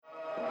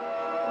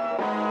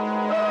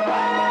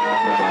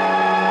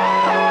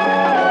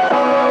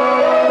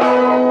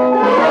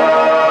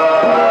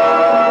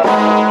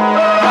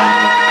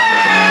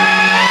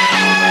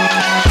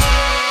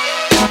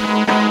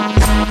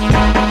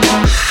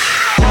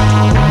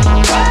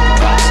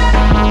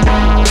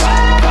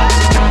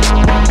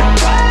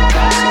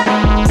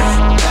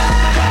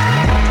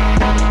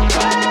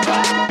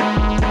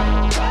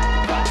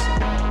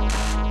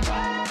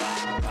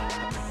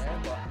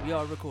We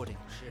are recording.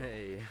 Shit.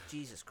 Hey.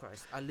 Jesus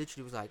Christ. I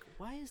literally was like,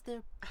 why is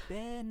there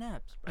bare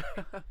nabs, bro?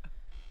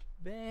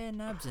 Bare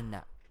nabs in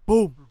that.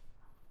 Boom.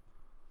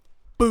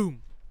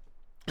 Boom.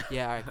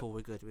 Yeah, alright, cool.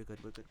 We're good.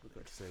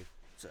 Safe.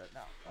 So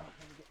now, let me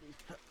get these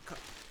cut.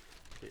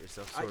 Get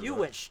yourself You sorted out.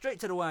 went straight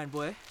to the wine,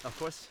 boy. Of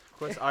course,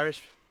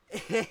 Irish.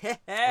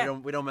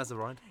 We don't mess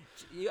around.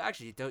 You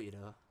actually don't, you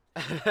know.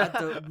 I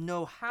don't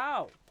know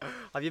how.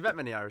 Have you met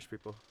many Irish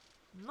people?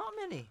 Not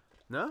many.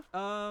 No.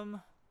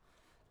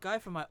 Guy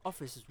from my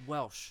office is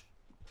Welsh.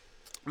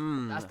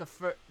 That's the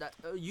first. That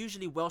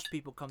usually Welsh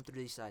people come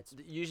through these sites.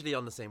 Usually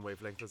on the same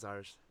wavelength as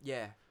Irish.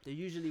 Yeah, they're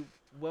usually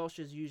Welsh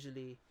is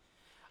usually,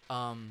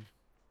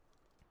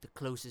 the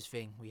closest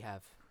thing we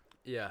have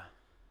Yeah.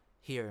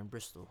 here in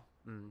Bristol.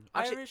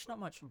 Actually, Irish, not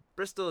much.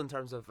 Bristol in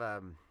terms of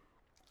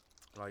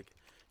like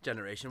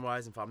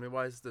generation-wise and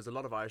family-wise, there's a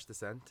lot of Irish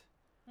descent.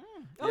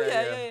 Oh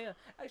yeah.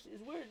 Actually,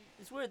 it's weird.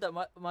 It's weird that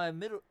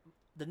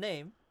the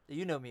name that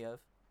you know me of,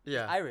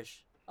 Yeah.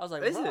 Irish. I was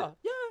like, Is it? "Raw."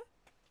 Yeah.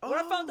 When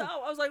I found that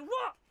out, I was like,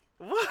 what?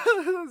 What?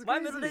 That's My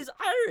crazy. middle name's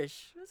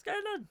Irish. What's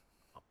going on?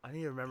 I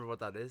need to remember what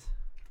that is.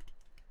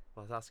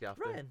 I'll ask you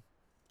after. Ryan.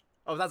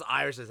 Oh, that's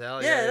Irish as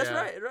hell. Yeah, that's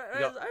right. You Right,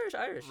 got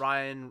Irish.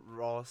 Ryan,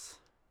 Ross.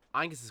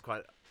 Angus is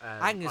quite.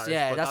 Angus, Irish,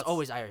 yeah, but that's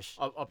always Irish.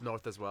 up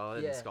north as well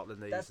in Yeah,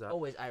 Scotland. They That's use that.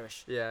 always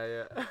Irish.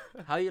 Yeah.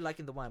 How are you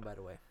liking the wine, by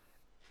the way?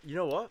 You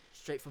know what?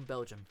 Straight from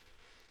Belgium.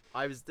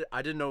 I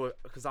didn't know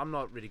because I'm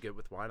not really good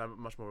with wine. I'm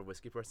much more of a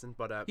whiskey person.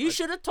 But You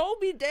should have told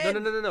me,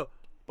 Dan. No.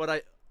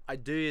 But I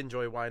do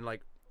enjoy wine.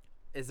 Like,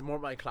 it's more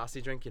my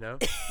classy drink. You know,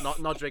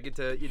 not drinking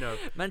to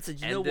Man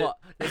said, you end know it.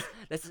 what?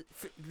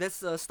 Let's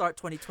start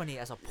 2020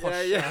 as a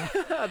posh, Yeah.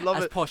 I love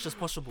as it. posh as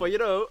possible.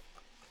 But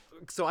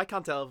so I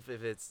can't tell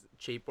if it's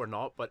cheap or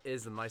not. But it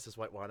is the nicest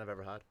white wine I've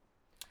ever had.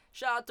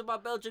 Shout out to my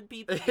Belgian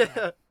people.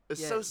 Yeah, it's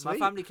Yeah, so sweet. My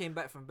family came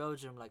back from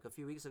Belgium like a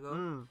few weeks ago,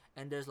 Mm.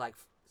 and there's like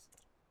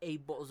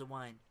 8 bottles of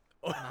wine.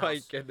 Oh in my my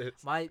house.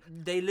 goodness.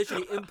 They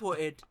literally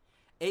imported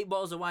 8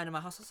 bottles of wine in my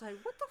house. I was like,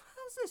 what the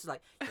hell is this?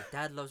 Like, your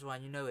dad loves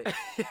wine, you know it.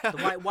 Yeah. The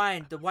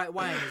white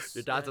wine is.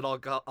 Your dad's an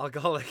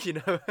alcoholic, you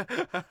know.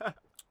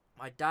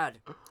 My dad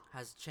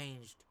has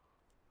changed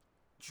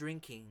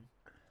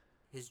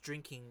his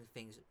drinking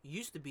things.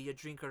 Used to be a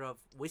drinker of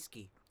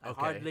whiskey, like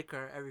hard Okay.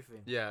 liquor,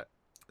 everything. Yeah.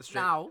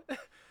 Straight. Now,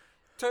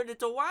 turned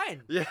into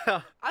wine.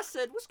 Yeah. I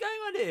said, what's going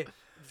on here?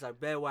 It's like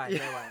bare wine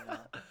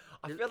now.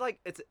 I feel like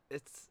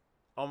it's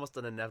almost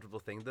an inevitable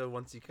thing though.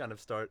 Once you kind of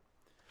start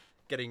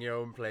getting your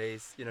own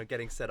place,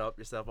 getting set up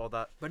yourself, all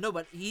that. But no,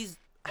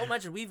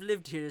 imagine we've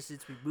lived here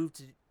since we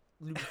moved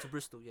to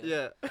Bristol.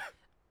 Yeah. Yeah.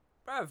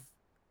 Bruv,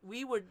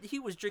 he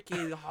was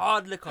drinking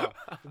hard liquor,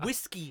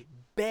 whiskey,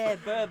 bare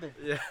bourbon.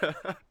 Yeah.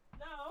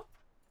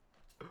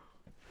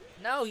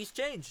 No, he's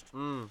changed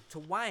Mm. to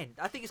wine.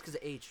 I think it's because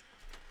of age.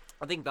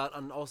 I think that,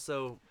 and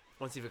also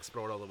once you've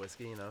explored all the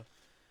whiskey, you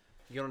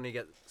can only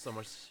get so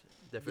much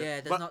different.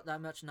 Yeah, there's But not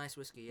that much nice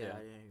whiskey. Yeah, Yeah. I know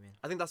what you mean.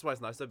 I think that's why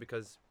it's nice though,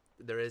 because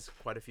there is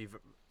quite a few,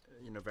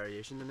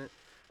 variation in it.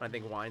 And I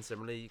think wine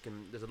similarly,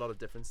 there's a lot of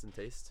difference in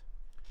taste.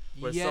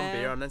 Whereas some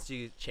beer, unless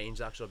you change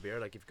the actual beer,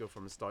 like if you go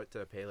from a stout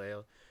to a pale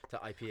ale to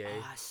IPA.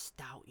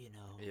 Stout,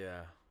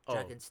 Yeah.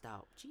 Dragon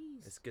stout.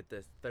 Jeez. It's good.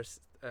 This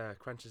thirst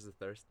quenches the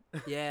thirst.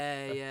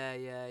 Yeah.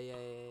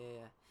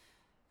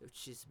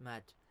 Which is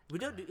mad. We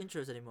don't do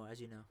intros anymore,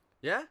 as you know.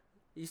 Yeah.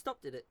 You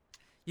stopped it.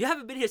 You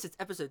haven't been here since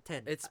episode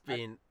 10. It's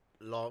been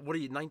long. What are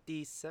you?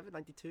 97,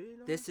 92?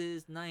 This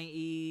is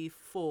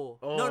 94.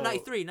 Oh. No,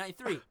 93.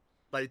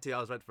 92. I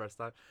was right the first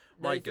time.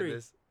 My 93.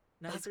 goodness.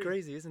 That's 93.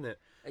 crazy, isn't it?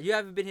 You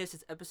haven't been here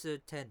since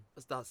episode 10.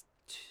 That's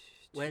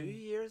When- 2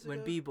 years ago.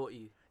 When B bought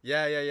you.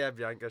 Yeah.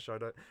 Bianca,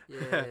 shout out. Yeah,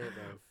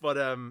 bro. But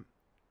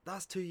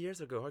that's 2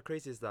 years ago. How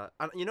crazy is that?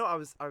 And I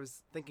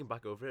was thinking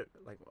back over it,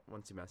 like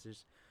once you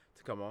messaged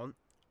to come on.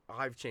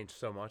 I've changed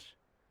so much.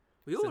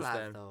 We all Since have,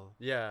 then. though.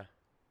 Yeah.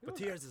 We But all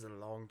 2 have. years is a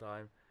long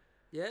time.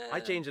 Yeah. I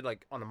change it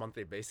like on a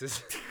monthly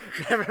basis.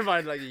 Never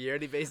mind like a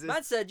yearly basis.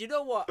 Man said, you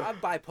know what? I'm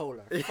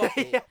bipolar. Yeah, Fuck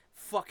it. yeah.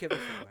 Fuck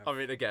everything, I bro.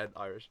 mean, again,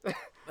 Irish.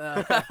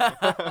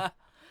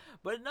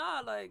 But nah,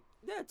 like,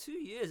 2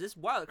 years. It's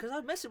wild. Because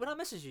when I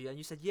messaged you and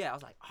you said, yeah, I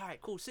was like, all right,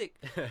 cool, sick.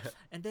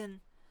 And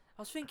then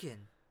I was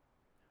thinking,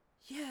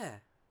 yeah,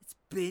 it's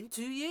been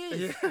 2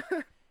 years. Yeah.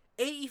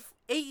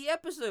 80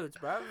 episodes,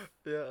 bro.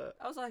 Yeah.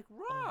 I was like,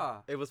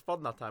 raw. It was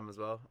fun that time as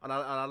well. And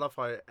I love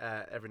how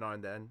every now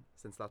and then,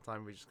 since that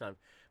time, we just kind of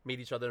meet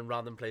each other in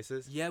random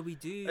places. Yeah, we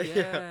do.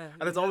 Yeah.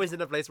 And it's always in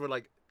a place where,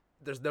 like,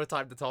 there's no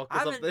time to talk I or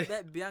haven't something.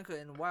 met Bianca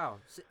in a while.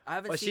 I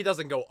haven't Well, seen. she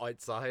doesn't go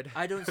outside.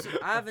 I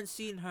haven't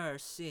seen her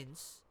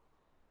since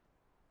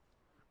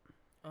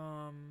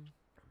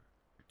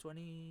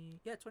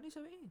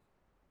 2017.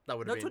 That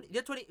would No, have been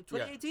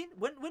 2018.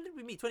 When did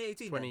we meet?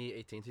 2018.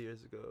 2018, 2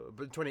 years ago.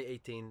 But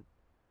 2018.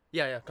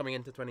 Yeah, coming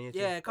into 2018.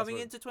 Yeah, That's coming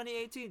what- into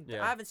 2018.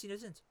 Yeah. I haven't seen her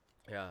since.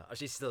 Yeah,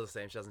 she's still the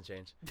same. She hasn't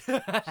changed.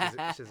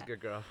 She's a good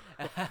girl.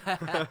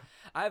 I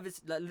haven't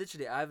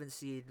literally. I haven't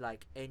seen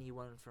like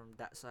anyone from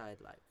that side.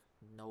 Like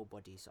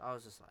nobody. So I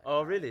was just like. Oh,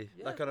 "Alright, really?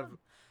 yeah, That kind of. man.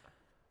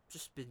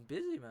 Just been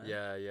busy, man.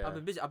 Yeah. I've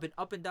been busy. I've been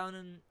up and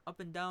down,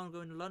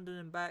 going to London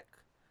and back,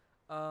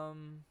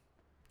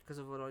 because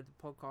of all the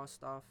podcast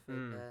stuff,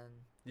 and Mm. then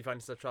You find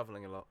yourself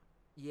traveling a lot.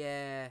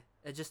 yeah,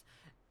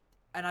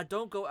 and I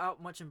don't go out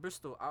much in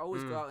Bristol. I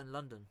always go Mm. out in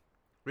London.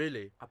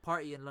 Really? I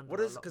party in London. What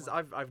a is? lot Because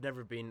more. I've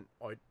never been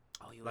out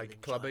Oh, you like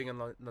would clubbing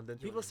enjoy. in London.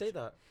 You People would say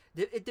enjoy.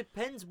 that. It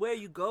depends where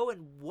you go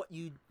and what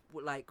you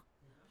like.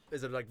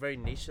 Is it like very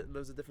niche?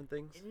 Loads of different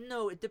things.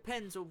 No, it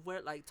depends on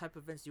where like type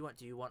of events you want.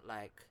 Do you want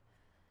like,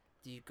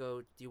 do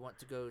you want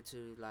to go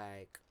to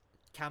like,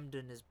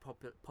 Camden is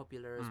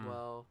popular as Mm.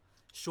 well.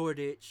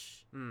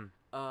 Shoreditch. Mm.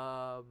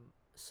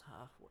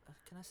 What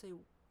can I say?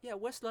 Yeah,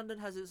 West London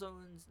has its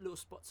own little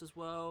spots as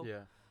well.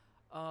 Yeah.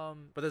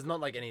 Um, But there's not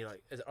like any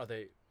like. Are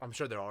they? I'm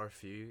sure there are a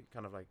few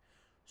kind of like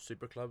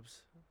super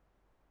clubs.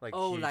 Like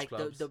oh, huge like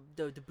clubs.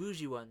 the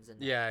bougie ones and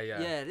that. Yeah.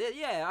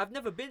 yeah. I've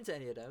never been to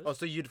any of those. Oh,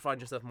 so you'd find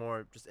yourself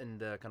more just in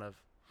the kind of.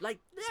 Like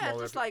yeah,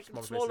 smaller just like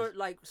smaller smaller, places.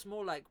 like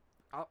small, like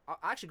I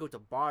actually go to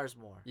bars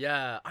more.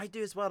 Yeah, I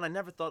do as well. And I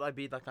never thought I'd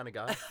be that kind of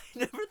guy. I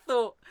never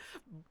thought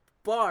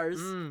bars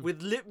Mm.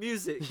 with lit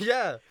music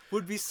Yeah.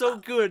 would be so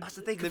good That's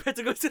the thing. compared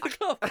to go to the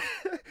club.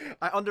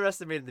 I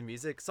underestimated the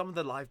music. Some of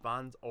the live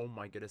bands, oh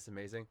my goodness,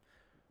 amazing.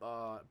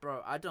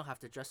 Bro, I don't have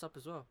to dress up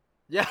as well.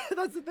 Yeah,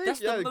 that's the thing. That's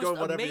yeah, the go most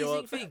whatever you amazing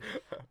want. thing.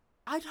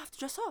 I don't have to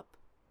dress up.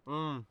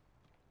 Mm.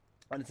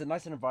 And it's a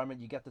nice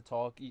environment. You get to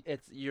talk.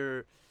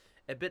 You're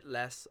a bit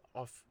less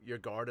off your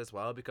guard as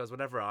well, because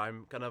whenever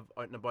I'm kind of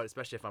out and about,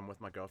 especially if I'm with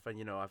my girlfriend,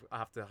 you know, I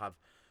have to have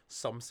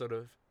some sort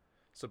of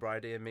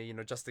sobriety in me, you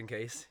know, just in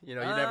case. You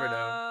know, you never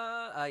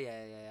know. Oh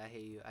yeah. I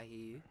hear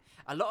you.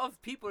 A lot of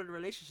people in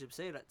relationships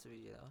say that to me.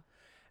 You know,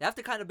 they have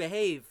to kind of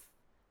behave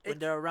when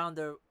they're around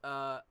their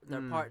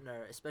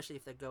partner, especially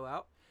if they go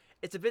out.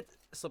 It's a bit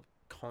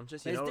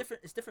subconscious, you But know.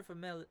 it's different for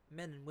men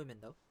and women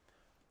though.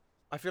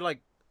 I I feel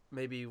like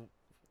maybe,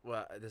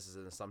 well, this is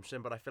an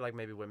assumption, but I feel like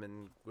maybe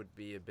women would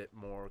be a bit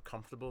more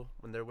comfortable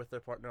when they're with their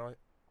partner out.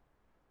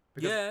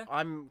 Yeah.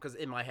 Because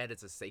in my head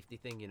it's a safety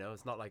thing, you know.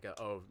 It's not like she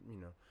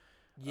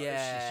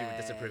Yeah,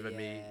 would disapprove of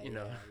me, you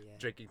know, yeah.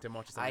 drinking too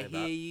much or I something like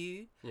hear that.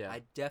 you. Yeah.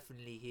 I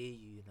definitely hear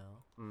you. You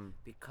know, Mm.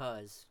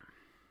 because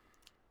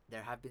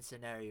there have been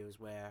scenarios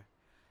where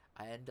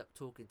I end up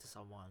talking to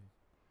someone.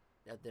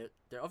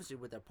 They're obviously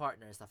with their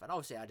partner and stuff, and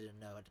obviously I didn't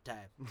know at the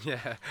time.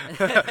 Yeah.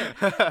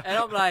 And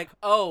I'm like,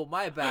 oh,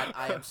 my bad.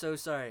 I am so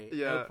sorry.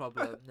 Yeah.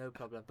 No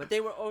problem. But they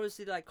were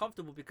obviously like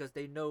comfortable because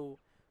they know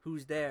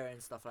who's there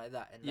and stuff like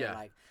that. And they're Yeah.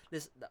 like,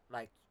 this,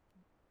 like,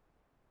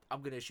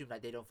 I'm gonna assume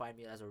like they don't find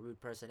me as a rude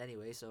person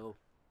anyway. So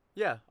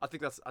Yeah, I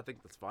think that's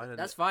fine. And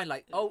that's fine.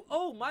 Like,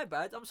 oh, my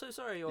bad. I'm so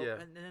sorry. Or, Yeah.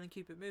 and then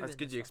keep it moving. that's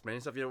good. and You stuff.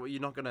 explain stuff. You're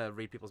not gonna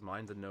read people's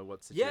minds and know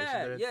what situation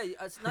they're in. Yeah.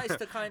 It's nice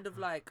to kind of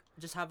like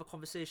just have a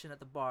conversation at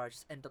the bar,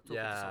 just end up talking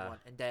to Yeah. someone,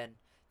 and then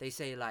they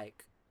say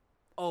like,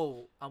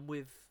 "Oh, I'm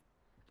with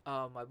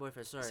my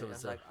boyfriend." Sorry, So I and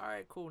was so. like, "All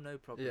right, cool, no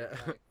problem. Yeah.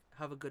 Like,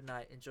 have a good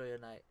night, enjoy your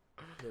night,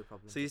 no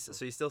problem." So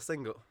you're still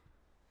single.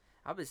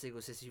 I've been single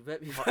since you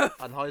met me.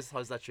 And how's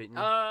that treating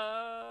you?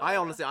 I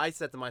I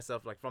said to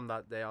myself, like, from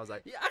that day, I was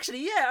like, Yeah,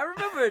 actually, yeah, I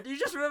remembered. You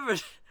just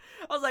remembered.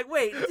 I was like,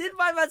 wait, did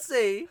my man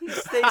say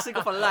he's staying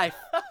single for life?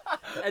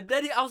 And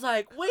then I was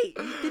like, wait,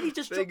 did he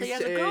just drop that he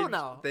has a girl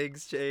now?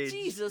 Things change.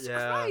 Jesus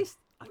Yeah. Christ.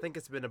 I think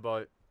it's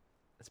about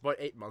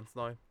 8 months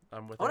now.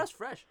 I'm with Oh, her. that's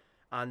fresh.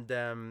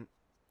 And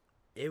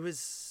it was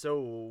so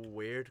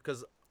weird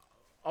because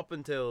up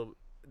until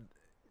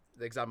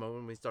the exact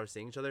moment we started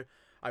seeing each other,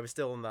 I was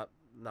still in that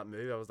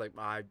mood. I was like,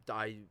 I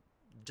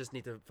just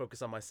need to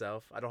focus on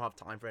myself. I don't have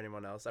time for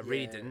anyone else. I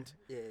really didn't.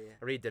 Yeah.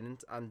 I really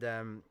didn't. And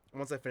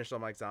once I finished all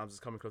my exams, it's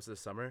coming close to the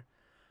summer,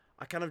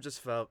 I kind of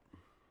just felt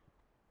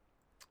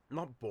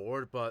not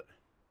bored, but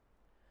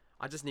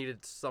I just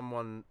needed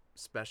someone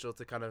special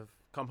to kind of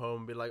come home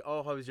and be like,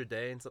 oh, how was your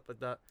day and stuff like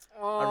that.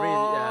 I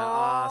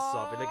really,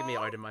 stop it. Look at me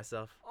outing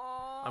myself.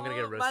 I'm gonna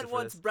get roasted Man for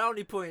wants this.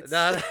 brownie points.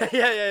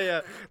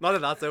 Yeah. Now that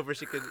that's over,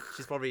 she's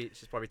probably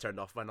turned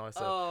off by now,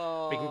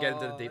 so we can get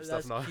into the deep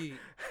stuff that's now.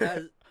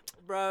 Cute.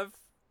 Bruv,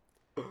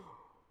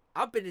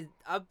 I've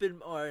been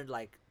more in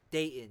like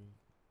dating.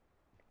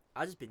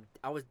 I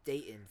was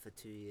dating for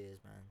 2 years,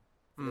 man.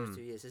 For those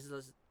 2 years, this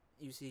is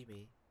you see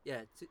me,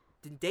 yeah,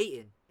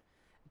 dating,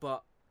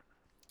 but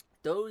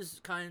those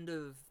kind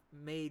of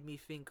made me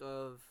think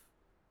of.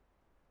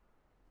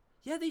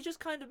 Yeah, they just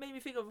kind of made me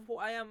think of who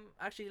I am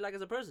actually like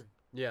as a person.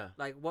 Yeah.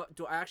 Like, what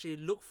do I actually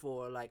look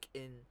for, like,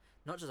 in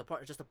not just a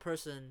partner, just a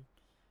person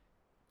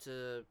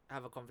to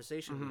have a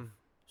conversation with.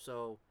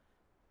 So,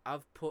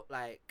 I've put,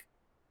 like,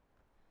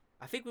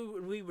 I think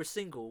when we were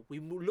single, we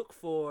look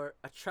for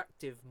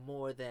attractive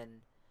more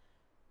than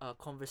a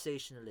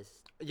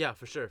conversationalist. Yeah,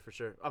 for sure.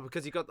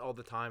 Because you got all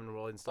the time in the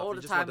world and stuff. All You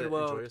the just time want in to the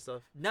world. enjoy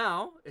yourself.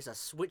 Now it's a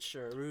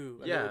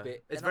switcheroo a Yeah, little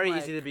bit. it's And very I'm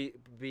easy like, to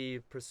be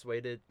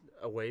persuaded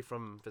away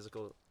from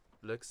physical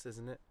looks,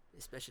 isn't it?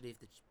 especially if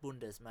the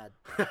bunda's mad.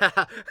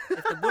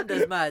 If the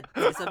bunda's mad,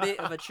 it's a bit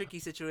of a tricky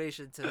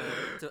situation to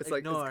It's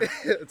ignore. like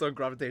it's on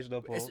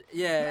gravitational pull.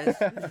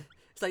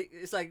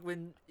 It's like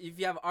when if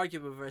you have an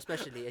argument with her,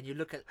 especially, and you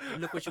look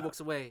when she walks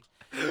away.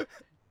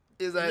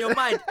 Is In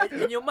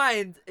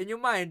your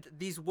mind,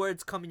 these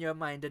words come in your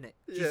mind, innit?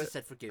 Yeah. Jesus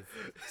said forgive.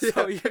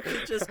 So you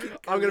can just keep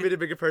I'm gonna be going. the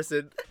bigger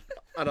person,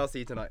 and I'll see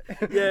you tonight.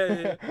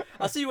 Yeah.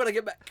 I'll see you when I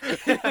get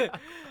back.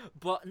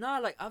 But nah,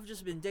 like I've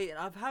just been dating.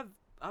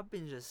 I've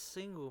been just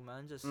single,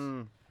 man. Just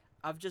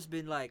I've just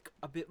been like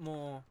a bit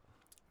more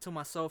to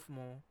myself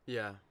more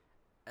Yeah.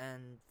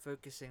 and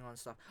focusing on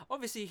stuff.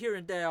 Obviously, here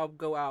and there I'll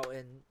go out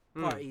and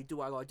party, do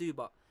what I gotta do,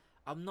 but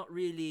I'm not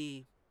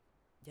really.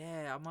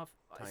 Yeah, I'm off.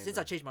 Tiny Since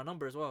I man. changed my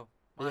number as well.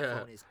 My Yeah.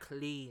 phone is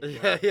clean.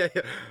 Bro. Yeah.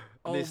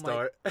 Oh New my-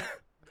 start.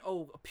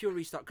 Oh, a pure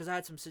restart because I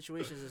had some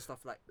situations and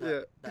stuff like that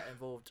Yeah. that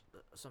involved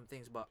some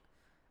things, but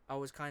I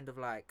was kind of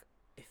like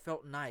it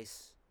felt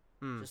nice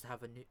just to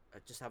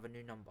have a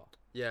new number.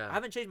 Yeah. I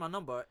haven't changed my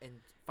number in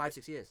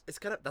 5-6 years. It's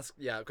kind of 'cause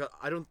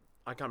I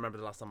can't remember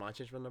the last time I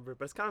changed my number,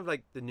 but it's kind of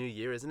like the new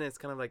year, isn't it? It's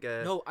kind of like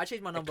a. No, I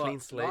changed my number clean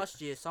slate.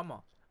 last year summer,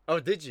 Oh,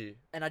 did you?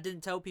 and I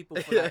didn't tell people.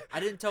 For Yeah. like, I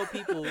didn't tell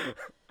people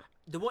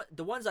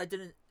the ones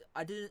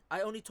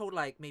I only told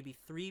like maybe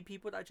 3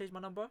 people that I changed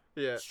my number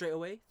Yeah. straight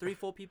away,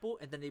 3-4 people,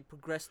 and then they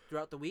progressed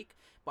throughout the week.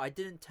 But I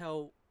didn't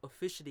tell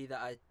officially that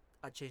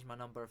I changed my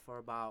number for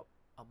about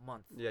a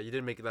month. Yeah, you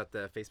didn't make it that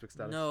Facebook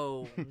status.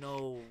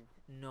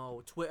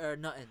 No, Twitter,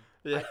 nothing.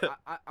 Yeah.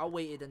 I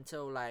waited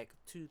until like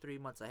 2-3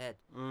 months ahead,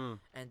 Mm.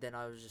 and then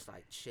I was just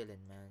like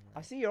chilling, man. I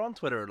Like, see you're on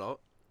Twitter a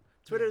lot.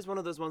 Twitter Yeah. is one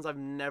of those ones I've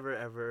never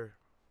ever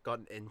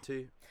gotten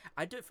into.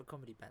 I do it for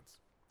comedy bands,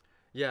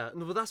 Yeah,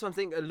 no, but that's one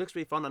thing. It looks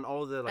really fun, and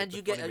all the like. and the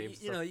you get funny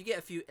memes and you get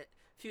a few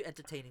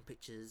entertaining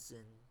pictures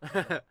and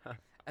stuff.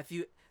 a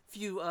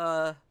few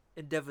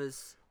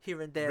endeavors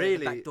here and there, in Really?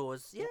 the back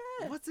doors. Yeah,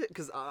 What's it?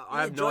 Because I You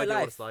have no enjoy idea what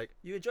life. it's like.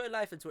 you enjoy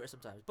life in Twitter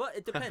sometimes, but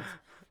it depends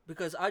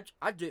because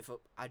I do it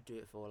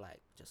for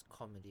like just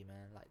comedy,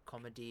 man, like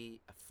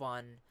comedy,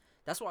 fun.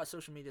 That's what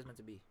social media is meant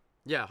to be.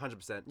 Yeah,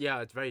 100%. Yeah,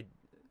 it's very,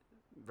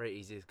 very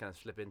easy to kind of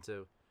slip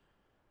into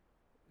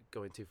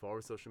going too far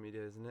with social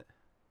media, isn't it?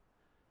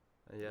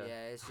 Yeah.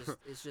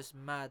 It's just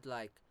mad.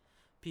 Like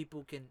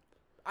people can.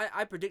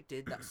 I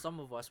predicted that some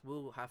of us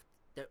will have.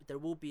 There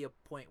will be a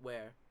point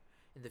where,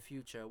 in the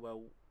future, where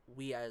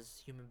we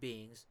as human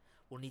beings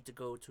will need to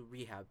go to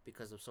rehab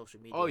because of social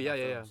media. Oh and yeah, our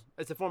yeah. phones.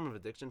 It's a form of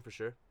addiction for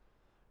sure.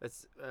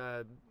 It's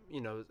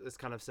it's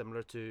kind of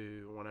similar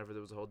to whenever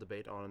there was a whole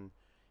debate on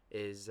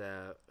is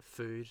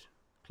food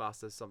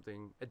classed as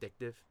something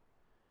addictive,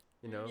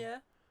 you know. Yeah.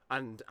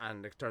 And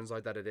it turns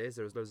out that it is.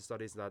 There's loads of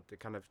studies that it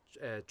kind of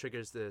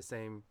triggers the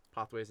same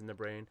pathways in the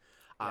brain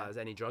Yeah. as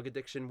any drug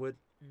addiction would.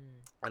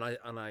 Mm.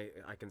 And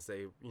I can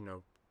say,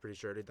 pretty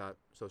surely that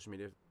social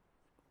media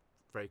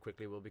very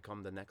quickly will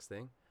become the next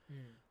thing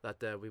Mm.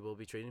 that we will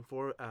be treating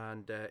for.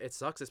 And it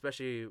sucks,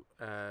 especially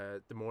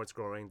the more it's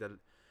growing,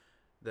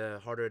 the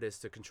harder it is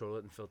to control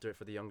it and filter it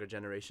for the younger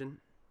generation.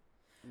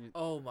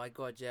 Oh my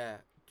god, yeah,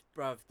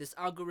 bruv. This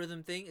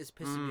algorithm thing is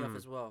pissing me off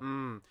as well.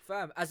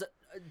 Fam, as a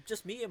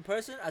just me in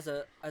person, as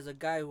a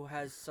guy who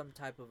has some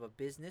type of a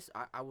business,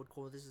 I would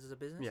call this as a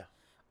business. Yeah.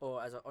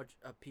 Or as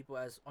people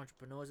as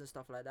entrepreneurs and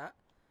stuff like that.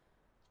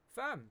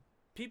 Fam,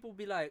 people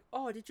be like,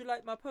 "Oh, did you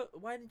like my post?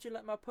 Why didn't you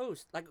like my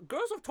post?" Like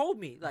girls have told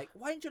me, like,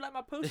 "Why didn't you like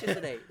my post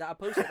yesterday that I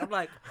posted?" I'm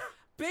like,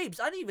 "Babes,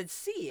 I didn't even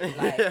see it.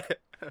 Like,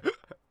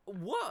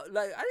 what?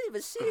 Like, I didn't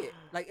even see it.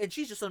 Like, and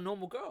she's just a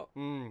normal girl."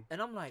 Mm.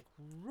 And I'm like,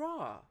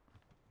 "Raw,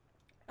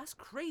 that's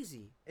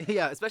crazy."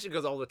 Yeah, especially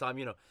because all the time,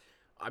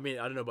 I mean,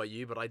 I don't know about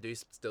you, but I do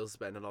still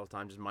spend a lot of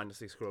time just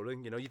mindlessly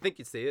scrolling. You think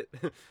you'd see it.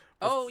 But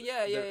Oh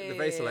yeah, they're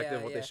very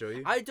selective what they show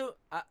you. I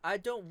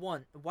don't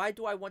want. Why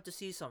do I want to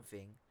see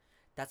something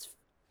that's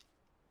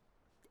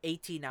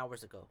 18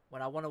 hours ago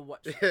when I want to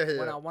watch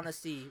when I want to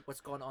see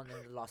what's going on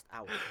in the last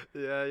hour?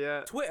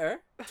 Yeah. Twitter,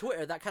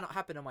 that cannot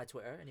happen on my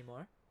Twitter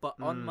anymore. But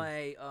on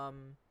my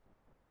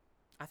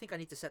I think I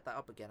need to set that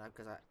up again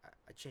because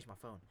I changed my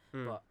phone.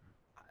 But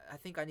I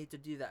think I need to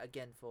do that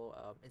again for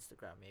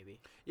Instagram maybe.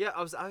 Yeah,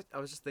 I was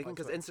just thinking On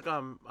because Twitter.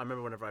 Instagram. I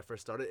remember whenever I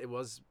first started, it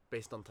was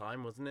based on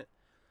time, wasn't it?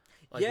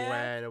 Like Yeah,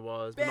 when it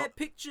was. Bare Not,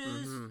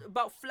 pictures Mhm.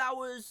 about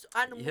flowers,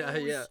 animals,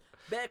 Yeah.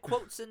 bare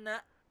quotes in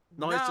that.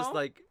 now it's just now-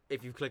 like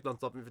if you clicked on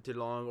something for too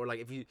long, or like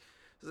if you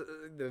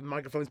the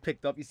microphone's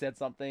picked up, you said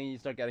something, you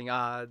start getting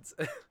ads.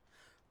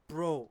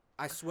 Bro,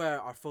 I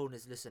swear our phone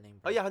is listening.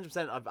 Oh Bro. yeah,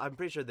 100%. I'm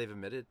pretty sure they've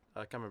admitted.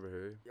 I can't remember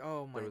who.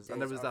 Oh my was- days.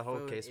 and there was our that whole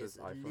phone case with is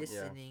iPhone, yeah.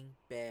 listening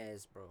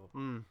bears, bro.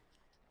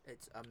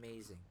 It's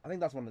amazing. I think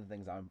that's one of the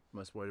things I'm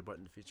most worried about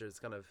in the future. It's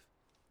kind of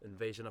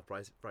invasion of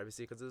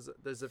privacy because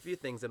there's a few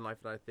things in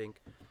life that I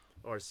think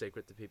are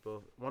sacred to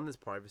people. One is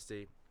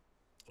privacy,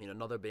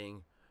 another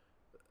being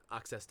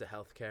access to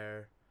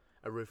healthcare,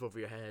 a roof over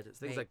your head, it's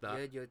things Mate, like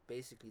that. You're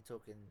basically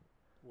talking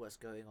what's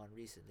going on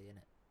recently,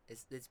 innit?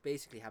 It's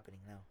basically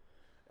happening now.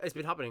 It's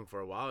been happening for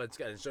a while.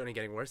 It's only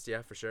getting worse.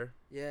 Yeah, for sure.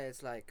 Yeah,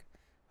 it's like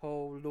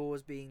whole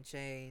laws being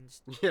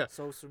changed. Yeah.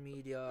 Social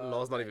media.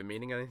 Law's not like, even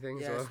meaning anything.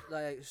 Yeah, So. it's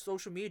like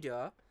social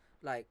media,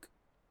 like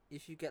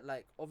if you get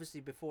like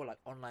obviously before like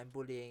online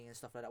bullying and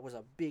stuff like that was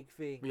a big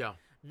thing. Yeah.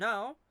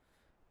 Now,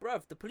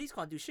 bruv, the police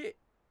can't do shit.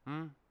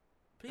 Police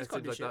It can't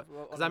seems do like shit. that.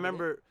 for Because I online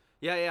bullying.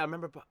 remember, I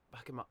remember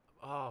back in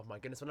oh my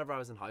goodness, whenever I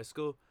was in high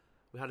school,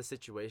 we had a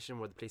situation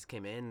where the police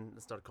came in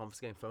and started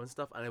confiscating phone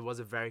stuff, and it was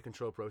a very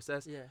controlled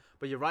process. Yeah.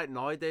 But you're right,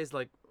 nowadays,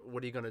 like,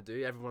 what are you gonna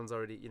do? Everyone's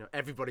already,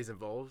 everybody's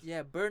involved.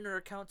 Yeah, burner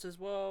accounts as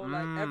well.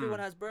 Like everyone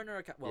has burner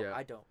account. Well, Yeah.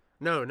 I don't.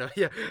 No,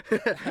 yeah.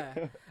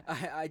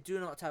 I do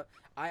not have.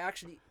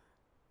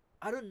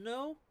 I don't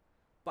know,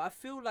 but I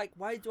feel like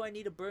why do I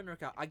need a burner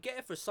account? I get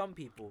it for some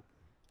people.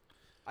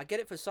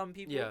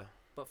 Yeah.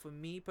 But for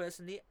me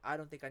personally, I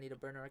don't think I need a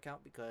burner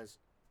account because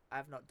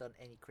I've not done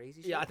any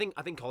crazy shit. Yeah, I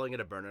think calling it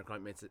a burner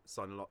account makes it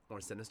sound a lot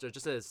more sinister.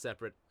 Just a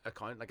separate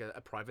account, like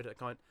a private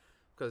account,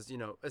 because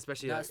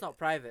especially. No, like, it's not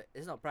private.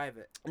 It's not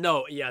private.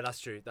 No, yeah, that's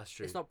true.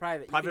 It's not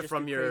private. You can Private just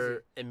from do your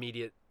crazy.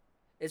 immediate.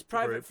 It's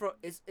private group. for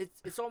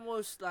it's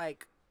almost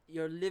like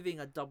you're living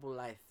a double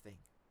life thing.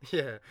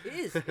 Yeah. It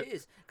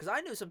is because I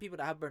know some people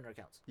that have burner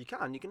accounts. You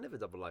can live a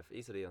double life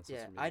easily on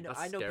social Yeah, media. I know.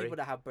 That's I know scary. people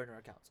that have burner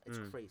accounts. It's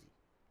crazy.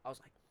 I was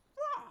like,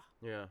 rah,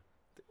 Yeah.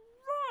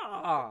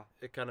 rah.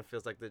 It kind of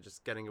feels like they're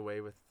just getting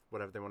away with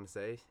whatever they want to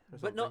say. Or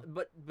But something.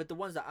 but the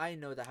ones that I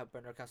know that have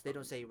burner accounts, they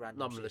don't say random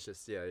Not shit.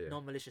 malicious. Yeah.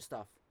 No malicious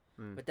stuff.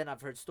 Mm. But then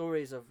I've heard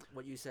stories of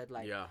what you said,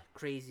 like Yeah.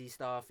 crazy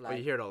stuff. But Like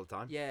you hear it all the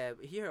time. yeah,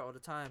 we hear it all the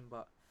time.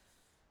 But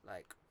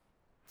like,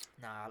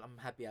 nah, I'm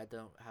happy I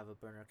don't have a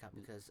burner account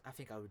because I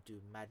think I would do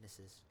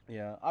madnesses.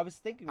 Yeah. I was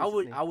thinking. I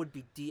would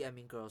be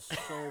DMing girls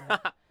so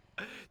much.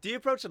 Do you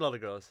approach a lot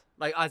of girls?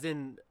 Like, as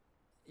in,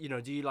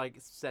 do you like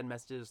send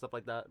messages stuff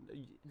like that?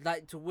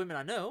 Like to women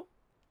I know.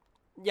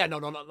 Yeah. No.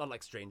 Not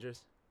like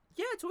strangers.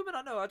 Yeah, to women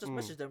I know. I just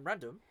message them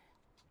random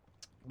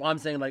Well, I'm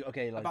saying like,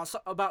 okay, like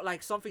about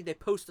like something they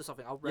post or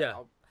something.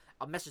 Yeah.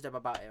 I'll message them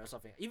about it or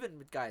something. Even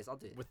with guys, I'll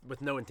do it.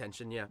 with no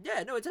intention. Yeah.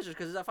 Yeah, no intention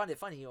because I find it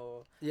funny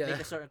or Yeah.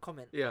 make a certain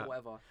comment Yeah. or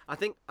whatever. I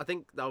think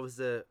that was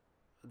the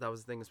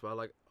thing as well.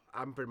 Like,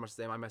 I'm pretty much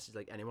the same. I message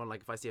like anyone.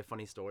 Like, if I see a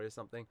funny story or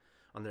something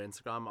on their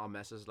Instagram, I'll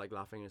message like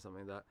laughing or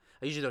something like that.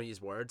 I usually don't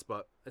use words,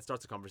 but it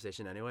starts a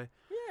conversation anyway.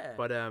 Yeah.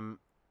 But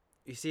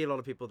you see a lot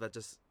of people that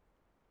just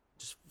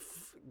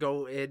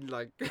go in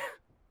like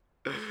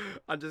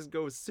and just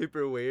go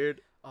super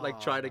weird, like Oh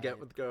try to my get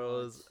with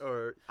girls, God.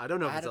 or I don't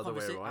know if it's the other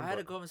way around. I had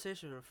a but-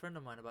 conversation with a friend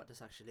of mine about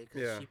this actually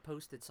because Yeah. she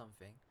posted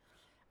something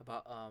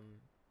about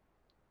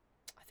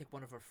I think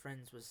one of her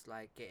friends was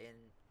like getting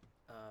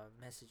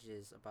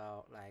messages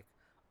about like,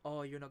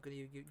 oh, you're not gonna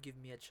give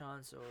me a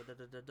chance or da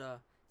da da da.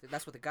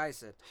 That's what the guy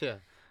said, Yeah.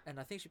 and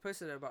I think she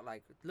posted it about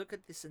like, look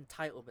at this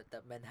entitlement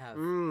that men have.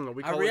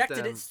 We I call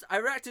reacted it. I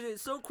reacted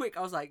it so quick.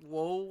 I was like,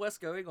 whoa, what's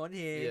going on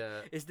here?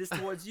 Yeah. Is this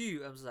towards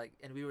you? I was like,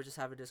 and we were just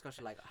having a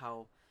discussion like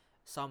how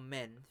some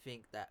men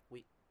think that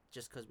we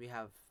just because we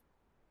have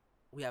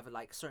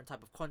like a certain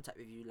type of contact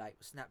with you, like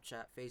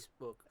Snapchat,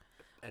 Facebook,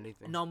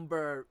 Anything.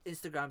 number,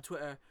 Instagram,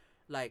 Twitter,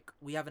 like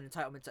we have an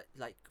entitlement to,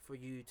 like for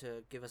you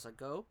to give us a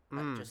go,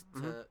 like just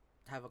to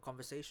have a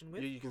conversation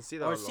with, You can see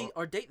that or a lot.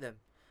 or date them,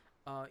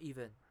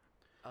 even.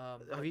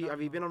 Have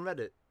you been on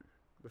Reddit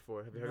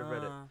before? Have you heard of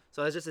Reddit? Nah.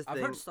 So it's just this I've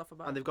thing. heard stuff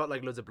about And it. they've got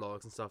like loads of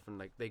blogs and stuff, and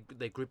like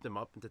they group them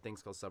up into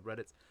things called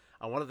subreddits,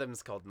 and one of them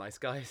is called Nice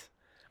Guys,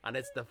 and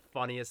it's the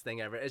funniest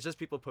thing ever. It's just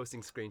people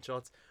posting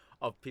screenshots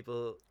of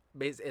people.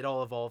 It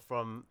all evolved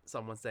from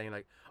someone saying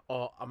like,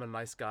 "Oh, I'm a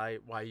nice guy.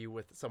 Why are you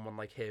with someone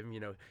like him?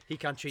 He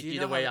can't treat Do you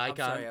know the way how- I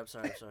can." I'm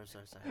sorry.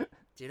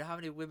 Do you know how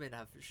many women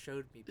have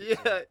showed me? pictures?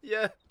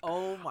 Yeah.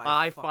 Oh my.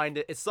 I fuck. find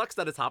it sucks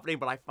that it's happening,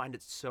 but I find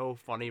it so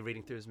funny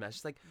reading through his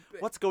message. Like,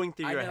 But what's going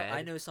through your head?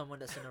 I know someone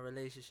that's in a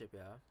relationship.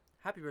 Yeah,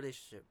 happy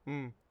relationship.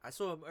 Mm. I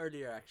saw him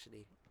earlier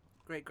actually.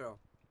 Great girl.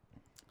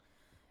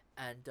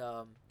 And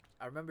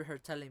I remember her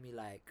telling me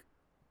like,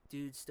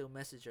 dude still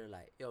message her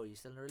like, yo, you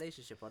still in a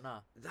relationship or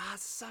not?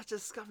 That's such a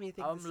scummy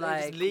thing I'm to say.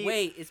 like, Just leave.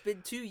 wait, it's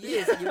been 2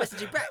 years and you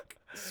messaging back.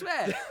 I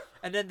swear.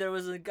 And then there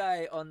was a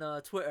guy on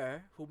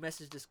Twitter who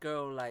messaged this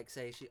girl like,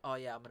 say oh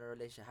yeah, I'm in a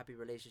relationship, happy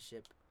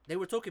relationship. They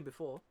were talking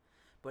before,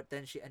 but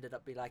then she ended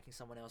up be liking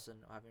someone else and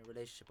having a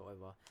relationship or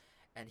whatever.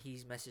 And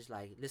he's messaged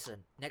like, listen,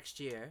 next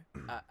year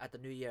at the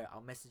new year,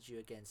 I'll message you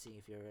again, seeing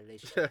if you're in a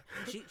relationship.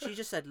 she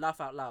just said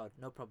laugh out loud,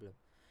 no problem.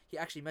 He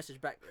actually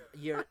messaged back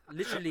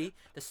literally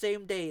the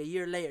same day, a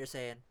year later,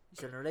 saying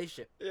he's in a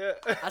relationship. Yeah.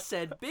 I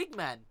said, big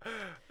man.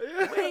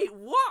 Yeah. Wait,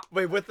 what?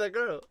 Wait, with that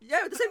girl?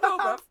 Yeah, with the same girl,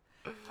 bruv.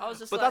 I was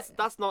just But like,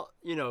 that's not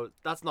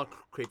that's not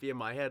creepy in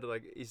my head.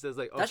 Like, he says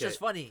like, okay, that's just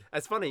funny.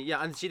 it's funny,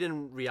 yeah. And she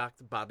didn't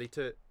react badly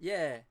to it,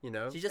 Yeah.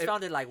 She just If-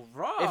 found it like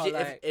raw. if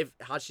like, if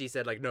had she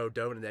said like no,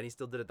 don't, and then he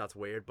still did it, that's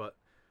weird. But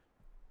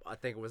I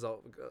think it was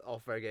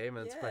all fair game,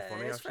 and it's quite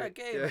funny. It's actually. fair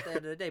game Yeah. at the end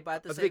of the day, but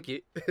at the That's a same bit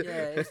cute.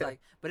 yeah, it's like,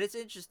 but it's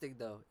interesting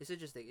though. It's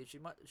interesting.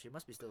 She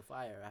must be still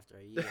fire after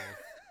a year.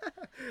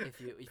 if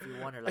you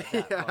want her like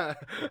that. Yeah.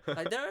 But,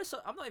 like there are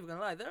some. I'm not even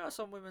gonna lie. There are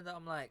some women that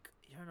I'm like,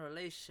 you're in a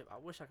relationship. I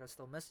wish I could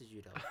still message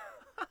you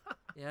though.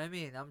 You know what I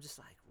mean? I'm just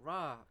like,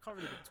 rah, I can't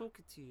really be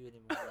talking to you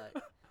anymore.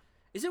 Like,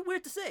 is it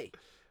weird to say?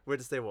 Where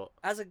to stay? What?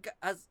 As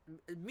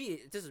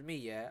me, this is me,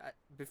 yeah.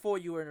 Before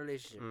you were in a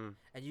relationship, Mm.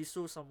 and you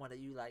saw someone that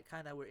you like,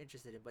 kind of were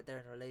interested in, but they're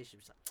in a relationship.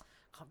 It's like,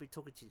 can't be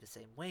talking to you the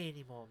same way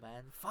anymore,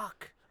 man.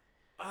 Fuck.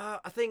 I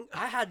think.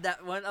 I had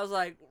that one. I was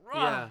like,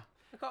 rah, Yeah.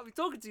 I can't be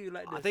talking to you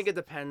like this. I think it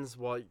depends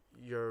what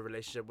your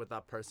relationship with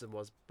that person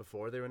was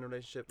before they were in a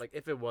relationship. Like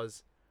if it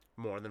was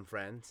more than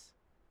friends,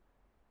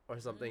 or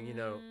something, you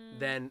know,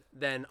 then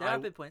there are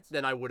big points.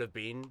 then I would have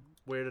been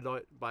weirded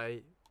out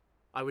by.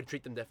 I would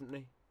treat them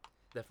differently.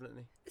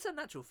 Definitely. It's a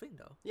natural thing,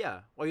 though.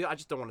 Yeah. Well, yeah, I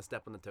just don't want to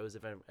step on the toes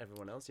of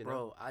everyone else, you know.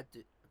 Bro, I do,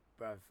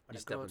 bruv. When You a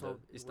step girl on told,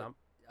 you stamp.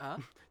 huh?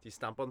 Do you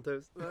stamp on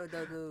toes? No,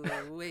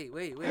 wait,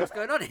 what's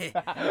going on here?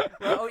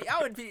 Well, we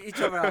out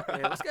each other out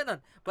here. What's going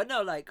on? But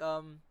no, like,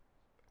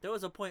 there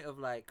was a point of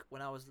like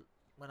when I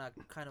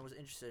kind of was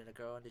interested in a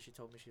girl, and then she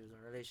told me she was in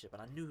a relationship,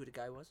 and I knew who the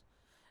guy was,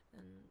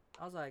 and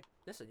I was like,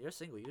 listen, you're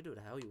single, you do what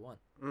the hell you want.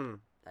 Mm.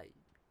 Like,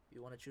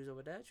 you want to choose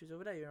over there, choose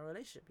over there. You're in a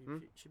relationship, you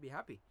should be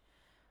happy.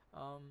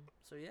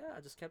 So yeah,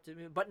 I just kept it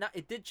moving. But now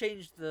it did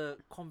change the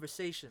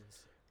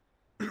conversations.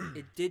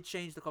 It did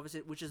change the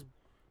conversation, which is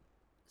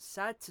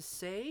sad to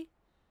say,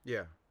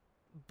 Yeah.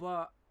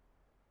 but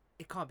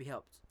it can't be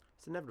helped.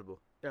 It's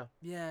inevitable. Yeah.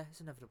 Yeah,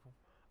 it's inevitable.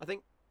 I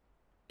think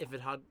if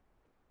it had,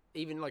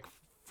 even like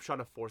trying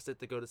to force it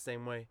to go the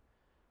same way,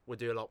 would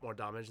do a lot more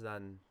damage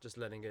than just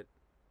letting it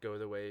go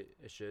the way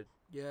it should.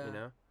 Yeah. You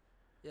know.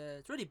 Yeah,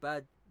 it's really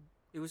bad.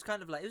 It was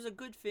kind of like, it was a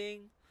good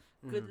thing,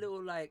 good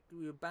little like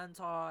we would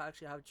banter,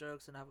 actually have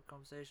jokes and have a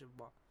conversation,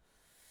 but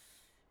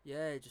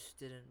yeah, it just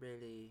didn't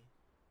really.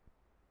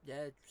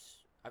 Yeah,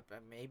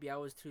 maybe I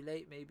was too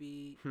late.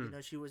 Maybe you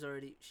know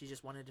she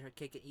just wanted her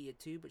cake and eat it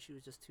too, but she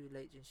was just too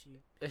late and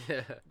she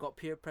got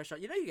peer pressure.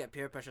 You know, you get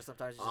peer pressure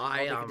sometimes. You just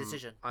gotta make a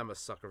decision. I'm a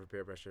sucker for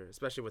peer pressure,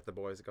 especially with the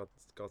boys.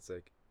 God's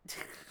sake.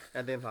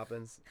 And then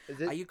happens.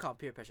 You can't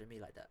peer pressure me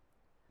like that,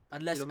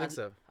 unless You don't think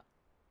so?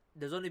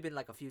 there's only been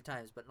like a few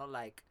times, but not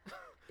like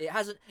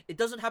it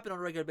doesn't happen on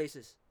a regular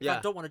basis. If Yeah.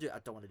 I don't want to do it, I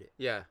don't want to do it.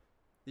 Yeah.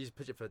 You just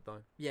put your foot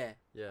down. Yeah.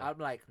 Yeah. I'm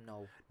like,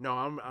 no. No,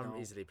 I'm No.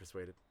 easily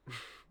persuaded.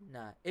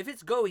 Nah. If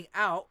it's going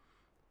out,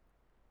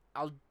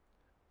 I'll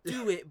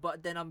do it,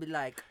 but then I'll be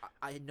like,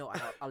 I know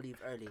I'll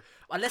leave early.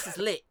 Unless it's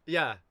lit.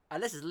 Yeah.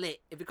 Unless it's lit.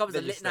 If it becomes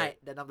Then a you lit stay. night,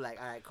 then I'm like,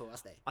 alright, cool, I'll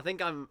stay. I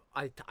think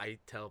I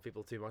tell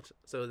people too much,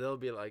 so they'll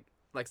be like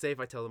say if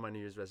I tell them my New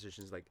Year's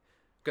resolutions, like,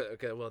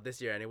 okay, well this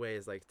year anyway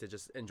is like to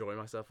just enjoy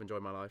myself, enjoy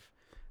my life,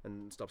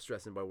 and stop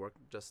stressing about work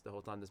just the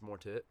whole time. There's more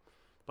to it,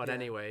 but Yeah.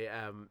 anyway,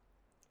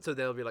 so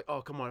they'll be like,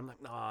 oh come on, I'm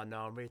like, no,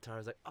 I'm really tired. I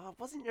was like, oh,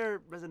 wasn't your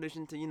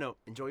resolution to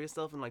enjoy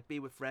yourself and like be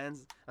with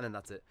friends, and then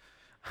that's it.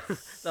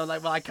 So I'm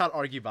like, well, I can't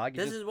argue back.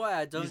 This is why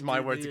I don't use my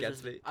do words New Year's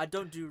against me. I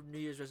don't do New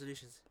Year's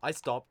resolutions. I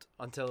stopped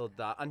until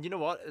that, and you know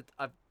what?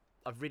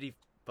 I've really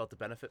felt the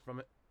benefit from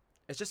it.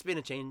 It's just been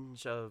a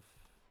change of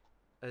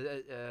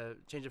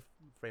change of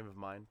frame of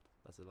mind.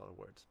 That's a lot of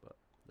words, but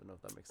I don't know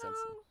if that makes sense.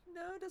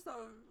 No, that's not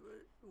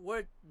a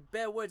word.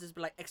 Bare words is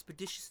like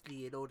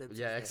expeditiously in order.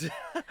 Yeah,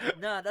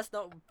 Nah, that's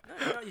not. No,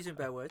 I'm not using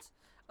bare words.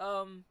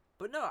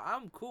 But no,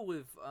 I'm cool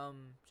with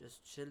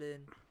just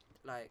chilling,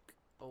 like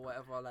or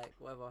whatever, like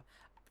whatever.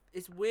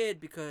 It's weird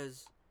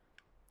because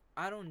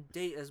I don't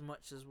date as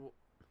much as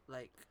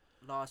like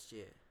last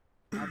year.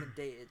 I haven't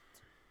dated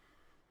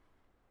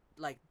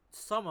like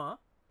summer.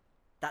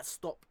 That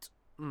stopped.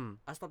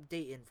 I stopped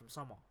dating from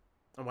summer.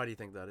 And why do you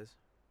think that is?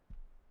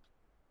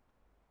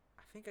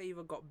 I think I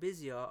either got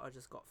busier or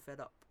just got fed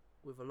up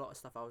with a lot of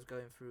stuff I was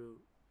going through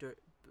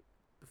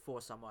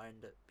before summer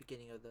and the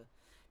beginning of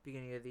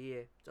the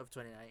year of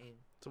 2019.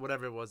 So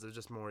whatever it was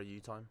just more you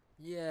time.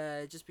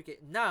 Yeah, just because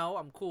now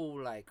I'm cool.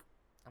 Like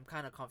I'm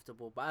kind of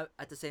comfortable, but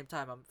at the same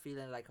time I'm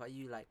feeling like, are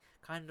you like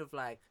kind of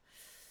like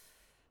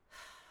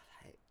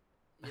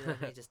you know what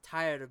I mean? Just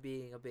tired of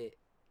being a bit.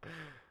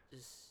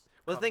 Just.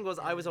 Well, the thing was,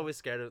 I was always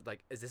scared of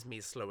like, is this me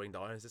slowing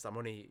down? Is this I'm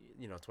only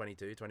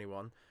 22,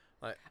 21.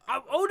 Like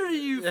I'm older than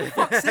you, for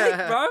fuck's sake,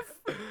 bruv.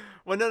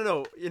 Well,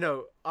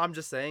 no. I'm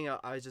just saying.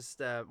 I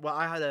just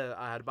I had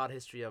a bad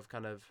history of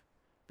kind of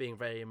being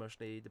very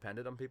emotionally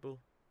dependent on people,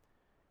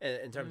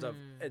 in terms of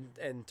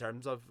in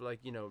terms of like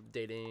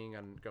dating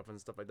and girlfriends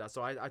and stuff like that.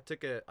 So I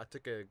took a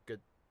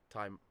good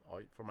time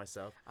out for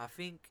myself. I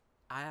think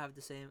I have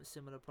the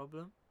similar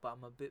problem, but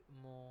I'm a bit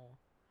more.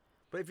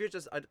 But if you're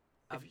just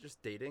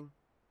dating,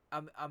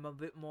 I'm a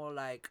bit more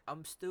like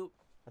I'm still.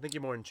 I think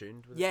you're more in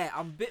tune with it.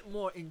 I'm a bit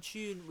more in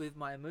tune with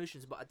my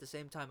emotions, but at the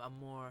same time, I'm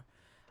more,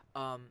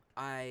 I'm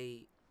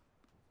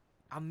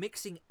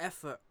mixing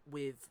effort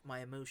with my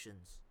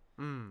emotions,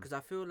 because I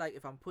feel like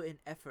if I'm putting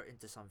effort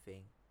into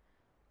something,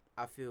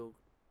 I feel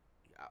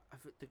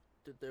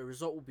the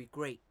result will be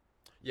great.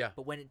 Yeah.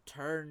 But when it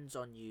turns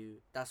on you,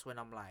 that's when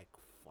I'm like,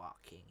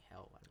 fucking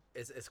hell, man.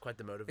 It's quite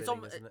demotivating,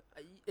 It's isn't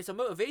it? it's a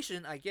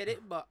motivation. I get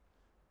it, but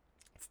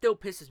it still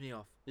pisses me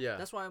off. Yeah.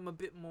 That's why I'm a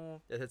bit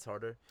more. It hits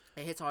harder.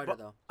 It hits harder But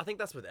though. I think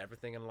that's with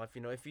everything in life.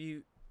 You know, if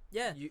you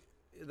Yeah.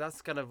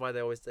 that's kind of why they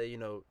always say, you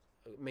know,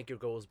 make your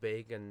goals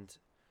big and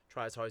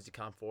try as hard as you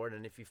can for it.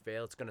 And if you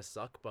fail, it's gonna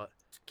suck, but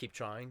keep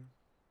trying,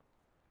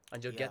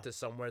 and you'll Yeah. get to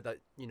somewhere that,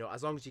 you know,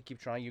 as long as you keep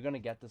trying, you're gonna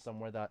get to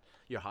somewhere that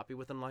you're happy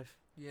with in life.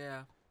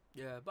 Yeah.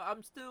 Yeah. But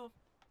I'm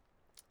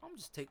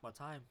just take my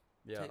time.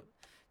 Yeah.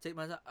 Take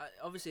my time.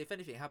 Obviously, if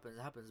anything happens,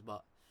 it happens.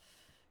 But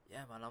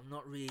yeah, man, I'm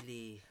not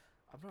really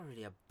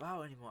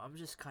about anymore. I'm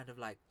just kind of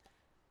like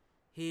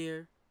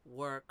here,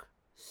 work,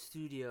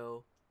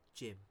 studio,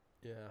 gym.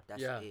 Yeah.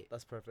 That's yeah. it.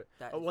 That's perfect.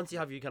 That Once is you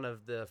it. have you kind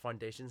of the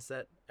foundation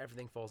set,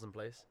 everything falls in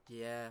place.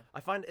 Yeah.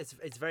 I find it's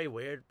very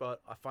weird,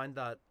 but I find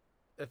that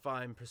if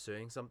I'm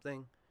pursuing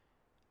something,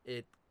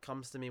 it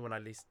comes to me when I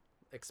least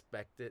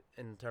expect it,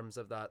 in terms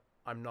of that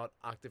I'm not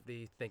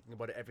actively thinking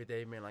about it every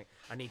day, being like,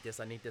 I need this,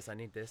 I need this, I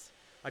need this.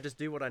 I just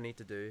do what I need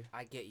to do,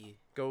 I get you.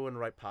 go in the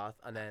right path,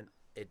 and then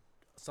it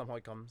somehow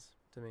comes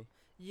to me.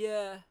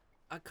 Yeah,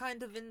 I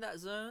kind of in that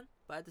zone,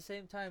 but at the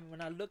same time,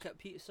 when I look at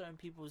certain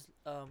people's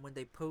when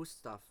they post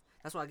stuff,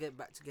 that's why I get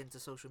back to get into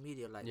social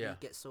media. Like, Yeah. they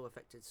get so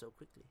affected so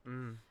quickly.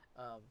 Mm.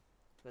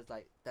 Because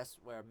like that's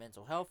where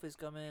mental health is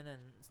coming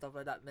and stuff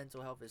like that.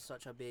 Mental health is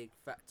such a big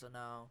factor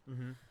now.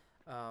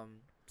 Mm-hmm.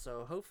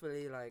 So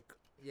hopefully, like,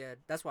 yeah,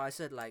 that's why I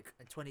said, like,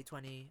 in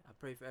 2020, I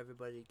pray for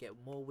everybody to get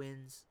more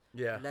wins,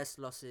 Yeah. less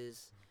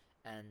losses,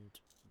 and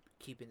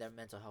keeping their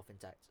mental health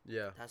intact.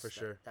 Yeah, That's for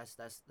sure. That's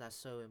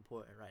so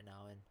important right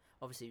now. And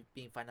obviously,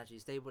 being financially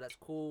stable, that's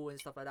cool and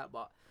stuff like that.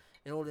 But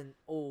in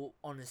all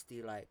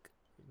honesty, like,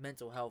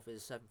 mental health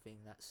is something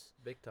that's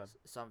Big time.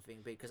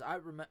 something big. Because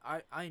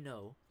I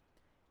know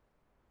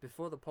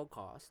before the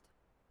podcast,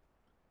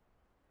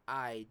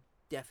 I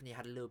definitely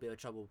had a little bit of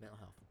trouble with mental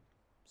health.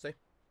 Say.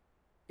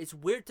 It's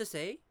weird to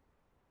say,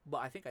 but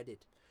I think I did.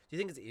 Do you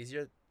think it's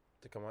easier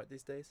to come out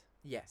these days,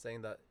 Yeah,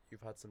 saying that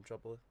you've had some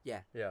trouble?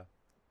 Yeah. Yeah.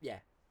 yeah.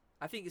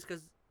 I think it's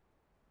because,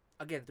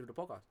 again, through the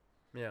podcast,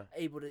 Yeah.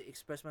 able to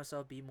express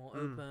myself, be more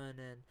Mm. open,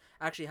 and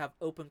actually have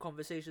open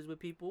conversations with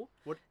people.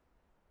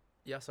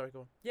 Yeah. Sorry,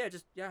 go on. Yeah,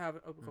 just have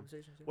open Mm.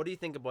 conversations. What do you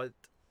think about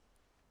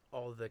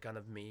all the kind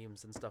of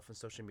memes and stuff on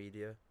social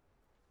media?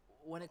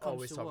 When it comes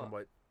Always to talking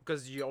what? about,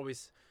 because you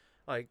always,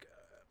 like,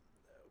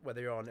 whether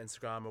you're on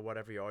Instagram or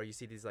whatever you are, you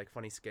see these like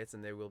funny skits,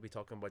 and they will be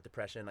talking about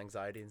depression,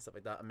 anxiety, and stuff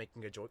like that, and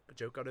making a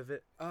joke out of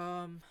it.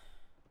 I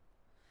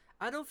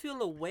don't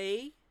feel a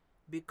way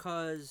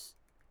because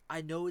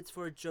I know it's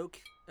for a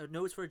joke.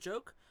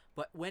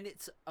 But when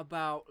it's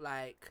about,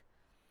 like,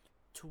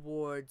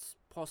 towards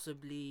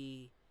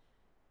possibly,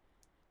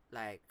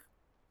 like,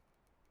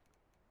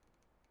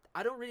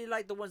 I don't really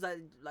like the ones that,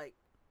 like,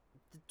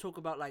 talk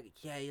about,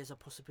 like, yeah, there's a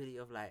possibility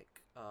of,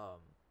 like,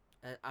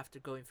 after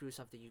going through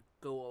something, you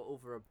go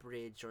over a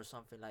bridge or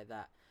something like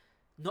that.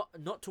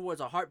 Not towards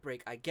a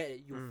heartbreak. I get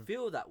it. You'll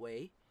feel that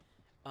way.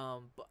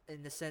 But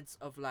in the sense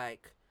of,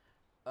 like,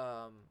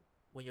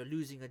 when you're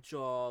losing a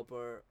job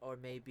or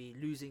maybe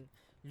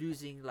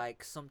losing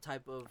like some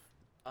type of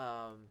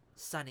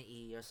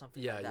sanity or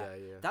something Yeah, like that.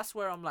 yeah. That's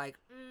where I'm like,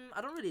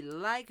 I don't really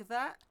like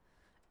that.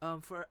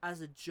 For as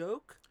a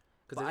joke,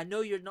 but Because I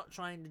know you're not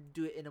trying to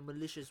do it in a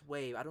malicious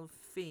way. I don't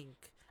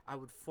think I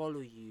would follow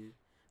you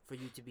for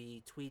you to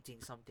be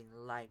tweeting something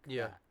like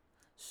Yeah. that.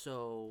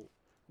 So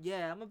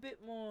yeah, I'm a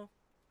bit more.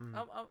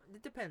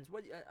 It depends.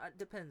 It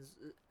depends.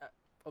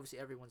 Obviously,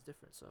 everyone's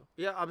different. So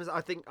yeah,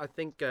 I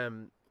think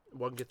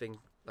one good thing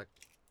that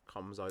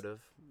comes out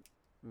of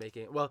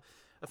making, well,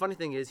 a funny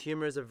thing is,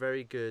 humor is a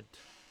very good,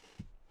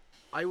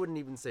 I wouldn't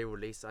even say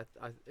release.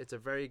 It's a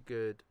very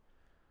good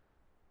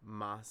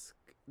mask.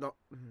 Not.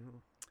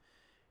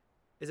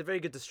 It's a very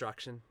good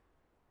distraction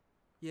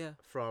yeah,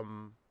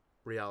 from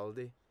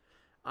reality,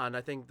 and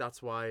I think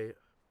that's why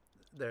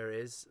there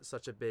is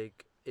such a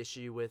big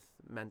issue with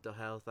mental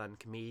health and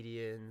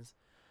comedians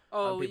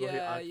and people who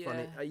act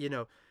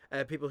funny.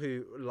 People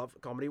who love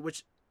comedy,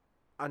 which,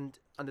 and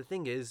the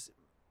thing is,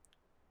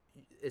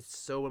 it's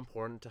so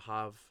important to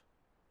have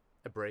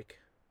a break.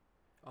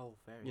 Oh,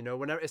 very. You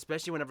know,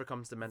 especially whenever it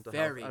comes to mental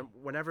Very. health,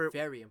 and whenever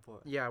Very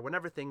important.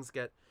 whenever things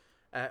get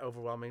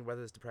overwhelming,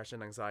 whether it's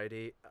depression,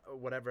 anxiety,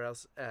 whatever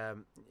else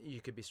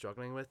you could be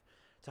struggling with,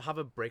 to have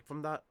a break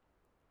from that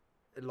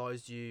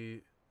allows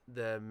you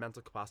the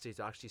mental capacity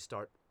to actually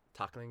start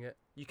tackling it.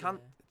 You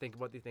can't think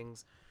about these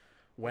things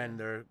when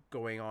they're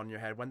going on in your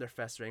head, when they're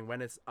festering,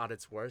 when it's at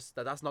its worst.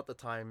 That's not the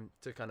time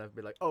to kind of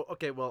be like, oh,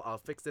 okay, well, I'll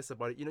fix this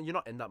about it. You know, you're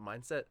not in that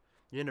mindset.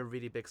 You're in a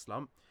really big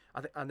slump.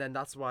 And then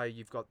that's why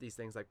you've got these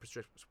things like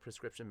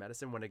prescription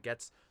medicine. When it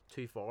gets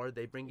too far,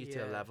 they bring you to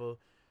a level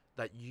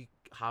that you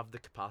have the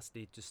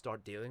capacity to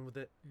start dealing with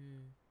it.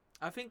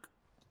 I think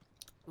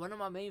one of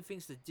my main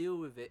things to deal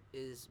with it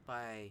is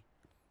by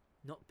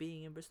not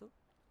being in Bristol.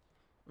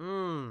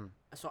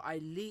 So I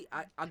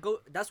go.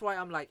 That's why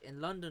I'm like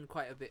in London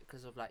quite a bit,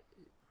 because of like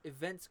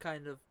events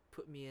kind of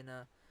put me in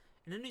a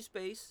new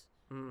space,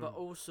 but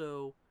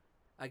also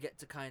I get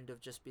to kind of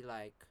just be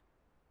like,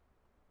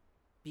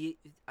 be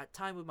at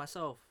time with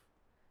myself.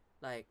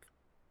 Like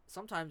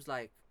sometimes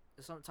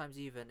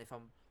even if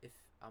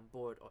I'm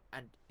bored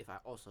and if I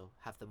also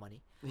have the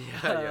money.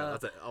 Yeah,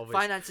 that's it. Always.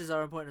 Finances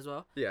are important as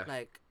well. Yeah.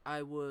 Like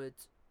I would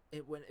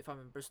if I'm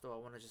in Bristol, I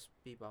want to just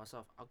be by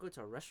myself. I'll go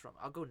to a restaurant.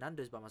 I'll go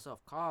Nando's by myself.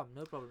 Calm,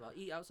 no problem. I'll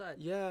eat outside.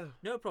 Yeah.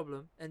 No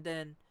problem. And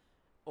then,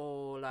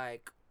 or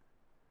like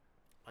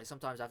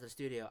sometimes after the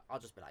studio, I'll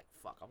just be like,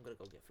 fuck, I'm gonna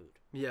go get food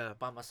Yeah.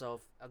 by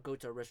myself. I'll go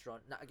to a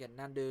restaurant. Again,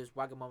 Nando's,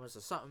 Wagamama's,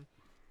 or something.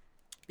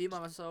 Be by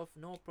myself,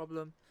 no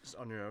problem. Just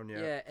on your own. Yeah.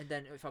 Yeah. And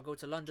then if I go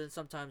to London,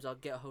 sometimes I'll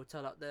get a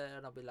hotel out there,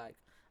 and I'll be like,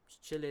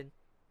 just chilling.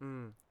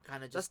 Mm.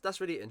 Kind of just.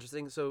 That's really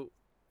interesting. So,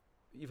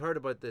 you've heard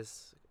about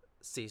this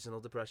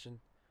seasonal depression.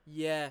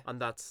 Yeah.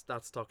 And that's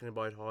talking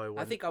about how.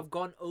 I think I've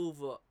gone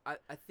over. I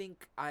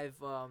think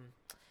I've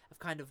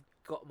kind of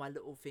got my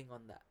little thing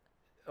on that.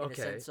 In a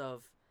sense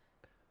of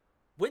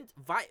when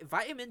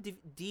vitamin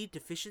D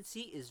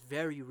deficiency is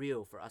very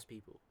real for us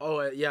people.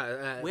 Oh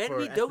yeah. When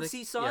we don't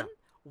see sun,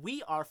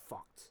 we are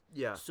fucked.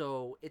 Yeah.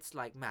 So it's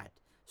like mad.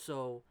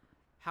 So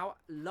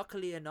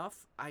luckily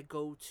enough, I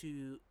go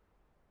to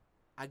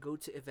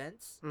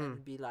events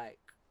and be like,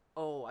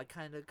 oh, I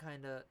kind of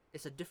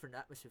it's a different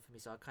atmosphere for me,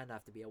 so I kind of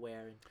have to be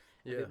aware and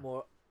a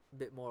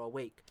bit more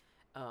awake.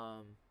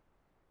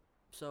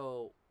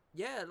 So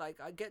yeah, like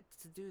I get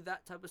to do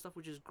that type of stuff,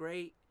 which is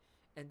great,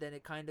 and then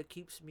it kind of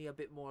keeps me a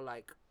bit more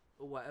like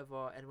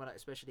whatever. And when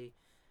especially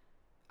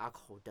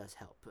alcohol does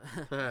help.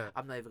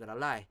 I'm not even gonna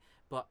lie,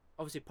 but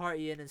obviously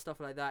partying and stuff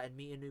like that, and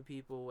meeting new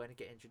people and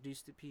getting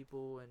introduced to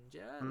people, and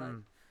like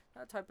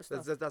that type of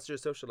stuff. That's your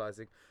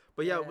socializing.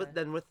 But yeah, with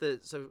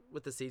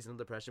the seasonal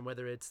depression,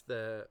 whether it's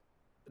the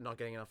not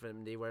getting enough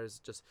vitamin D, whereas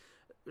just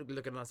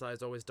looking outside,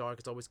 it's always dark,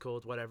 it's always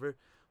cold, whatever.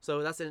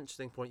 So that's an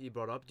interesting point you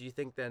brought up. Do you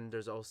think then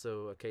there's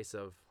also a case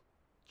of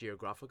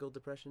geographical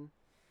depression?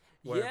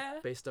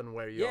 Based on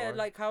where you are. Yeah,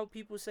 like how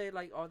people say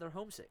like, oh, they're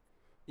homesick.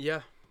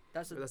 Yeah.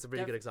 That's a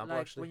really good example,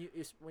 like, actually.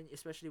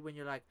 Especially when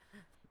you're like,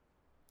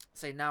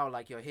 say now,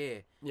 like you're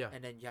here, yeah,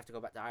 and then you have to go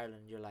back to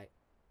Ireland. You're like,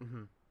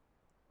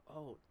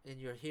 oh, and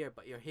you're here,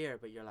 but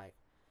you're like,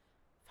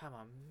 fam,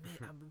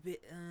 I'm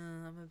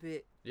a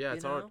bit. Yeah,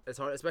 it's hard. It's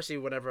hard, especially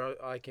whenever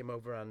I came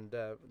over and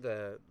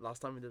the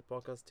last time we did the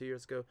podcast 2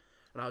 years ago,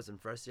 when I was in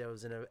first year, I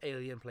was in an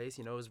alien place.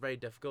 It was very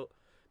difficult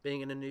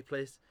being in a new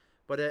place.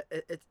 But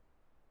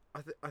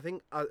I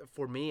think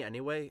for me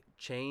anyway,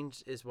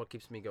 change is what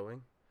keeps me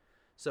going.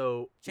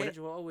 So change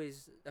will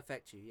always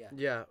affect you, yeah.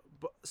 Yeah,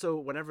 but so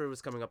whenever it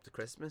was coming up to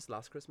Christmas,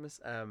 last Christmas,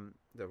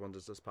 the one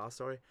that just passed,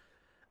 sorry,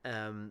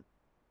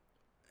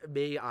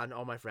 me and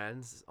all my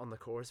friends on the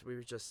course, we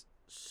were just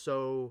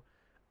so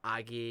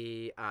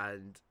aggy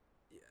and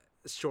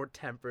short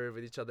tempered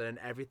with each other and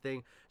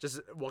everything, just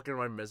walking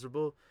around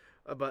miserable.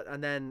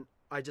 And then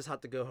I just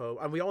had to go home,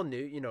 and we all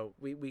knew,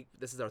 we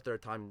this is our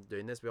third time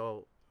doing this. We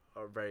all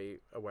are very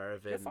aware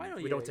of it.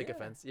 We don't take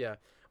offense. Yeah.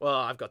 Well,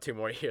 I've got 2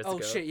 more years to go.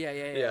 Oh shit!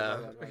 Yeah.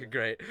 Okay,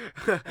 great.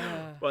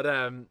 But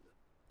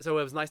so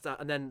it was nice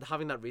and then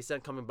having that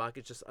reset, coming back,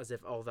 it's just as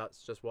if all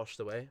that's just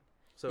washed away.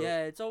 So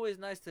yeah, it's always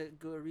nice to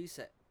do a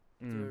reset.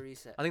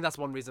 I think that's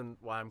one reason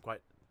why I'm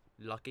quite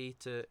lucky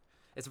to.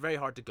 It's very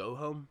hard to go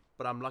home,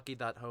 but I'm lucky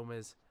that home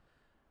is.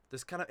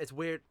 It's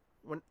weird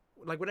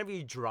whenever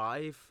you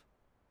drive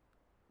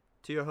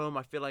to your home,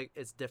 I feel like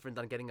it's different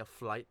than getting a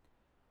flight.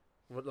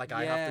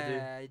 I have to do.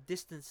 Yeah,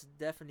 distance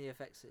definitely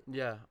affects it.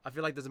 Yeah, I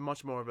feel like there's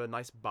much more of a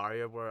nice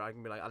barrier where I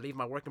can be like, I leave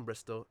my work in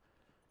Bristol,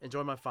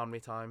 enjoy my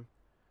family time,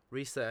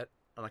 reset,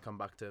 and I come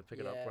back to pick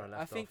it up where I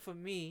left off. I think for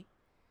me,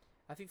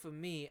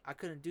 I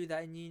couldn't do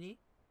that in uni.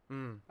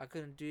 I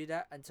couldn't do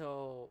that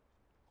until,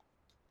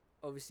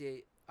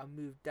 obviously, I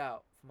moved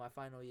out for my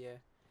final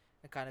year.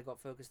 I kind of got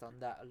focused on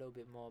that a little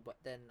bit more, but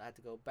then I had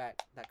to go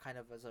back. That kind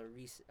of was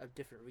a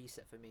different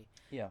reset for me.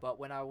 Yeah. But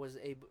when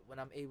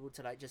I'm able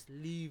to like just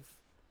leave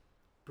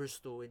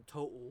Bristol in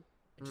total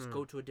and just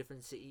go to a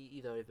different city,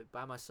 either if it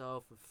by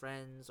myself with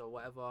friends or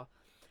whatever,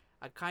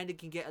 I kind of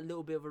can get a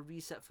little bit of a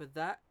reset for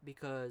that,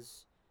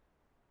 because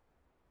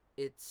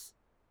it's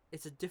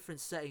a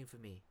different setting for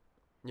me.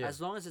 Yeah.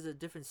 As long as it's a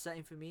different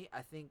setting for me,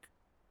 I think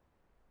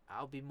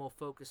I'll be more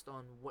focused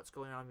on what's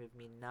going on with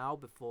me now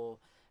before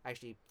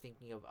actually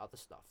thinking of other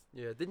stuff.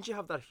 Yeah. Didn't you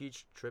have that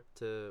huge trip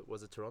to,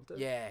 was it Toronto?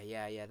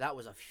 Yeah. That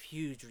was a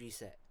huge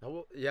reset.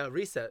 Oh, yeah,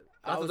 reset.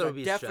 That was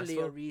definitely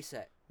stressful. a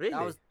reset. Really?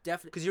 That was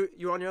definitely because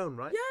you're on your own,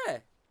 right? Yeah.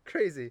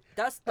 Crazy.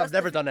 That's I've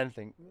never done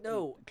anything.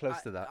 No,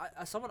 close to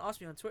that. Someone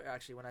asked me on Twitter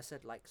actually when I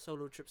said like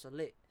solo trips are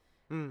lit.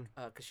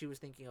 Because she was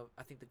thinking of,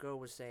 I think the girl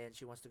was saying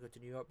she wants to go to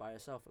New York by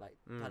herself, like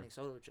planning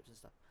solo trips and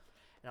stuff.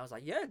 And I was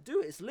like, yeah,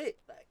 do it. It's lit.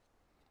 Like,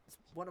 it's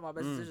one of my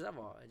best decisions ever.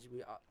 And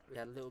we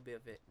had a little bit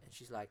of it. And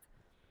she's like,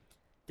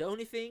 the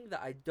only thing that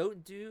I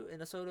don't do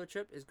in a solo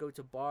trip is go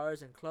to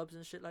bars and clubs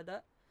and shit like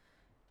that,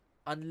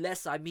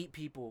 unless I meet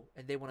people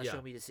and they want to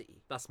show me the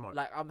city. That's smart.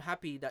 Like, I'm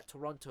happy that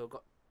Toronto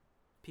got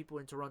people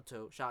in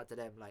Toronto. Shout out to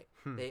them. Like,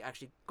 they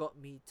actually got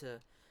me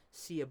to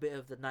see a bit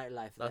of the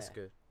nightlife. That's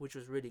good. Which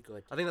was really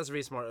good. I think that's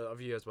really smart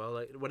of you as well.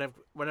 Like,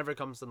 whenever it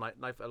comes to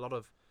nightlife, a lot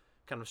of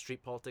kind of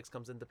street politics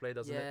comes into play,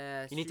 doesn't it?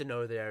 Yeah, You need to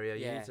know the area.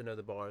 You yeah. need to know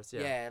the bars.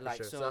 yeah, Yeah, for like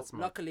sure. so. That's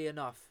smart. Luckily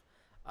enough,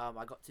 I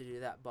got to do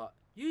that. But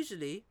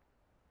usually,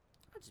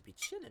 I'd just be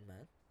chilling,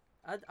 man.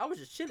 I was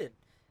just chilling.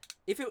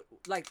 If it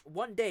like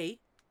one day,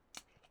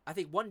 I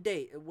think one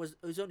day it was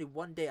only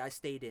one day I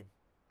stayed in.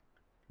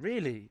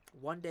 Really?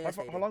 One day I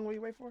stayed How in. long were you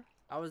away for?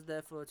 I was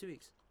there for 2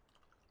 weeks.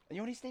 And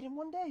you only stayed in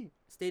one day.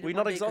 Stayed Were in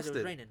you one not day 'cause it was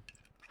exhausted? raining.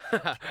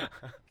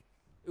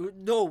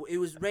 No, it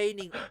was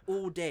raining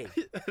all day.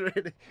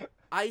 Really?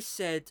 I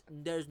said,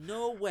 "There's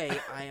no way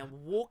I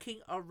am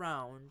walking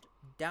around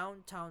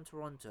downtown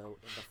Toronto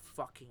in the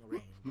fucking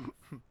rain."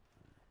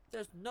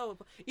 There's no,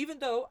 even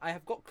though I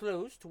have got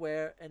clothes to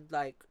wear and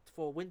like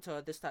for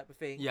winter, this type of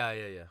thing. Yeah,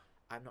 yeah, yeah.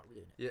 I'm not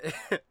doing it.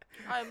 Yeah.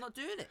 I am not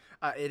doing it.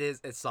 It is.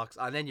 It sucks.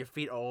 And then your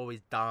feet are always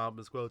damp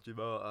as well,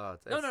 Jimo.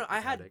 No. I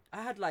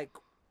had like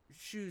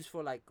shoes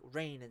for like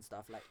rain and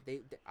stuff. Like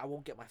they I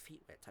won't get my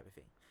feet wet type of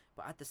thing.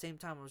 But at the same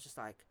time, I was just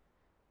like,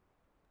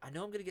 I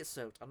know I'm gonna get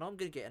soaked. I know I'm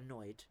gonna get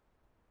annoyed.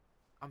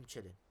 I'm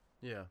chilling.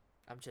 Yeah.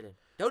 I'm chilling.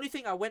 The only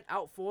thing I went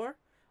out for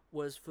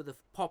was for the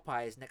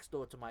Popeyes next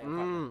door to my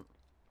apartment.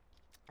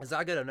 Is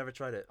that good? I've never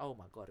tried it. Oh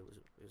my god,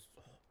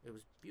 it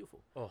was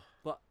beautiful. Oh.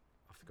 But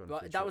I have to go on a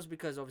But food that trip. was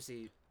because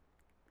obviously,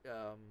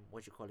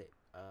 what you call it?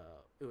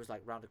 It was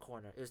like round the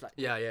corner. It was like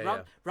Yeah, yeah,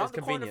 round, yeah. round It's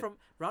the corner convenient.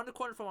 round the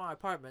corner from our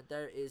apartment.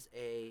 There was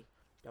a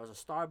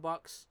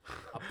Starbucks,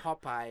 a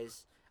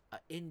Popeyes, an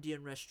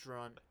Indian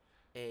restaurant,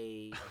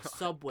 a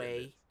Subway.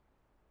 Goodness.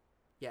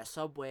 Yeah,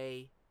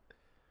 Subway,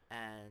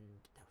 and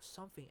there was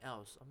something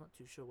else. I'm not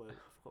too sure I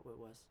forgot what it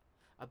was.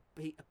 A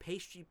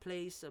pastry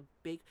place, a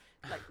big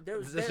like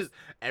there's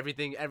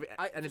Everything, anything so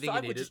you I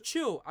could needed. just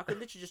chill. I could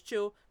literally just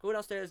chill, go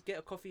downstairs, get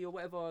a coffee or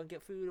whatever, and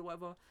get food or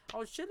whatever. I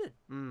was chilling.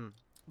 Mm.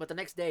 But the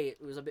next day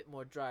it was a bit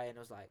more dry, and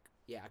I was like,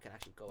 yeah, I can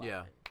actually go out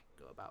Yeah. and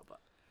go about. But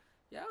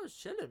yeah, I was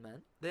chilling,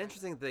 man. The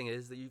interesting thing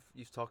is that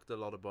you've talked a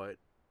lot about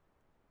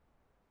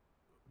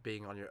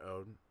being on your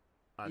own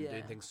and doing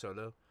Yeah. things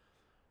solo.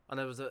 And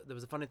there was a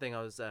funny thing.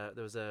 There was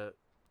a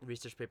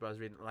research paper I was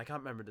reading, and I can't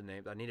remember the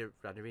name. I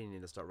really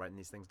need to start writing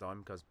these things down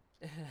because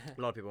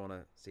a lot of people want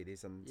to see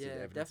these and see the Yeah,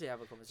 evidence. definitely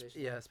have a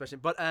conversation. Yeah, especially.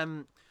 But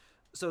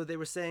so they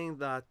were saying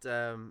that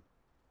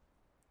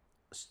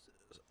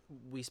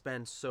we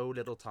spend so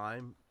little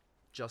time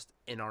just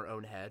in our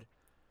own head,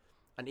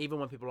 and even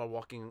when people are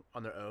walking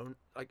on their own,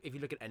 like if you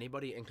look at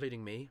anybody,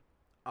 including me,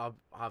 I'll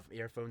have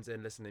earphones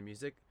in, listen to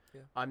music.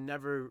 Yeah. I'm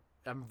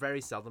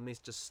very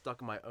seldomly just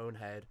stuck in my own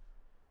head,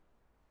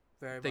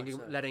 Very thinking,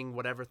 much so. letting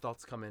whatever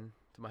thoughts come in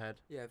to my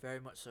head. Yeah, very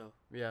much so.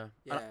 Yeah.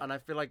 Yeah. And I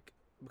feel like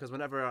because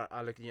whenever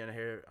I look at you and I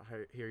hear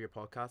your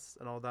podcasts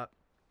and all that,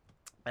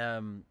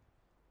 I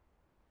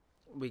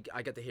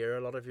get to hear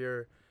a lot of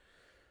your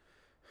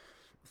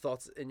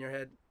thoughts in your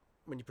head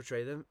when you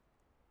portray them.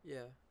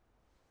 Yeah.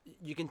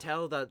 You can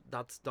tell that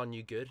that's done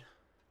you good.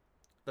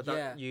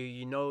 Yeah.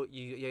 You know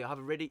you have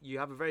a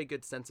very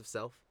good sense of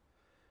self,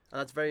 and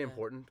that's very Yeah.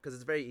 important because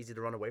it's very easy to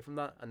run away from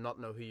that and not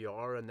know who you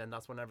are, and then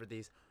that's whenever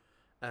these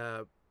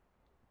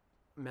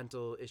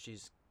mental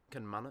issues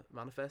can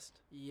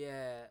manifest.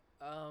 Yeah.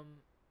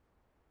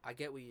 I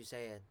get what you're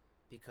saying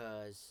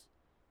because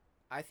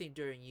I think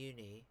during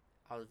uni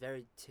I was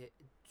very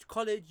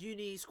college,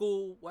 uni,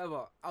 school,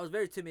 whatever. I was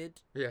very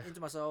timid, Yeah.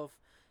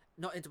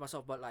 not into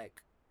myself, but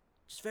like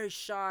just very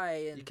shy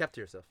and You kept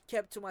to yourself.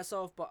 kept to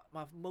myself. But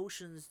my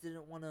emotions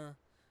didn't want to,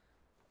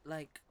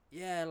 like,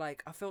 yeah,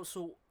 like I felt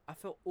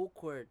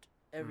awkward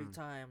every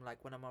time,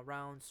 like when I'm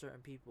around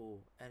certain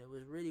people, and it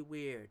was really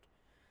weird.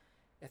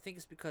 I think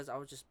it's because I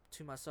was just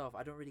to myself.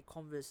 I don't really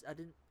converse.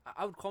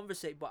 I would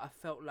conversate, but I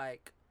felt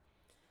like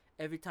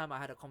every time I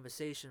had a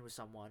conversation with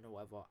someone or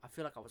whatever, I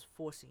feel like I was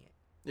forcing it.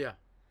 Yeah.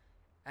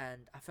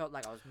 And I felt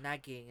like I was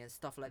nagging and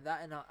stuff like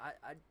that. And I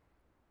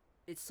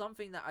it's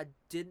something that I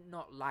did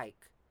not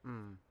like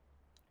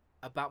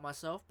about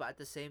myself. But at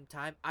the same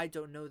time, I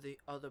don't know the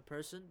other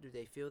person. Do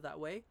they feel that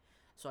way?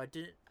 So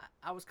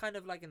I was kind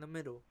of like in the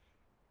middle.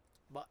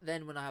 But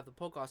then when I have the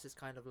podcast, it's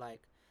kind of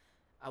like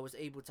I was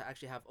able to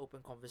actually have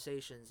open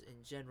conversations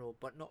in general,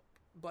 but not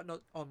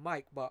on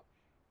mic, but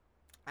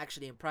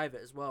actually in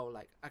private as well,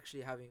 like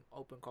actually having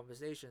open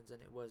conversations.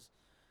 And it was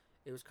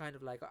kind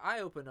of like an eye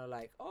opener,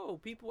 like, oh,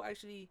 people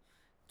actually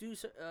do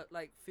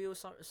like feel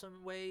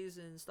some ways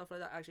and stuff like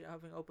that, actually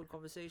having open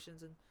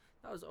conversations. And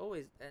that was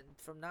always, and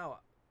from now,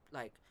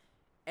 like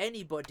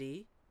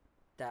anybody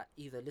that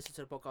either listens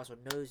to the podcast or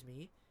knows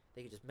me,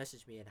 they can just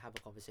message me and have a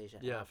conversation.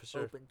 Yeah, I'm for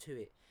sure. open to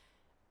it,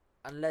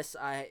 unless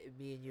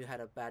me and you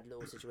had a bad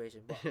little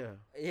situation. But Yeah.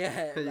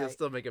 yeah, You'll like,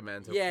 still make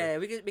amends. yeah,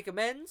 we can make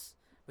amends.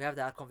 We have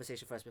that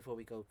conversation first before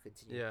we go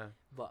continue. Yeah.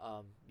 But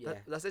yeah.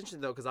 That's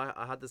interesting though, because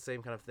I had the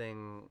same kind of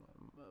thing.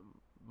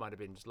 Might have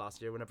been just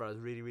last year, whenever I was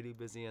really, really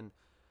busy, and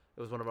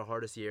it was one of our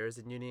hardest years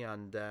in uni,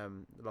 and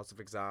lots of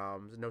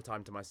exams, no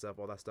time to myself,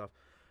 all that stuff.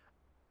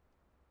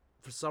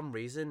 For some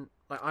reason,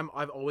 like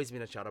I've always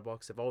been a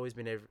chatterbox. I've always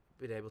been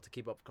able to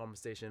keep up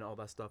conversation, all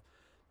that stuff.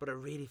 But it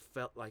really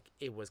felt like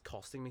it was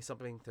costing me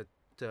something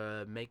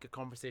to make a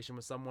conversation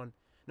with someone,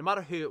 no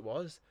matter who it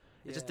was.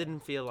 It just Yeah. didn't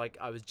feel like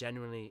I was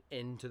genuinely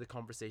into the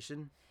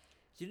conversation.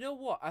 You know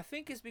what? I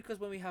think it's because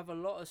when we have a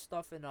lot of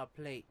stuff in our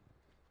plate,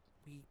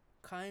 we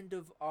kind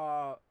of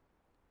are.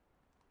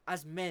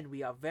 As men,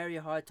 we are very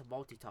hard to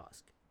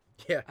multitask.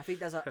 Yeah. I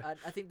think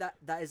I think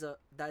that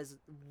is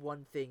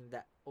one thing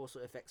that also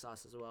affects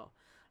us as well.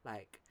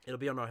 Like, It'll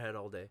be on our head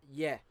all day.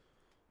 yeah,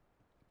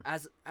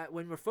 as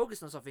when we're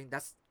focused on something,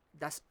 that's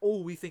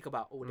all we think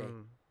about all day.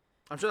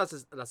 I'm sure that's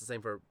the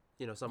same for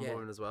some Yeah.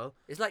 women as well.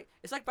 It's like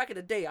back in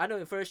the day. I know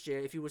in first year,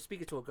 if you were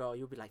speaking to a girl,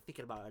 you'll be like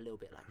thinking about her a little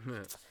bit, like,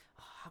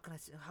 oh, how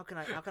can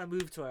I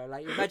move to her?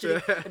 Like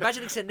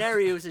imagining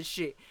scenarios and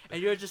shit,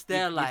 and you're just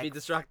there You'd like, be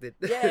distracted.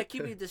 yeah,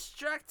 keep me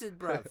distracted,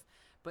 bruv.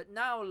 But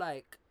now,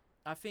 like,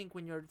 I think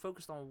when you're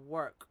focused on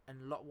work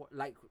and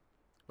like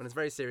When it's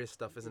very serious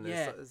stuff, isn't it?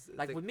 Yeah, It's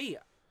like the- with me,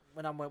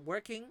 when I'm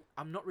working,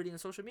 I'm not really on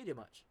social media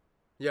much.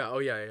 yeah. Oh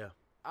yeah,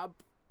 yeah.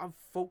 I'm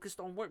focused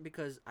on work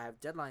because I have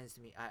deadlines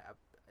to meet.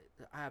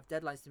 I have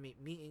deadlines to meet,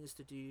 meetings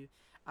to do.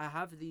 I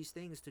have these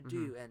things to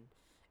do, and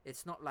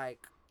it's not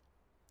like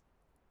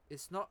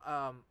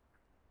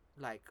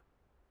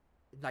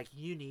like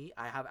uni.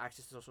 I have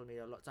access to social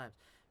media a lot of times.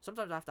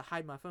 Sometimes I have to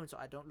hide my phone so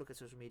I don't look at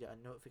social media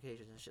and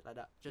notifications and shit like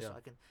that. Just so Yeah,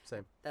 I can.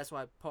 same. That's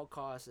why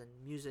podcasts and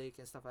music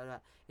and stuff like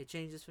that, it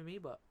changes for me,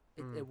 but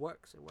it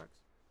works. It works.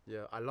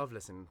 Yeah, I love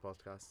listening to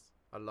podcasts.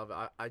 I love it.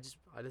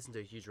 I listen to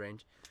a huge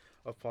range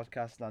of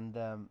podcasts,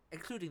 and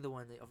Including the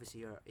one that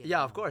obviously you're in.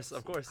 yeah, of now, course,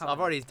 of so course. come I've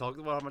on. already talked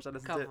about how much I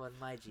listen to it. Come on,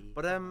 my G.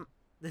 But come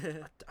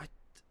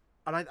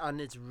on. and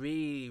it's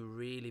really,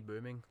 really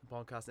booming, the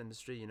podcast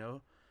industry.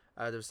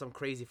 There's some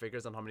crazy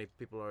figures on how many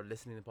people are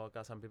listening to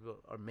podcasts, how many people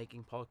are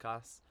making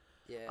podcasts,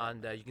 Yeah.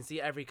 and you can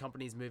see every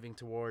company's moving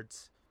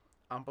towards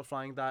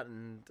amplifying that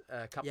and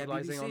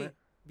capitalizing on it.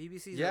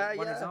 BBC's Yeah,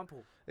 one yeah.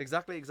 example.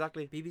 Exactly.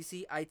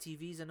 BBC,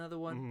 ITV's another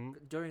one.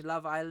 Mhm. During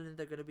Love Island,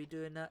 they're gonna be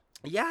doing that.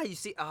 Yeah, you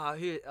see,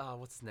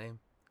 what's his name?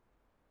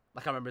 I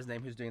can't remember his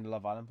name. Who's doing the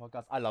Love Island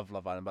podcast? I love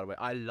Love Island, by the way.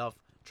 I love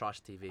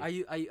trash TV. Are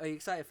you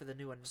excited for the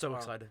new one? So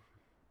tomorrow? excited.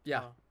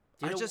 Yeah. Oh.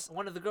 Do you I know just-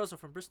 one of the girls are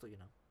from Bristol? You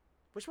know.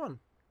 Which one?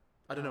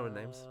 I don't know her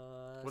names.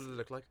 What did it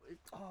look like?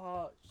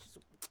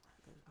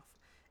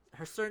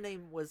 Her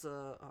surname was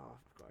oh,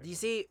 I forgot her Do you name.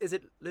 see? Is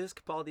it Lewis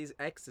Capaldi's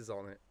ex is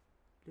on it?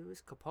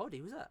 Lewis Capaldi?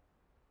 Who's that?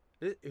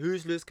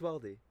 Who's Lewis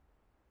Capaldi?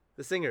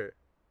 The singer.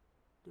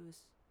 Lewis.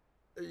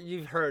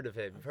 You've heard of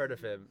him. You've heard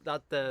of him.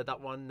 That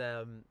one.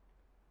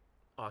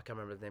 I can't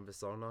remember the name of the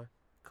song now.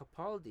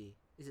 Capaldi.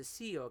 Is it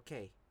C or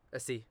K? A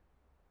C.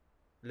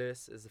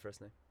 Lewis is the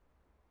first name.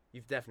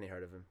 You've definitely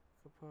heard of him.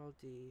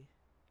 Capaldi.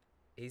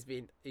 He's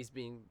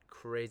been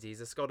crazy.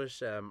 He's a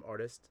Scottish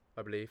artist,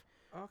 I believe,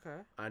 Okay.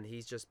 and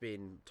he's just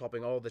been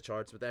topping all the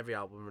charts with every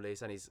album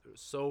release. And he's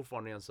so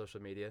funny on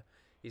social media.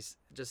 He's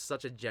just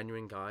such a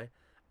genuine guy,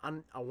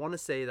 and I want to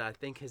say that I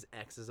think his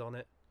ex is on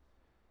it.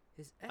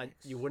 His And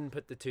ex. you wouldn't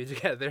put the two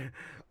together.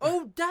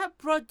 Oh, that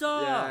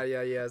brother.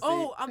 Yeah. See,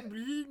 Oh, I'm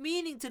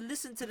meaning to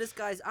listen to this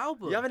guy's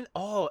album. you haven't.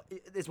 Oh,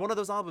 it's one of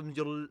those albums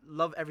you'll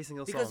love every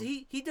single Because song.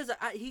 he does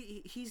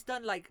he's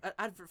done like an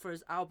advert for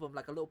his album,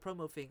 like a little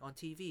promo thing on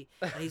TV,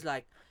 and he's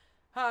like,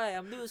 "Hi,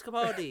 I'm Lewis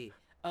Capaldi.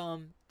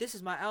 This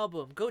is my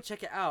album. Go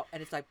check it out."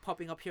 And it's like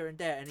popping up here and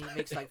there, and he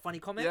makes like funny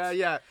comments.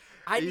 Yeah.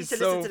 I need He's to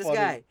so listen to this funny.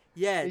 guy.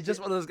 Yeah, He's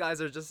just one of those guys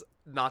that are just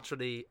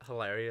naturally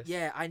hilarious.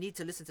 yeah. I need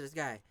to listen to this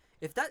guy.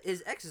 If that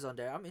his ex is on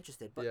there, I'm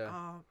interested. But Yeah.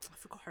 I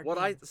forgot her What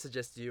name. I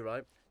suggest to you,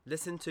 right?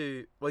 Listen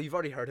to. Well, you've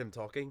already heard him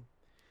talking.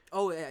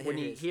 Oh yeah, When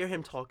here it you is. hear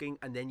him talking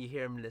and then you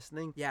hear him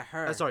listening. Yeah,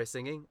 her. Sorry,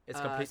 singing. It's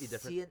completely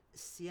different.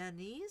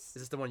 Sienese.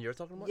 Is this the one you're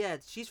talking about? Yeah,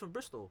 she's from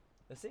Bristol.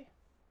 Let's see.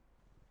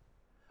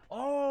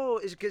 Oh,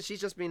 it's because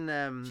she's just been.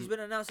 She's been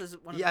announced as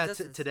one of Yeah, the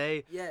contestants.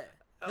 today. Yeah.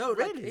 Oh, No,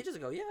 really? like ages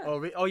ago. Yeah.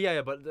 Oh,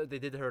 yeah, but they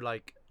did her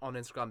like on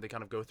Instagram. They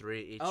kind of go through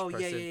each Oh,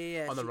 person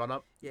yeah. on the She- run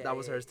up. Yeah, That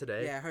was yeah, hers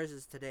today. Yeah, hers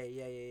is today.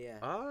 Yeah.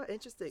 Ah,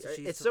 interesting. So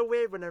she's It's from- so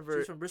weird whenever.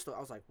 She's from Bristol. I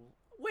was like,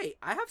 wait,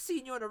 I have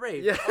seen you on a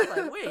rave. Yeah. I was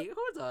like, wait,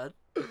 hold on.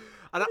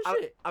 And Oh,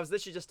 shit. I was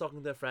literally just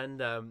talking to a friend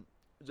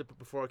just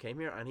before I came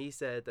here, and he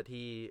said that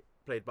he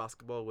played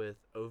basketball with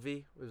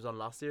Ovi. It was on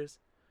last year's.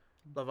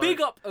 Love Big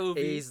Island. up, Ovi.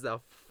 He's the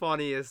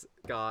funniest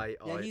guy.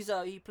 Yeah,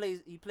 out. he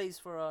plays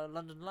for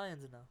London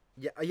Lions now.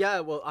 Yeah.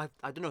 Well,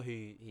 I don't know who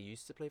he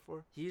used to play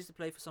for. He used to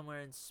play for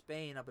somewhere in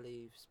Spain, I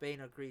believe,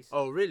 Spain or Greece.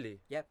 Oh, really?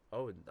 Yep.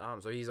 Oh, damn.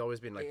 So he's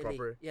always been like Italy.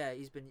 proper. Yeah,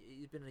 he's been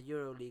in the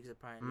Euro leagues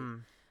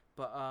apparently.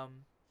 But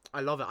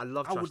I love it. I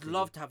love. I trash would TV.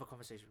 love to have a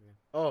conversation with him.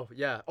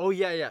 Oh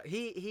yeah.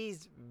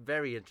 He's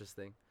very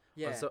interesting.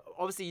 Yeah. So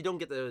obviously you don't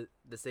get the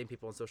same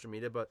people on social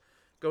media, but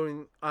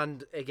going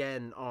and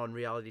again on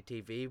reality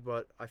TV.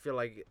 But I feel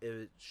like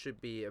it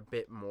should be a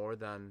bit more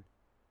than.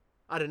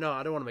 I don't know.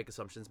 I don't want to make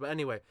assumptions, but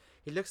anyway,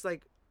 he looks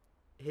like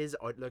his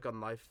outlook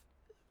on life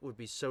would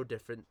be so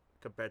different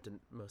compared to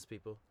most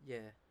people Yeah.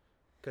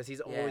 because he's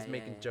always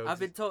making jokes. I've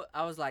been told.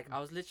 I was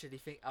literally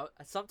thinking.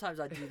 Sometimes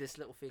I do this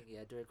little thing,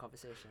 during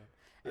conversation.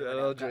 And Yeah, when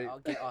I'll I'll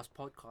get asked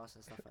podcasts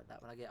and stuff like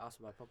that. When I get asked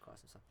about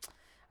podcasts and stuff,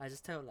 I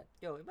just tell like,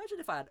 "Yo, imagine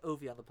if I had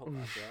Ovi on the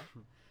podcast,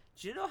 yeah."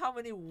 Do you know how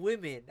many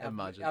women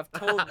Imagine. I've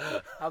told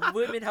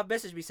women have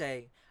messaged me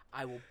saying,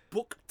 I will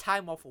book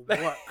time off of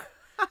work.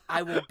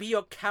 I will be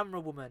your camera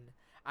woman.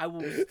 I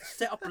will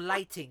set up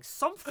lighting,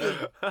 something,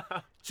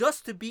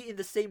 just to be in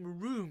the same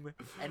room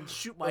and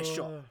shoot my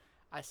shot.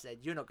 I said,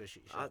 you're not gonna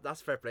shoot your shot.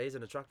 That's fair play. He's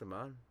an attractive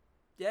man.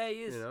 Yeah,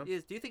 he is. You know? He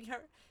is. Do you think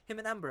him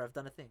and Amber have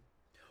done a thing?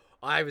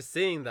 I was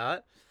seeing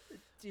that.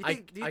 Do you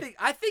think?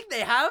 I think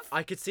they have.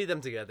 I could see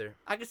them together.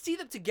 I could see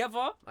them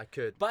together. I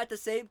could. But at the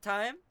same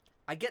time,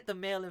 I get the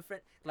male and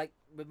friend, like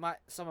with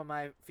some of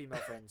my female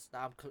friends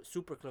that I'm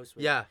super close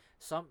with. Yeah.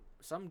 Some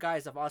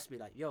guys have asked me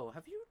like, "Yo,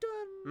 have you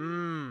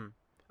done?"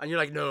 And you're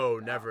like, no,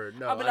 never,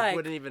 no. I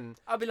wouldn't even.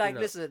 I'll be like,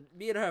 listen,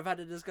 me and her have had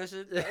a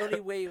discussion. The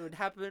only way it would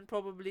happen,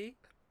 probably,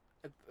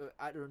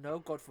 I don't know,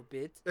 God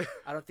forbid,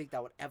 I don't think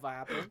that would ever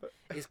happen,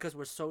 is because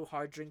we're so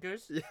hard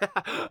drinkers.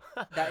 Yeah.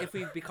 That if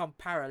we become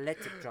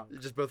paralytic drunk, You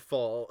just both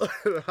fall.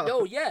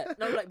 no,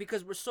 like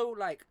because we're so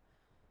like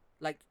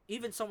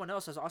even someone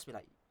else has asked me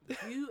like,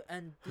 you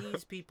and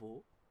these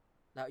people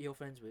that you're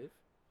friends with,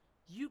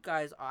 you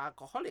guys are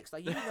alcoholics.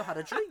 Like you don't know how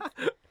to drink.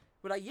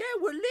 We're like, yeah,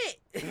 we're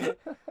lit.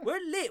 We're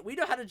lit. We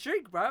know how to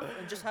drink, bro,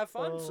 and just have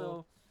fun.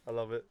 So I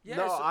love it. Yeah,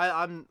 No,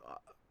 so-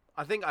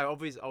 I think I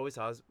always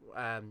has.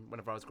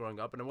 Whenever I was growing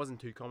up, and it wasn't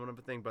too common of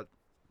a thing, but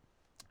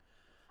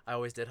I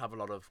always did have a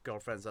lot of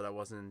girlfriends that I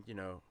wasn't,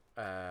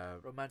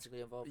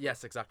 romantically involved.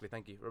 Yes, exactly.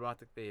 Thank you.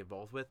 Romantically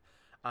involved with,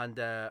 and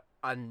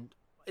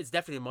it's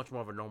definitely much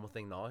more of a normal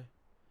thing now,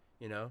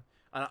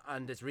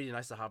 and it's really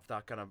nice to have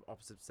that kind of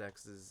opposite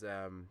sexes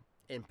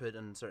input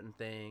on certain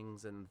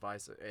things and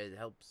advice. It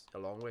helps a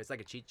long way. It's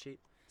like a cheat sheet.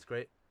 It's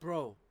great.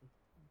 Bro,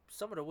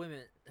 some of the women,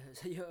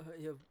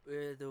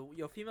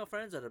 your female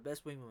friends are the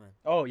best women.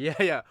 Oh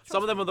yeah.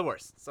 Some of them are the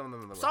worst. So,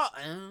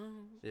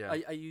 Yeah.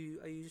 Are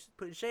you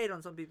putting shade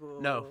on some people?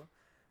 No. or-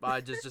 But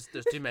I just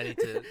there's too many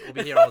to. We'll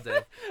be here all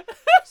day.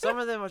 Some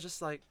of them are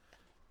just like,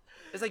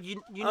 it's like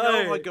you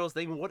know what girls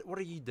think. What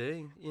are you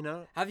doing?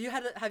 Have you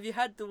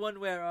had the one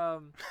where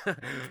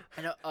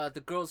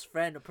the girl's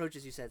friend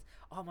approaches you, says,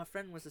 "Oh, my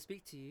friend wants to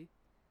speak to you."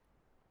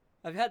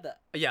 Have you had that?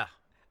 Yeah.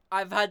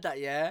 I've had that.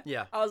 Yeah.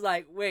 Yeah. I was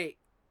like, wait,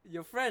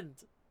 your friend,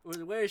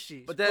 where is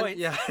she? But She then points.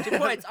 yeah. She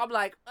points. I'm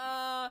like,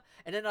 and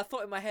then I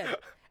thought in my head,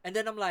 and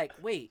then I'm like,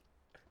 wait.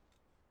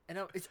 And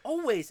it's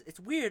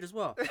weird as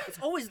well. It's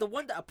always the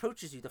one that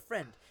approaches you, the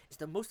friend, is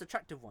the most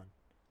attractive one.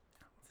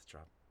 It's a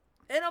trap.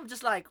 And I'm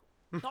just like,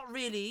 not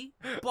really,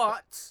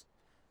 but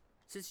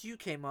since you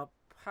came up,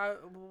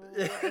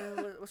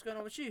 what's going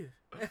on with you?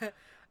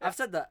 I've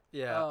said that.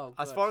 Yeah. Oh,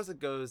 as God. far as it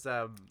goes,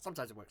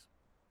 Sometimes it works.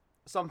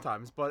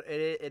 sometimes, but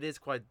it is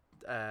quite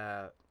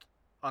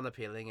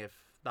unappealing if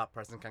that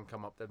person can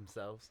come up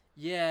themselves.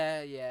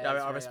 Yeah. Yeah,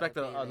 I it's respect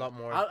very it a lot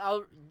more.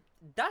 I'll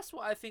that's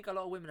what I think a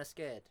lot of women are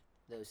scared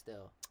though.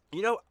 Still.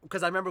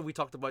 Because I remember we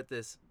talked about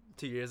this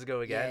 2 years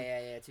ago again.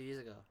 Yeah. 2 years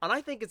ago. And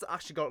I think it's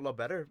actually got a lot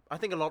better. I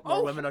think a lot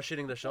more women are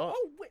shooting the shot.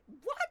 Oh wait,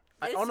 what?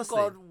 It's honestly-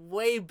 gone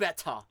way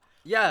better.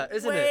 Yeah,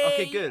 isn't it?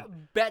 Okay, Way good.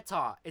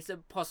 Better. It's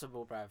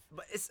impossible, bruv.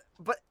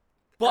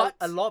 But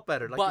a lot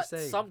better, like you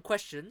say. some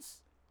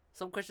questions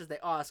they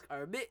ask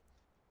are a bit.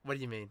 What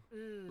do you mean?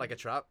 Like a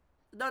trap?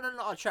 No,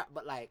 not a trap,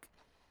 but like,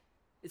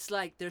 it's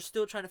like they're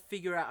still trying to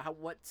figure out how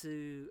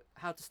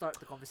to start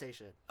the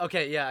conversation.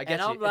 Okay, yeah, I get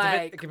And you. I'm It's a bit,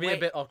 like, it can be a wait,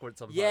 bit awkward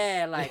sometimes.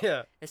 Yeah, like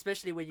Yeah.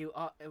 especially when you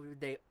are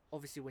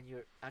when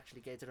you're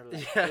actually getting to know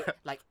like, Yeah.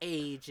 like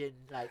age and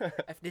like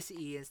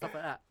ethnicity and stuff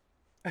like that.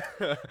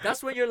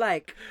 That's when you're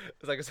like,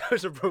 It's like a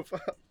social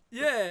profile.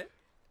 yeah.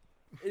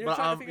 You're But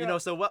trying to figure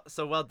out,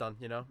 so well done.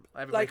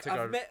 Everybody like took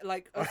our.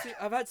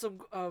 I've had some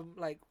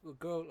like a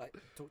girl like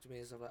talk to me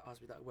and stuff like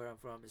ask me like where I'm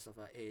from and stuff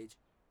like age,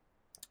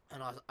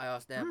 and I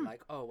asked them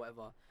like, oh,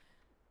 whatever,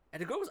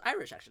 and the girl was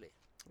Irish actually.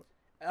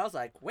 And I was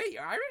like, wait,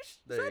 you're Irish?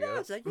 There So you no, go. I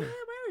was like, yeah,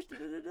 I'm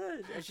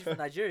Irish. And she's from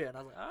Nigeria, and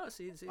I was like, oh,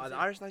 see.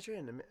 Irish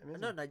Nigerian.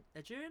 No,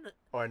 Nigerian.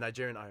 Or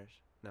Nigerian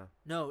Irish. No.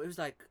 No, it was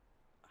like,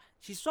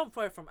 she's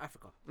somewhere from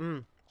Africa,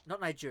 Mm.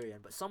 not Nigerian,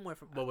 but somewhere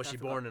from. Well, was she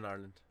Africa. born in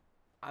Ireland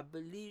I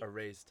believe or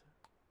raised?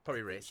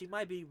 Probably raised. she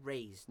might be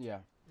raised. Yeah.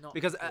 Not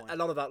Because born. a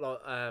lot of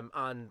that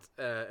and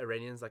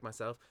Iranians like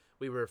myself,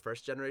 we were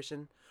first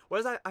generation.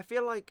 Whereas I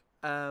feel like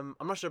I'm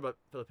not sure about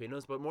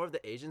Filipinos, but more of the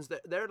Asians,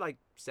 they're like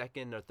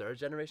second or third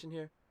generation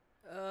here.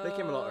 They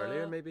came a lot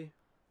earlier, maybe.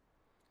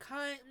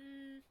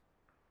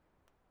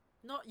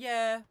 Not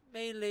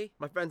mainly.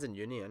 My friends in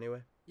uni,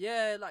 anyway.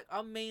 Yeah, like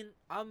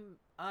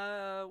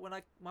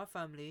my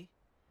family,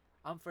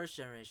 I'm first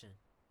generation.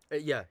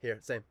 Yeah, here,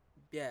 same.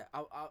 Yeah,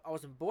 I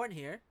wasn't born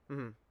here,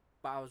 Mm-hmm.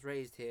 but I was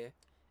raised here.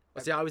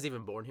 See, I was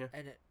even born here.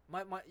 And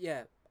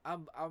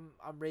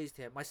I'm raised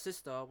here. My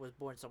sister was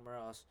born somewhere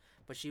else,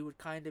 but she would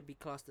kind of be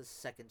classed as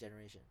second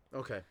generation,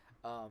 Okay.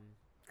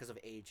 because of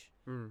age.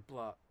 Mm.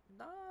 But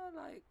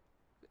like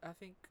I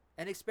think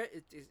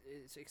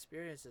it's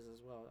experiences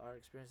as well. Our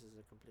experiences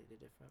are completely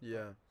different.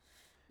 Yeah.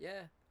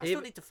 Yeah. I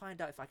still need to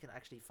find out if I can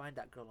actually find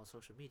that girl on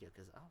social media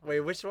because Wait,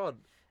 which one?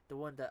 the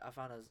one that I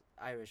found was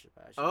Irish.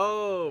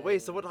 Oh,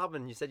 wait. So what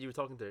happened? You said you were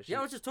talking to her. Yeah,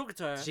 I was just talking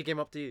to her. She came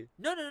up to you.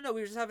 No. We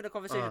were just having a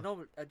conversation.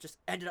 No, just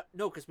ended up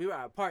because we were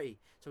at a party,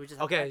 so we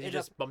just Okay. You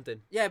just bumped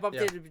in. Yeah, bumped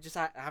in. We just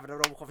having a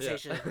normal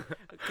conversation,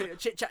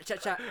 chit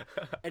chat,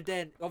 and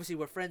then obviously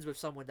we're friends with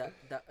someone that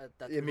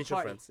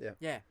mutual friends. Yeah.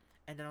 Yeah,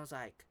 and then I was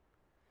like,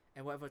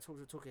 and whatever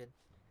talking,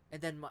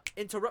 and then my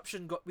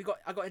interruption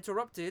I got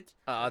interrupted.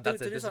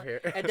 That's it.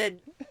 Disappear. And then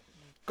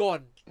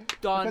gone,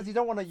 done. Because you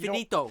don't want to.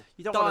 Finito.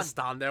 You don't want to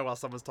stand there while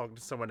someone's talking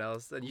to someone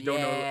else, and you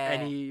don't know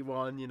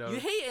anyone. You know. You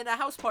hate it in a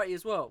house party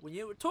as well when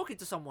you're talking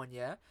to someone,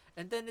 yeah,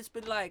 and then it's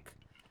been like,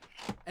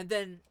 and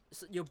then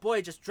your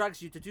boy just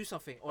drags you to do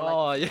something, or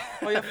like,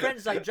 or your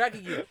friend's like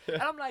dragging you,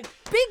 and I'm like,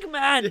 big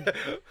man,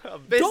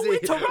 don't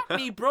interrupt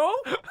me, bro.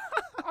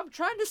 I'm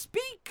trying to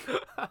speak,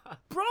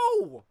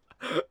 bro.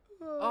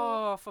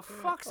 Oh, for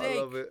fuck's sake!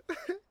 I love it.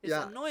 It's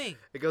annoying.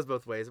 It goes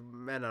both ways.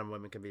 Men and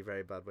women can be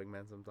very bad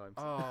wingmen sometimes.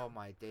 Oh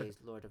my days,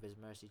 Lord of His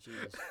mercy,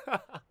 Jesus!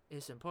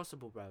 It's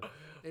impossible, bro.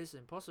 It's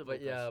impossible.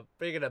 But yeah,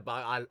 bringing it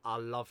back, I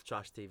love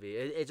trash TV.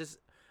 It just,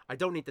 I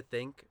don't need to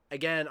think.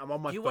 Again, I'm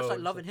on my phone. You watch like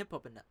Love and Hip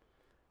Hop and that.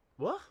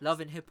 What? Love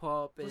and Hip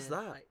Hop. What's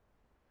that? Like,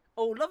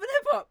 oh, Love and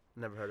Hip Hop.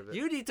 Never heard of it.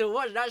 You need to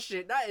watch that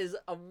shit. That is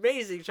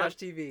amazing trash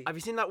TV. Have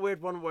you seen that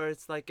weird one where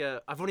it's like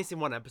I've only seen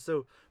one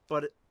episode,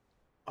 but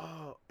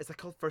it's like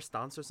called First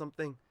Dance or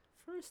something.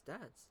 First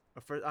Dance.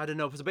 I don't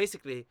know. So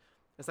basically,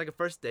 it's like a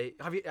first date.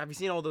 Have you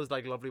seen all those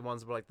like lovely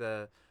ones where like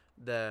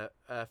the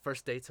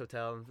first dates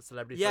hotel and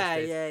celebrity first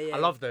dates? Yeah. I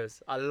love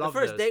those. I love the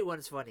first those. date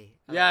one's funny.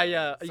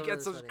 Yeah. You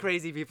get some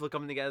crazy people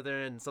coming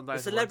together, and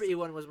sometimes the celebrity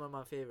one was one of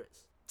my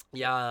favorites.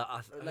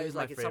 Yeah, it was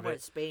like it's somewhere in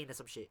Spain or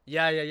some shit.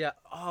 Yeah.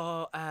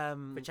 Oh,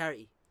 for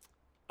charity.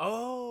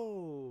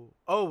 Oh,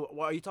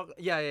 what are you talking?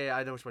 Yeah.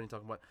 I know which one you're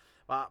talking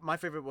about. My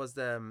favorite was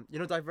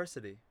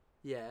Diversity.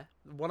 Yeah.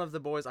 One of the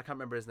boys, I can't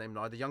remember his name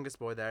now. The youngest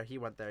boy there, he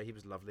went there. He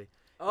was lovely.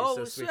 Oh,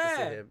 so sweet to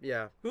see him.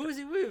 Yeah. Who was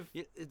he with?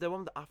 The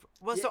one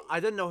with so I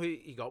don't know who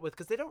he got with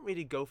because they don't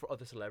really go for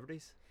other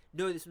celebrities.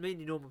 No, it's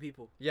mainly normal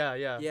people.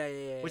 Yeah.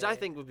 Which I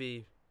think would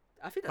be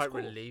quite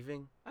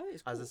relieving I think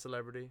it's cool. as a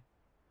celebrity.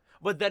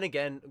 But then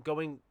again,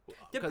 depends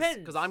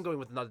because I'm going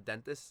with another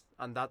dentist,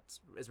 and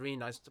it's really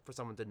nice for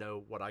someone to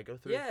know what I go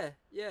through.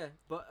 Yeah.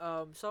 But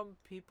some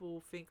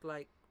people think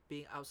like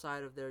being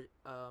outside of their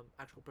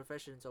actual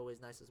profession is always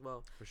nice as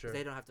well. For sure.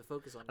 They don't have to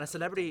focus on. And a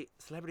celebrity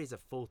is a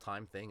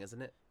full-time thing, isn't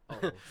it? Oh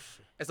shit.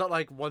 It's not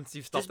like once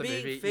you've stopped the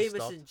movie, just being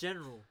famous in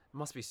general. It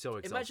must be so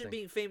exhausting. Imagine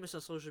being famous on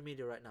social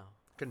media right now.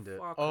 Couldn't do it.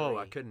 Fuckery. Oh,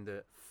 I couldn't do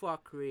it.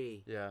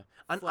 Fuckery. Yeah.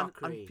 And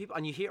people,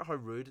 and you hear how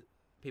rude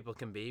people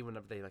can be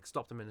whenever they like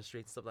stop them in the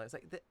street and stuff like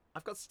that. It's like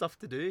I've got stuff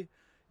to do,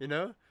 you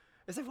know.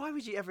 It's like, why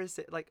would you ever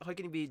say, like, how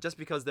can you be, just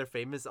because they're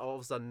famous, all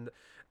of a sudden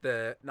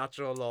the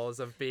natural laws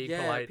of being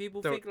polite.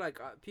 People think like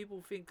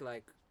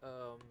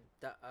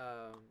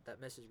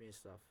that message me and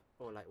stuff,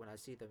 or like when I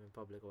see them in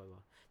public or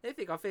whatever, they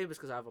think I'm famous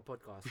because I have a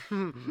podcast.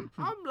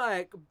 I'm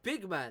like,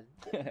 big man,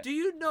 do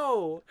you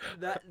know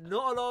that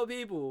not a lot of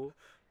people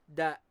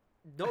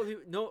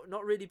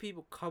not really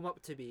people come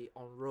up to me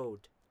on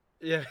road.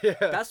 Yeah.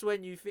 That's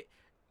when you think.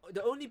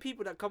 The only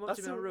people that come up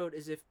to me on the road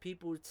is if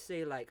people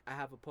say like I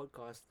have a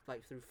podcast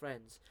like through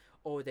friends,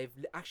 or they've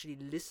actually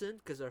listened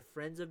because their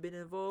friends have been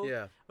involved,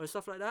 or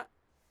stuff like that.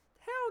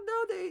 Hell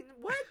no,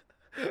 what?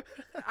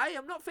 I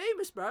am not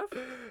famous, bruv.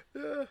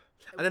 Yeah.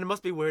 And then it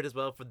must be weird as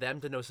well for them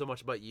to know so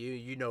much about you.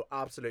 You know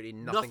absolutely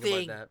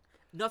nothing about that.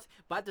 Nothing.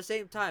 But at the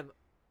same time,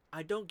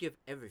 I don't give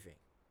everything.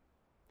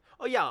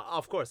 Oh yeah,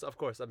 of course,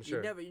 I'm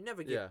sure. You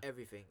never give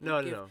everything.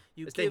 No.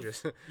 It's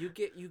dangerous. You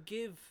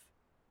give.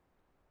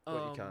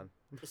 What you can.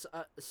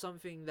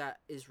 Something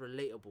that is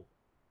relatable.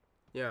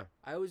 Yeah.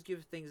 I always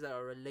give things that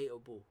are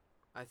relatable,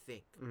 I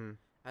think.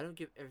 I don't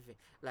give everything.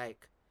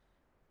 Like,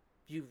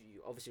 you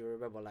obviously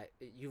remember, like,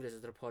 you listen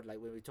to the pod, like,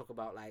 when we talk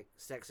about, like,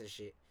 sex and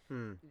shit.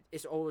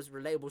 It's always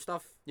relatable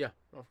stuff. Yeah.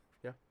 Oh,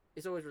 yeah.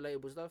 It's always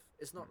relatable stuff.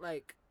 It's not,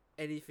 like,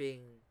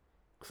 anything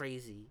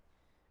crazy,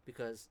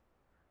 because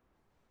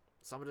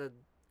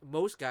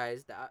most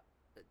guys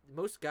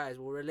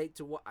will relate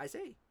to what I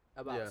say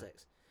about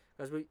sex.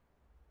 Because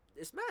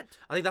it's mad.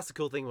 I think that's the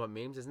cool thing about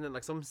memes, isn't it?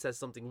 Like, someone says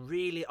something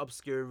really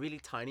obscure, really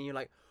tiny, you're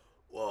like,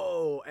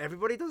 whoa,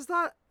 everybody does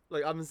that?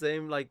 Like, I'm the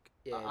same, like,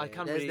 I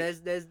can't really...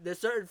 There's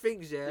certain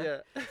things,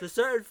 there's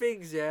certain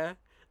things,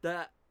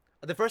 that...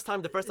 The first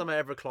time I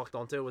ever clocked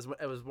onto it was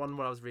one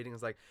where I was reading.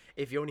 It's like,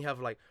 if you only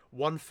have like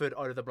 1 foot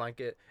out of the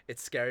blanket,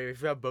 it's scary.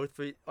 If you have both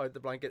feet out of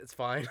the blanket, it's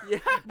fine. Yeah,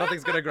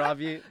 nothing's gonna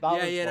grab you.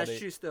 That's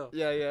true still.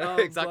 Yeah,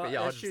 exactly.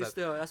 Yeah, that's true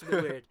still. That's a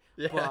bit weird.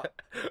 But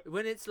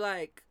when it's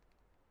like,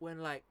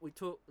 when like we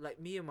talk, like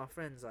me and my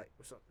friends, like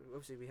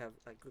obviously we have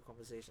like good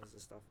conversations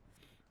and stuff,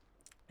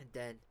 and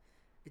then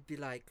it'd be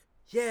like,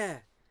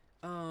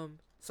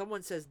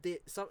 someone says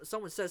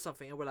someone says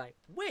something, and we're like,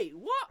 wait,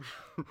 what?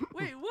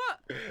 Wait, what?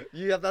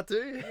 You have that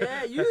too?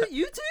 Yeah,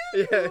 you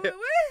too? Yeah.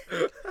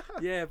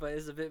 Yeah, but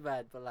it's a bit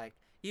bad. But like,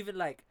 even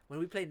like when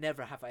we play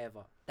Never Have I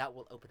Ever, that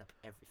will open up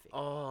everything.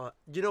 Oh,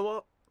 you know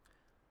what?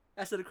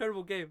 That's an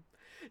incredible game.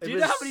 It Do you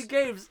know how was- many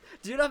games?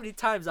 Do you know how many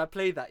times I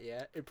played that?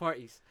 Yeah, in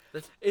parties.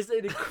 That's- It's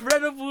an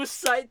incredible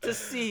sight to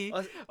see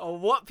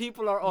on what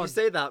people are on. You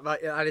say that,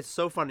 right? And it's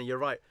so funny. You're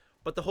right.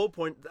 But the whole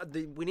point,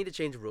 we need to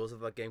change the rules of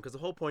that game because the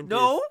whole point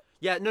No? is...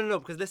 Yeah, no.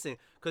 Because listen,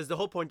 because the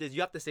whole point is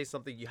you have to say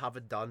something you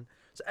haven't done.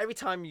 So every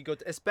time you go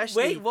to...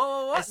 Especially... Wait,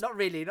 what? es- Not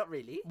really, not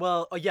really.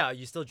 Well, yeah,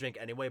 you still drink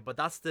anyway, but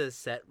that's the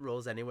set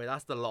rules anyway.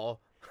 That's the law.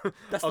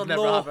 That's of the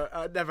never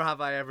law. never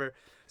have I ever.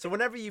 So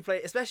whenever you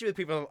play, especially with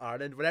people in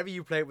Ireland, whenever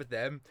you play with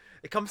them,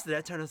 it comes to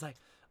their turn. It's like,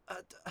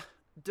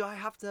 do I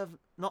have to have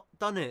not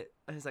done it?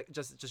 And it's like,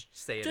 just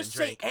say it Just and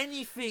say drink.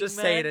 anything, Just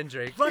man. say it and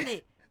drink.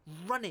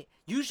 Run it.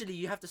 Usually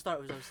you have to start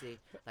with obviously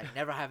like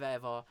never have I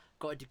ever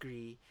got a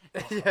degree.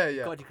 Yeah.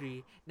 Got a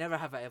degree. Never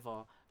have I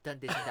ever done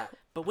this and that.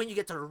 But when you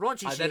get to the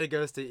raunchy And shit, then it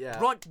goes to yeah.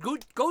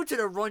 go to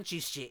the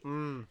raunchy shit.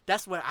 Mm.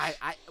 That's where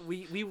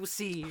we will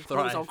see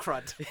Thrive. who's on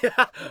crud.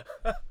 Yeah.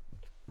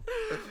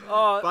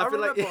 Oh, But I feel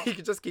remember, like you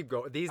could just keep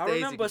going. These I days,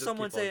 you remember can just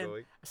someone keep on saying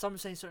going. someone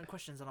saying certain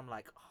questions, and I'm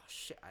like, oh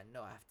shit, I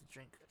know I have to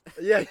drink.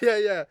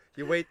 Yeah.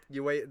 You wait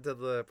until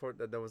the point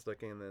that no one's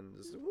looking, and then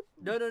just. Whoop.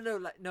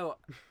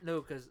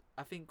 No, because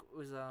I think it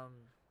was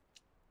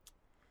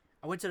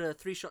I went to the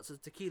 3 Shots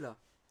of Tequila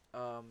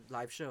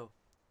live show.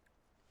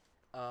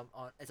 On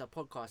it's a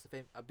podcast,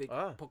 a big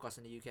podcast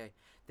in the UK.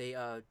 They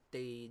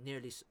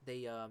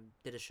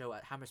did a show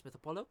at Hammersmith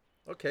Apollo,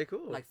 Okay,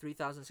 cool. like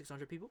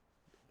 3,600 people.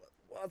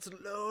 What's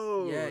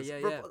loads?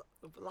 Yeah.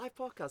 Live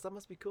podcast. That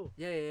must be cool.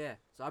 Yeah.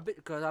 So I've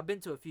been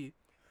to a few.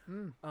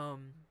 Mm.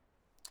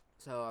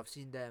 So I've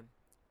seen them,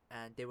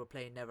 and they were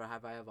playing Never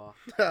Have I Ever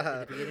in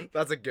the beginning.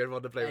 That's a good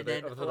one to play And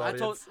with, then with an I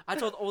told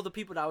audience. all the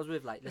people that I was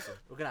with, like, listen,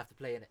 we're gonna have to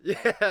play in it.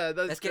 Yeah,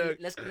 that's good.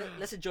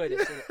 Let's enjoy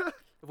this.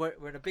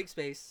 We're in a big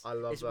space. I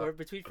love that. We're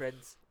between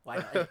friends. Why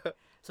not?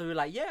 So we're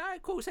like, yeah, all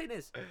right, cool, say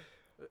this.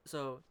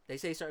 So they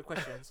say certain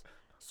questions.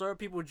 Certain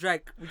people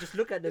drank. We just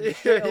look at them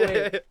straight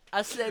away.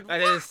 I said,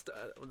 And it's,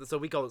 so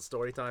we call it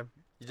story time.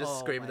 You just oh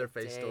scream in my their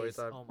face story days,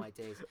 time. Oh my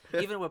days!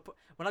 Even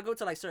when I go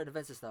to like certain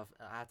events and stuff,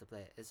 I have to play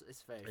it. It's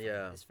very funny.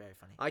 Yeah. It's very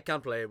funny. I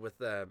can't play with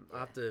them. I Yeah.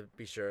 have to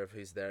be sure of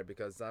who's there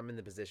because I'm in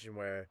the position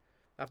where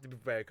I have to be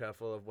very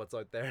careful of what's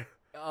out there.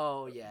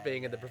 Oh yeah.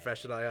 Being in the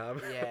profession I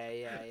am.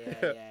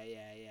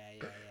 Yeah.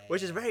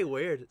 Which is very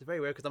weird. It's very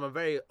weird because I'm a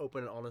very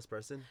open and honest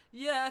person,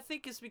 Yeah, I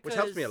think it's because which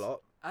helps me a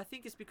lot. I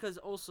think it's because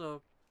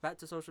also back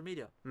to social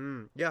media.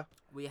 Yeah.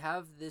 We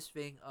have this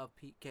thing of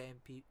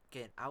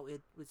getting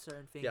outed with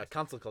certain things. Yeah,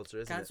 cancel culture,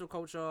 isn't Cancel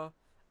culture,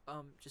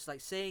 just like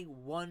saying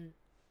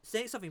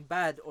something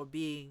bad or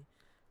being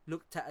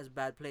looked at as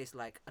bad place.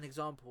 Like an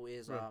example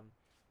is Right.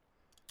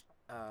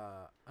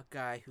 a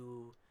guy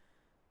who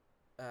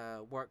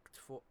worked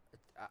for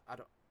I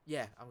don't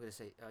I'm gonna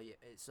say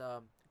it's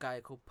a guy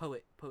called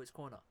Poet's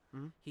Corner.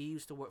 Mhm. He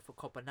used to work for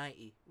Copa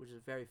 90, which is a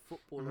very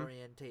football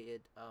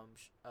orientated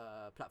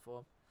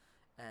platform,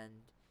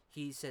 and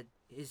he said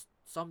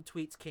some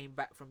tweets came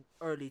back from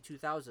early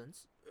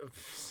 2000s it?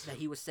 that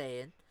he was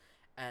saying,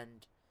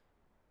 and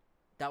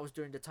that was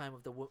during the time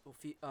of the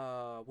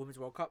Women's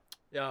World Cup.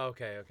 Yeah,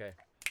 okay.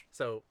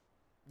 So,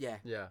 Yeah,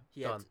 yeah,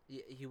 he done.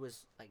 he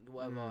was like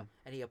whatever, Mm.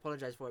 and he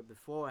apologized for it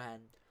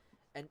beforehand.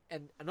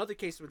 And another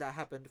case where that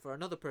happened for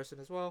another person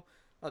as well,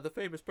 the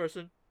famous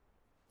person.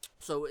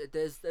 So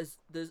there's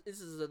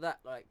instances of that,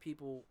 like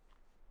people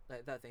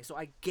like that thing. So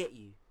I get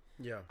you.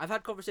 Yeah. I've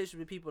had conversations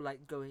with people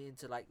like going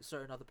into like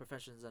certain other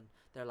professions, and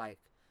they're like,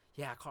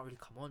 yeah, I can't really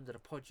come on to the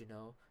pod, you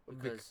know,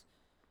 because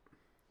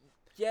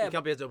yeah, You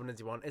can't be as open as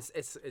you want.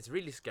 It's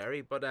really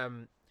scary, but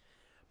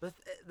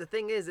the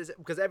thing is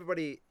because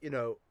everybody, you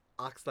know,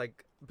 acts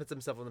like puts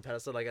himself on the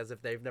pedestal like as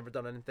if they've never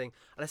done anything,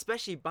 and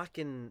especially back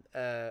in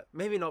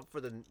maybe not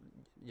for the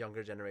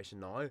younger generation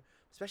now,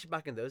 especially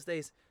back in those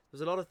days,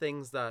 there's a lot of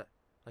things that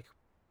like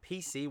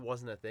PC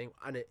wasn't a thing,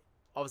 and it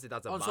obviously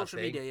that's a on bad social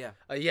thing. media,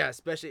 Yeah,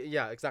 especially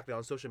exactly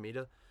on social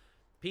media.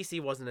 PC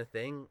wasn't a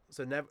thing,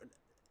 so never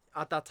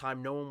at that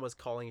time no one was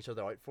calling each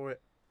other out for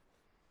it.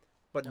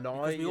 But now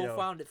because we you all know,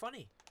 found it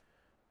funny.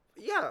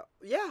 yeah,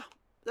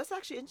 that's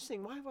actually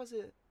interesting. Why was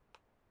it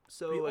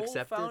so We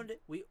accepted?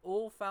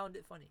 all found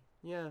it funny.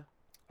 Yeah.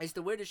 It's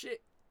the weirdest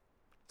shit.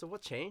 So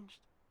what changed?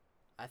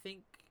 I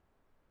think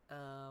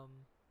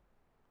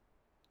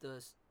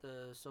the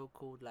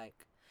so-called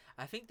like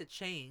I think the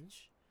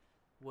change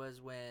was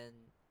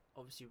when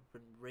obviously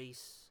when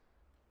race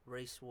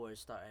wars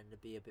starting to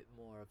be a bit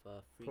more of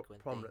a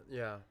frequent Prominent. thing.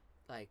 Yeah.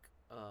 Like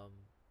I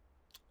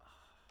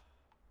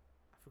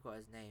forgot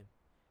his name.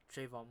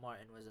 Trayvon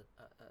Martin was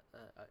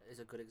is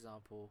a good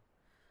example.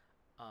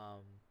 I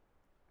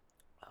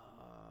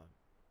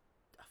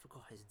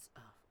forgot his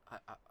I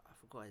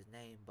forgot his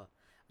name, but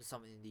there's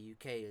something in the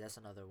UK. That's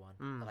another one.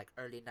 Mm. Like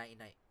early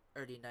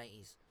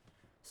 90s,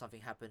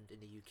 something happened in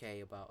the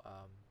UK about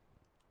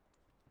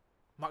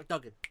Mark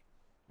Duggan.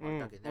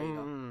 Duggan. There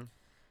you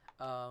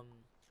go.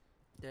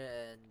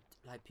 Then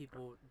like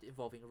people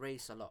involving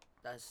race a lot.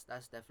 That's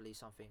definitely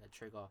something a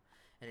trigger,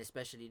 and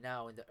especially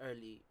now in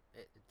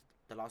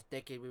the last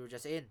decade we were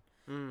just in.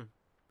 Mm.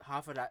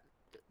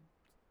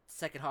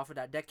 Second half of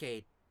that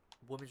decade,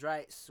 women's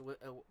rights,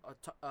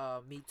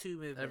 Me Too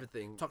movement,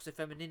 Everything. toxic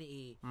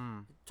femininity,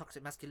 Mm.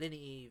 toxic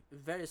masculinity,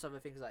 various other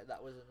things like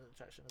that was an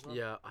attraction as well.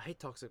 Yeah, I hate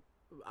toxic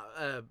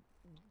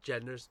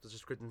genders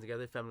just grouping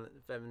together,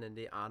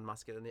 femininity and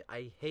masculinity.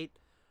 I hate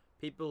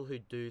people who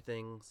do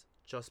things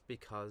just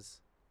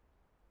because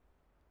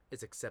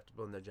it's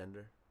acceptable in their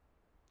gender.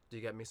 Do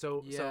you get me?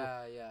 So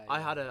I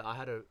had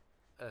a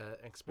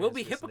experience. We'll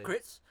be recently.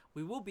 hypocrites.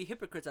 We will be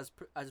hypocrites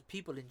as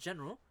people in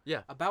general.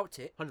 Yeah. About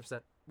it,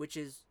 100%. which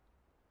is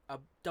a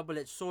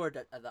double-edged sword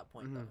at that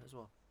point though, Mhm. as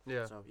well.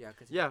 Yeah. So yeah,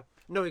 Yeah,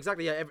 no,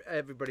 exactly. Yeah,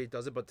 everybody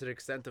does it, but to the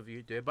extent of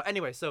you do it. But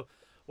anyway, so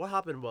what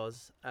happened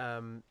was,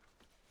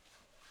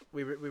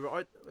 we were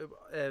out.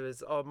 It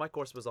was my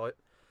course was out.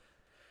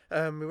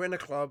 We were in a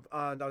club,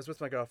 and I was with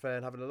my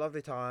girlfriend having a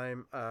lovely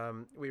time.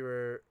 We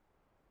were,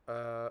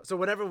 so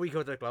whenever we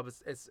go to the club,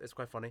 it's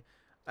quite funny,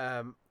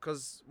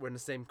 because we're in the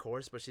same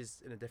course, but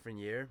she's in a different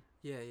year.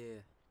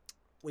 Yeah.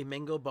 We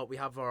mingle, but we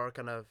have our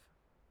kind of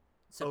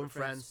Separate own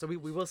friends, so we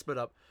will split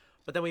up.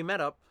 But then we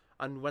met up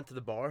and went to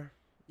the bar.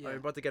 Yeah. I'm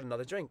about to get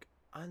another drink,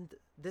 and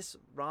this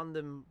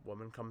random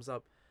woman comes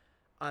up,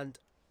 and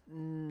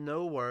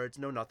no words,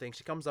 no nothing.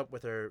 She comes up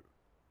with her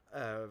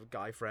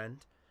guy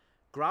friend,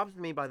 grabs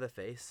me by the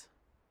face,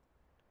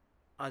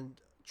 and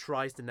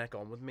tries to neck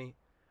on with me.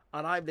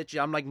 And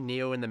I'm like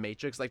Neo in the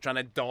Matrix, like trying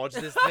to dodge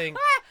this thing,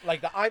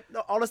 like that.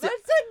 Honestly,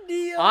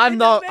 I'm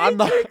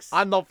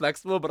not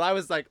flexible, but I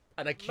was like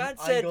an acute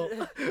angle.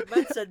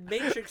 Man said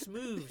Matrix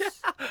moves.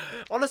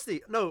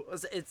 Honestly, no,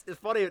 it's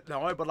funny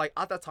now, but like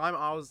at that time,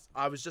 I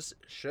was just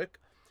shook.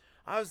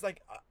 I was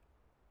like,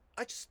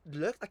 I just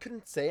looked. I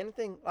couldn't say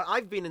anything.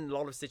 I've been in a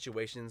lot of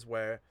situations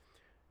where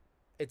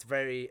it's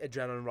very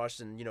adrenaline rush,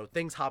 and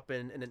things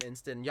happen in an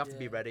instant. And you have to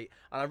be ready,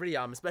 and I really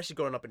am, especially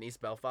growing up in East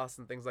Belfast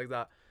and things like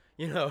that.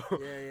 Yeah.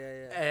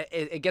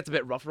 It gets a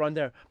bit rough around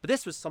there. But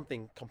this was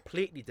something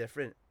completely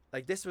different.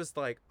 Like this was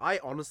like I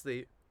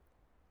honestly,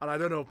 and I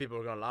don't know if people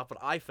are gonna laugh, but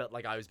I felt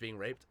like I was being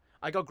raped.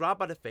 I got grabbed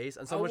by the face,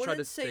 and someone tried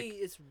to say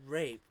it's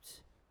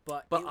raped,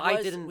 but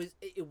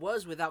it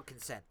was without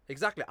consent.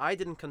 Exactly, I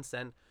didn't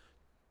consent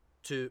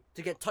to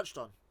get touched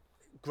on.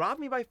 Grab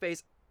me by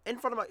face in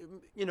front of my,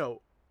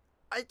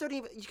 I don't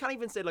even. You can't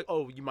even say like,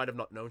 oh, you might have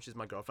not known she's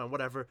my girlfriend,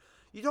 whatever.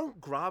 You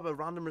don't grab a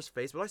randomer's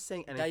face without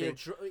saying anything.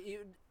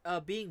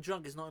 Being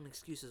drunk is not an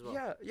excuse as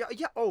well.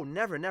 Yeah. Oh,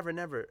 never.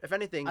 If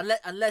anything,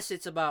 unless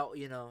it's about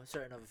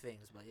certain other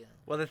things, but yeah.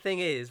 Well, the thing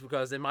is,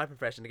 because in my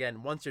profession,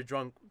 again, once you're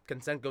drunk,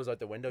 consent goes out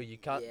the window. You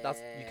can't.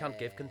 You can't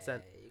give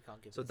consent. You can't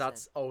give. So consent.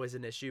 That's always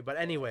an issue. But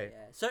anyway.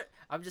 Yeah. So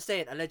I'm just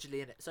saying, allegedly,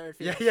 in it. Certain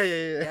things.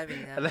 Yeah. I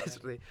mean,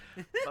 allegedly.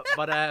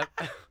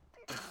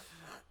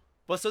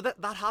 but so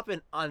that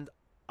happened, and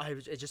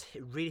it just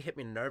really hit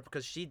me in the nerve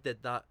because she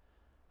did that.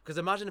 Because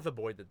imagine if a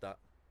boy did that,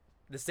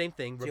 the same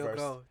thing reversed.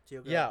 To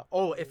your girl. Yeah.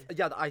 Oh,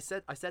 I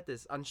said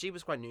this, and she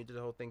was quite new to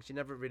the whole thing. She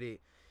never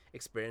really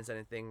experienced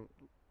anything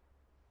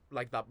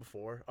like that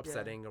before,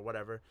 upsetting or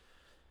whatever.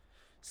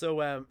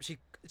 So she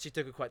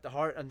took it quite to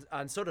heart,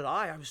 and so did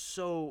I. I was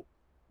so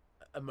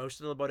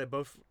emotional about it,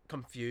 both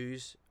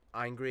confused,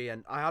 angry,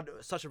 and I had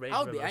such a range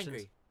of emotions. Be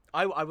angry.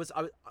 I was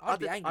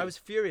angry. I was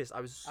furious. I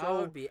was so I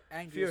would be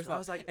angry furious. I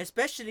was like,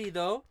 especially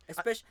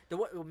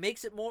what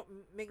makes it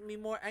make me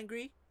more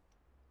angry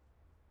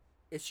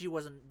if she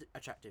wasn't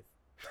attractive.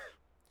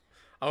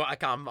 Oh, I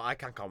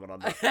can't comment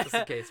on that. That's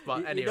the case,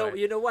 but anyway.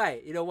 You know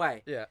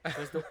why? Yeah.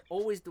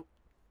 Because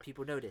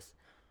people know this.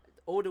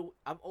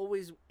 I'm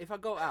always, if I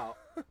go out,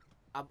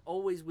 I'm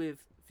always with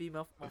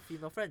my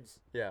female friends.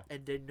 Yeah.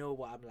 And they know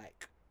what I'm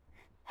like.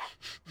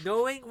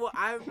 Knowing what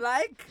I'm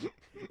like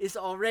is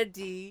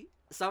already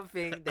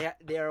something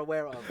they are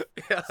aware of.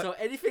 Yeah. So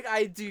anything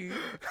I do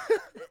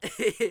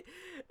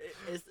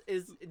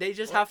is they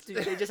just have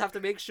to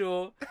make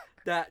sure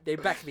that they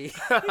back me.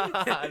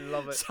 I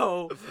love it.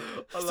 So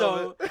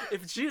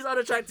if she's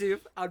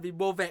unattractive, I'd be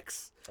more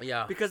vexed.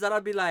 Yeah. Because then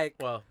I'd be like,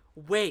 well,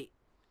 wait,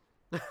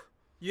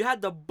 you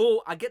had the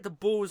bull. I get the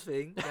balls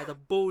thing. You had the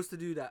balls to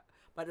do that,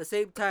 but at the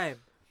same time,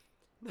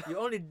 you're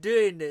only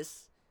doing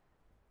this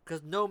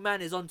because no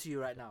man is onto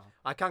you right now.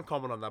 I can't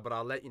comment on that, but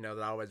I'll let you know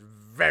that I was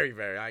very,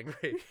 very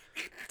angry.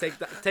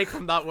 Take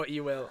from that what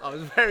you will. I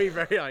was very,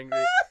 very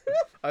angry.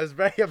 I was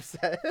very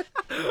upset.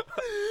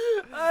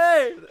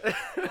 Hey,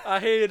 I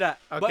hear that.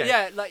 Okay. But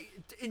yeah, like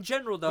in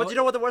general though. But you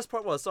know what the worst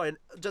part was? Sorry,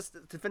 just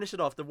to finish it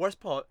off, the worst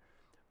part.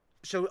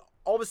 So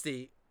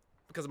obviously,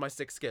 because of my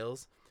 6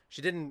 skills,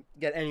 she didn't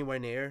get anywhere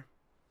near.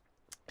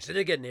 She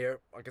did get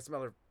near. I can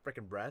smell her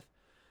freaking breath,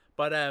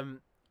 but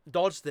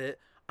dodged it,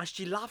 and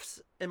she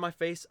laughs in my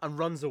face and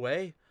runs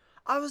away.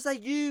 I was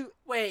like, you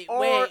wait.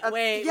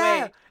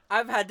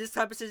 I've had this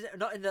type of situation,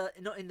 not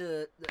in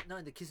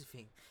the kissing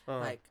thing.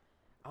 Like,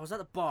 I was at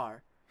a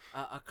bar,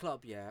 a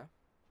club, yeah.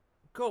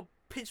 Girl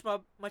pinched my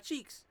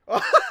cheeks.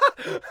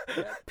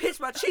 Pinched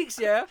my cheeks,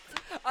 yeah.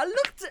 I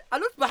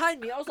looked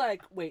behind me. I was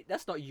like, wait,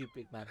 that's not you,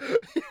 big man.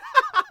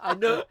 I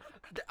know.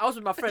 I was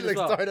with my friend as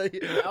well.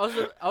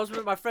 I was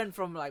with my friend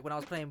from like when I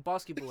was playing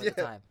basketball at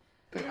the time.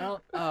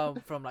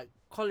 From like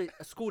college,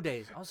 school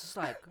days. I was just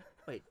like,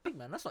 wait, big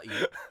man, that's not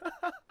you.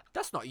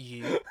 that's not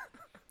you.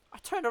 I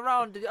turn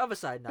around to the other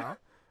side now.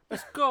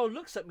 This girl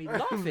looks at me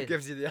laughing.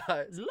 Gives you the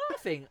eyes.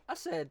 Laughing. I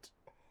said,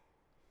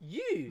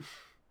 you.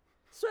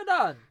 Swear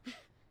down.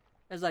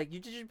 It's like,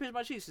 did you pinch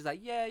my cheeks? She's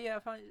like, yeah, I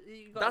found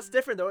you got That's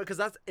different though, because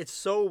it's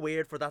so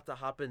weird for that to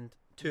happen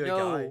to a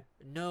guy.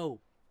 No,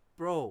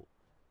 bro.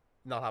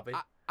 Not happy.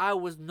 I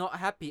was not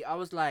happy. I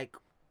was like,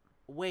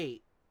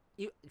 wait.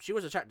 She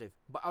was attractive,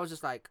 but I was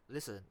just like,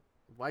 listen,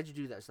 why'd you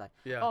do that? It's like,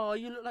 Yeah. oh,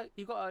 you look like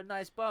you got a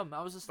nice bum.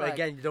 I was just But like,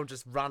 again, you don't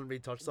just randomly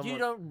touch someone. you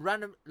don't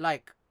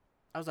like.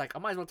 I was like, I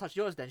might as well touch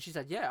yours then. She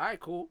said, yeah, all right,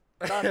 cool.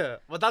 Done.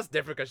 Well, that's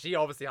different because she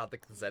obviously had the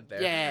consent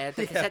there. Yeah,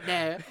 the consent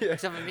there, Yeah.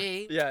 except for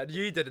me. Yeah,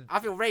 you didn't.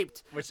 I feel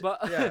raped. But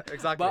yeah,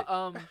 exactly. But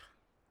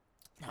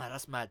nah,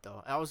 that's mad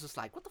though. I was just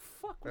like, what the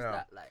fuck was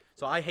that like?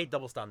 So I hate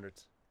double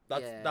standards.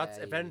 That's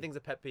Yeah, if yeah. anything's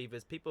a pet peeve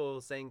is people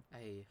saying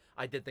Hey,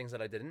 I did things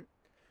that I didn't,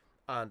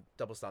 and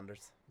double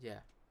standards. yeah,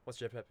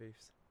 What's your pet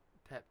peeves?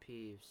 pet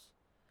peeves.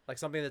 Like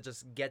something that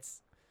just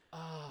gets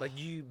Oh, like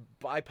you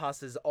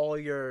bypasses all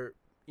your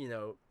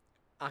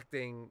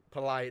acting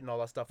polite and all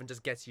that stuff and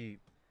just gets you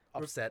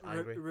upset,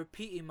 angry.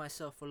 repeating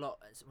myself a lot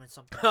when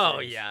something. Oh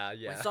serious. yeah.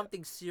 When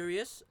something's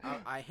serious,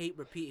 I hate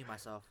repeating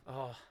myself.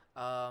 Oh,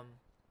 Um,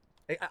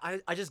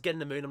 I just get in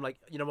the mood. I'm like,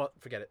 you know what?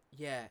 Forget it.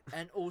 yeah,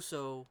 and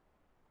also,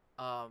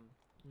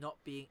 not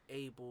being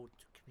able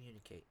to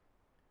communicate.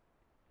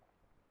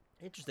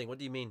 Interesting. What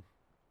do you mean?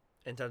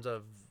 In terms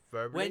of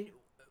verbally?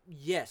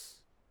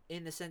 Yes,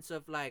 in the sense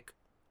of like,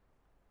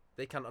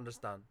 They can't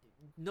understand.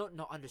 not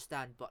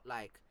understand, but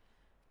like,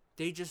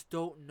 they just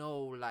don't know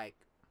like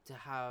to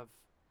have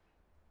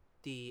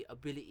the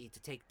ability to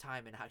take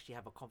time and actually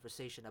have a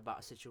conversation about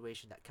a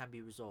situation that can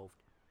be resolved.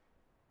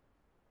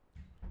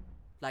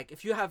 Like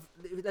if you have,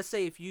 let's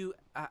say if you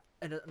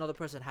and another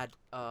person had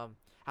a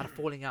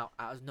falling out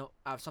out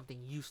of something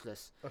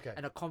useless, Okay.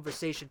 and a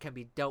conversation can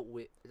be dealt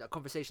with. A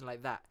conversation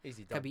like that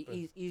Easy can done.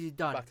 be easy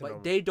done, back to but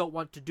normal. they don't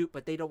want to do.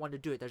 But they don't want to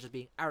do it. They're just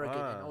being arrogant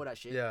and all that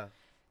shit. Yeah.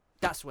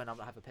 That's when I'm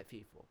gonna have a pet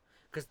peeve for,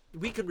 because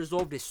we can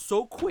resolve this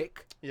so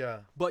quick, Yeah.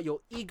 but your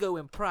ego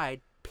and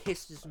pride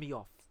pisses me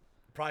off.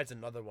 Pride's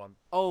another one.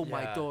 Oh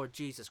my Yeah. God,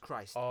 Jesus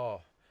Christ!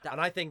 Oh. That- And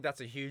I think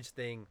that's a huge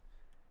thing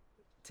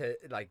to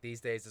like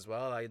these days as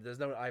well. Like there's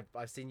no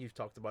I've seen you've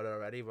talked about it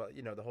already, but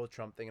the whole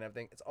Trump thing and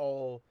everything. It's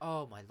all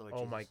Oh my Lord! oh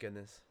Jesus. my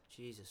goodness.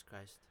 Jesus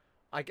Christ!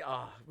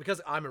 Because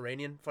I'm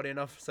Iranian, funny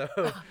enough. So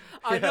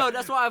I know,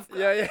 that's why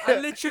Yeah. I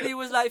literally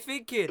was like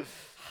thinking,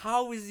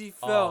 how is he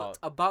felt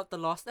about the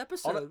last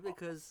episode?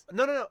 Because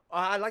No.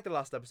 I like the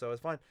last episode.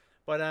 It's fine.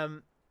 But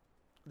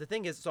the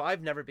thing is, so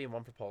I've never been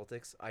one for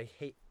politics. I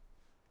hate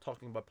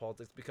talking about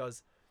politics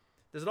because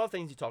there's a lot of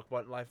things you talk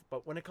about in life,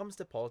 but when it comes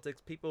to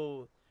politics,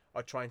 people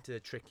are trying to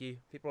trick you.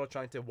 People are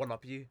trying to one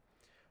up you.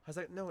 I was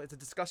like, no, it's a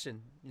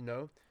discussion.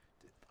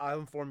 I'll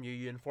inform you,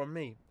 you inform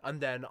me, and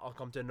then I'll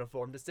come to an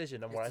informed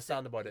decision and where I It's the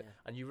stand same- about it. yeah.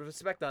 And you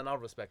respect that, and I'll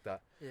respect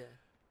that. yeah,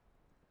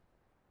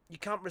 You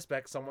can't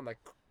respect someone that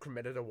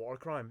committed a war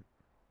crime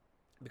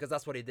because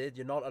that's what he did.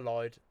 You're not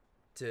allowed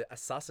to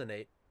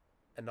assassinate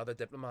another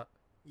diplomat.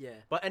 yeah.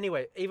 But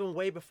anyway, even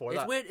way before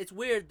It's that. weird. It's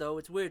weird though.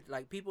 It's weird.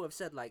 Like people have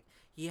said, like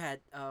he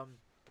had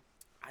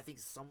I think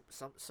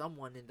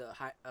someone in the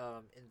high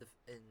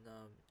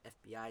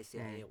FBI,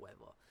 CIA or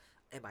whatever,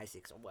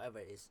 MI6 or whatever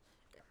it is,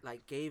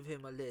 like gave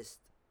him a list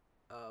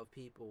of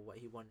people what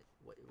he wanted.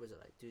 What was it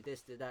like? Do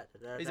this, do that,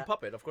 He's a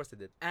puppet, of course they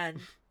did. and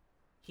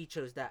he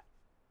chose that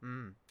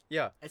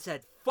Yeah. and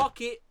said,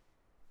 "Fuck it,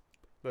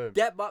 Boom.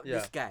 dep up Yeah.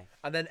 this guy."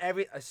 And then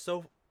it's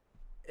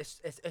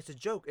a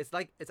joke. It's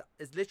like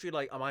it's literally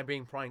like, am I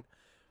being pranked?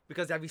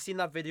 Because have you seen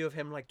that video of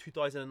him like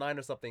 2009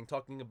 or something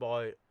talking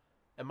about?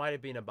 It might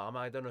have been Obama.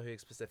 I don't know who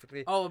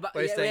specifically. Oh, but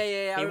But he's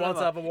saying yeah. I he wants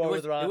to remember. have a war it was,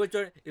 with Iran. It was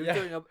during. It was Yeah.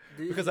 during.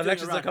 Because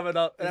elections are coming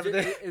up and It was,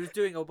 everything. it was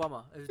doing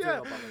Obama. It was Yeah.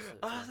 doing Obama. So,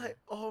 I was like,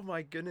 oh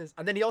my goodness.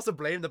 And then he also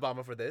blamed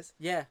Obama for this,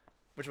 yeah.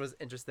 which was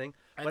interesting.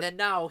 And But- then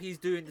now he's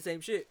doing the same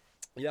shit.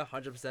 Yeah,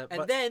 100%. And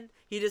But then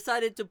he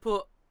decided to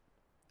put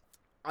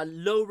a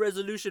low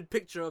resolution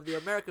picture of the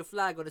American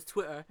flag on his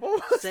Twitter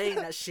what was saying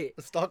that shit.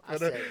 the stock I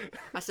photo.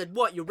 said,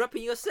 what? You're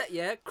repping your set,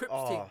 yeah? Crips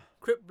thing. Oh.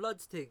 Crip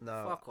Bloods thing.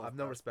 No, Fuck off. I've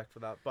no bro. respect for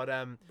that. But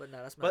But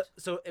no, that's mad.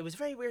 But so it was a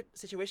very weird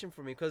situation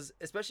for me because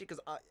especially because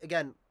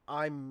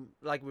I'm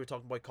like we were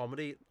talking about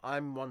comedy.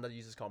 I'm one that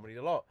uses comedy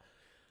a lot,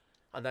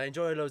 and I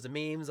enjoy loads of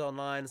memes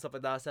online and stuff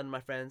like that. I send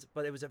my friends,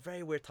 but it was a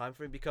very weird time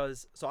for me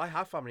because I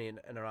have family in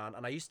Iran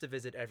and I used to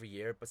visit every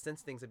year, but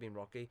since things have been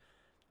rocky,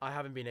 I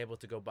haven't been able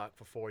to go back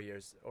for 4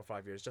 years or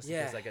 5 years just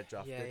in case I get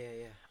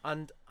drafted. Yeah.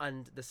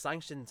 And the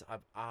sanctions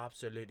have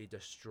absolutely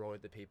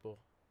destroyed the people,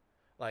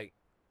 like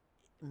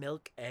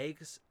milk,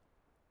 eggs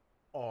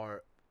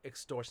are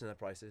extortionate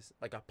prices.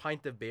 Like a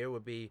pint of beer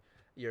would be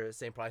your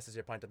same price as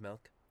your pint of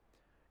milk.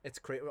 It's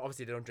crazy.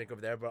 Obviously, they don't drink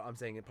over there, but I'm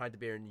saying a pint of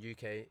beer in the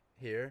UK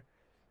here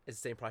is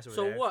the same price over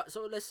there. So what?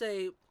 So let's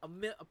say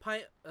a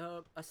pint,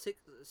 a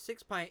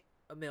six pint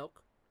of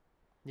milk,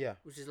 Yeah.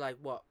 which is like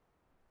what?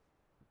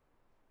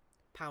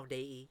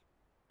 £1.80.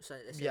 So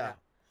let's say Yeah.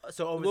 that.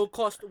 So Will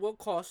cost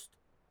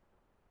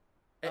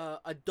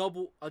a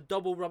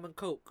double rum and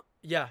coke.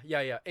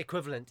 Yeah,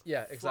 equivalent.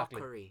 Yeah,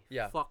 exactly. Fuckery.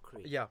 Yeah.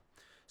 Fuckery. Yeah.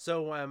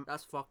 So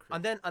That's fuckery.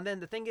 and then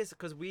the thing is,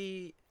 because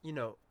we,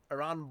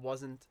 Iran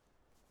wasn't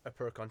a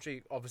poor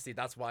country. Obviously,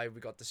 that's why we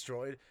got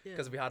destroyed,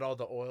 because we had all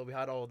the oil, we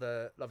had all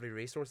the lovely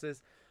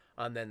resources,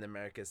 and then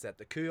America set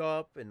the coup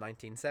up in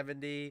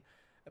 1970,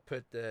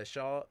 put the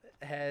Shah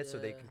ahead so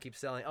they Yeah. can keep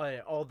selling. Oh, yeah,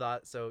 all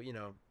that. So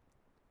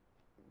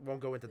won't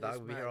go into that. It's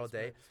We'll be mad, here all it's day.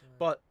 mad, it's mad.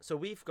 But so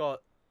we've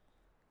got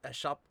a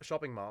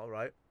shopping mall,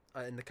 right,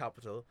 in the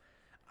capital,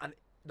 and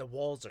the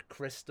walls are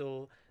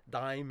crystal,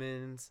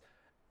 diamonds,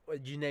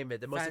 you name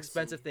it, the most Fancy,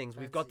 expensive things.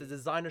 We've got the fancy.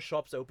 designer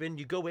shops open.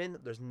 You go in,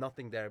 there's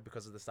nothing there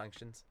because of the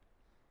sanctions.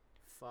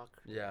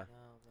 Fuck. Yeah.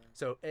 No, man.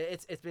 So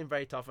it's been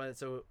very tough, and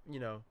so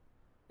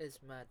It's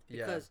mad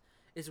Yeah. because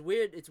it's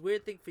weird. It's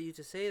weird thing for you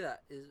to say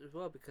that as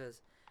well,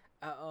 because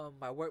at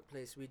my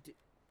workplace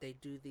they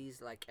do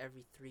these like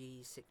every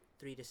 3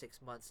 to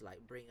 6 months,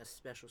 like bring a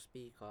special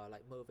speaker,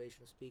 like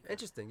motivational speaker.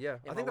 interesting. Yeah,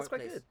 in I think my that's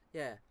quite workplace. good.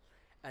 Yeah,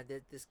 and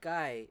this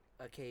guy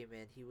came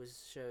in. He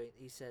was showing.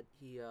 He said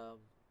he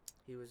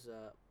was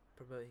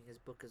promoting his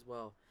book as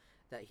well.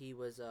 That he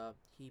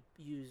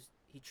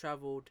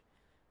traveled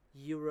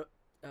Europe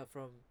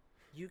from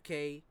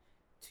UK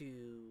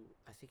to,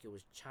 I think it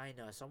was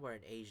China, somewhere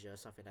in Asia or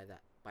something like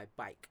that, by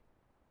bike.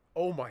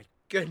 Oh my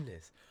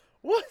goodness,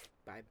 what?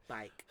 By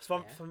bike.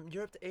 From yeah? from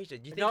Europe to Asia?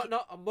 Do you think?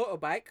 Not a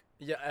motorbike,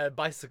 Yeah, a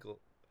bicycle.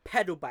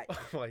 pedal bike.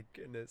 Oh my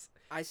goodness.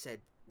 I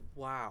said,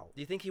 wow.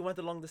 Do you think he went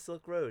along the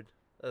Silk Road?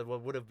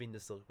 What would have been the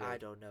Silk Road? I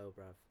don't know,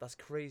 bruv. That's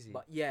crazy.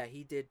 But yeah,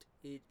 he did.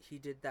 He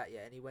did that.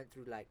 Yeah, and he went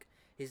through like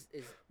his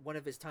one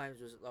of his times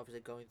was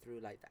obviously going through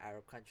like the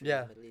Arab countries,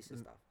 Yeah. the Middle East and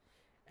stuff.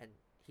 And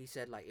he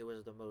said like it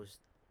was the most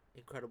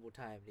incredible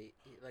time,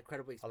 like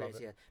incredible experience it.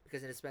 he had,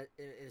 because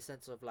in a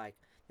sense of like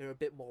they were a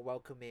bit more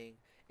welcoming,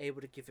 able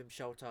to give him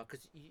shelter,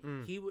 because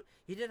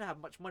he didn't have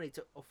much money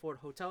to afford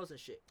hotels and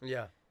shit.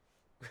 Yeah.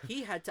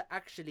 He had to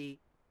actually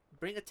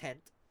bring a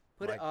tent,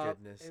 put My it up,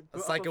 goodness. and A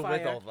put up cycle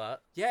with fire. all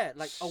that. Yeah,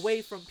 like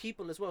away from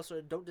people as well, so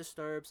it don't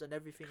disturbs and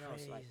everything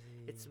else. Like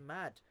it's Crazy.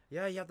 mad.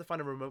 Yeah, you have to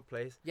find a remote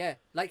place. Yeah,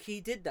 like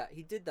he did that.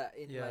 He did that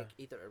in Yeah. like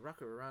either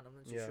Iraq or Iran. I'm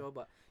not too Yeah. sure,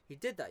 but he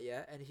did that.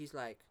 Yeah, and he's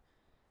like,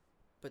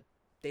 but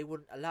they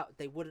wouldn't allow.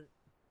 They wouldn't.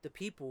 The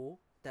people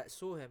that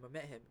saw him or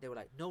met him, they were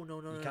like, no,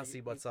 You can't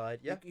see what side.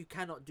 Yeah. You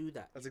cannot do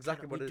that. That's You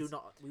exactly cannot- what we it do is.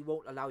 not. We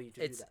won't allow you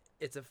to do that.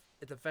 It's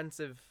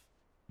offensive.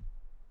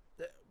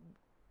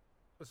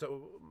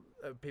 So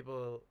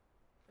people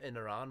in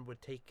Iran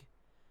would take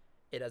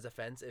it as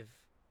offense if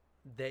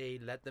they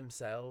let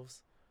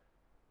themselves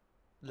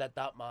let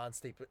that man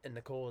sleep in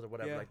the cold or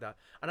whatever Yeah. like that.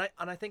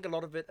 And I think a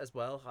lot of it as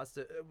well has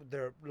to.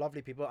 They're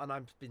lovely people, and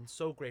I've been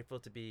so grateful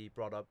to be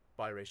brought up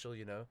biracial.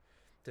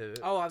 To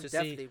Oh, I'm to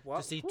definitely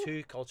to see Whew.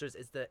 two cultures.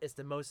 It's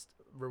the most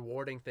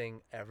rewarding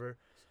thing ever.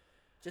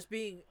 Just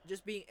being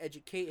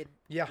educated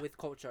Yeah. with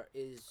culture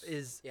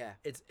is yeah.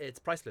 It's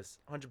priceless,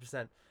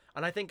 100%.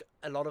 And I think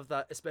a lot of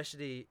that,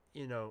 especially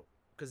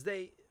because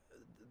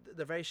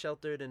they're very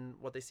sheltered in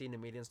what they see in the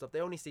media and stuff. They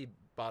only see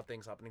bad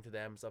things happening to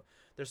them and stuff.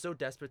 They're so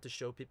desperate to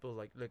show people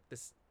like, look,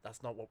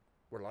 that's not what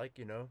we're like.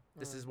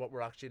 This is what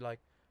we're actually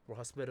like. We're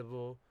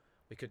hospitable.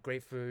 We cook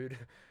great food.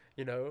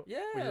 Yeah,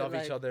 we love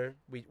like, each other.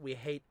 We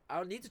hate.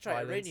 I'll need to try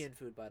Violence. Iranian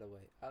food, by the way.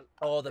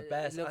 Oh, the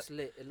best. It looks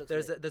lit. It looks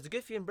There's lit. there's a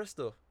good few in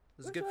Bristol.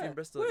 There's a good few in Where?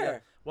 Bristol. Where? Yeah.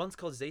 One's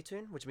called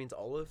Zaytun, which means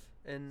olive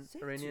in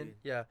Iranian. Zaytun?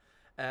 Yeah.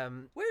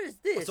 Where is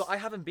this? So I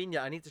haven't been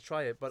yet. I need to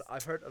try it, but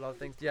I've heard a lot of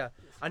things. Yeah,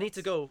 I need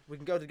to go. We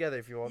can go together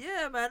if you want.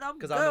 Yeah, man, I'm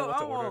 'Cause go. I know what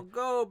to I order. won't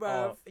go,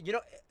 bro.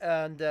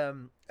 And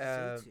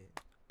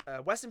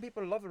Zaytun. Western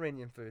people love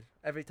Iranian food.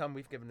 Every time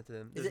we've given it to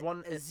them, Is there's it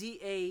one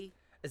ZA?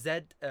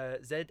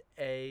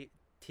 Zatoon.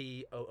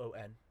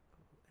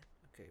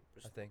 Okay,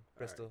 I think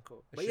Bristol. Alright,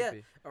 cool. It But should yeah,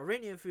 be.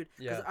 Iranian food.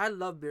 Because Yeah. I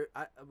love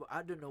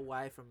I don't know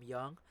why from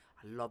young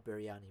I love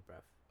biryani,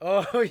 bruv.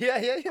 Oh yeah.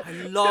 I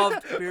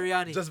loved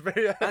biryani. Just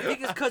very. I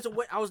think it's because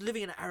when I was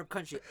living in an Arab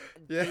country,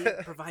 they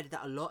Yeah. provided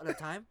that a lot of the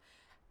time,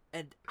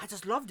 and I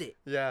just loved it.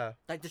 Yeah.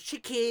 Like the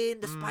chicken,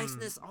 the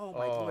spiciness. Oh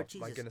my lord,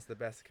 Jesus. my goodness, the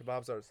best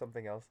kebabs are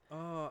something else.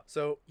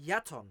 So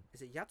Yaton,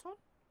 is it Yaton?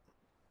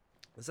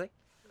 Let's say.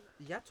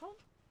 Yaton,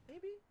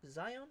 maybe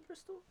Zion,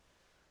 Bristol.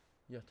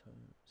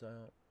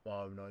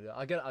 Oh no, yeah.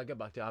 I'll get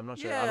back to you. I'm not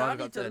sure. Yeah, I got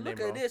need to the look name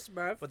at wrong. this,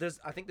 bruv. But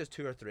I think there's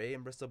 2 or 3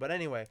 in Bristol. But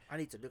anyway, I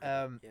need to look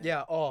at it.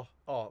 yeah. Oh,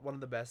 one of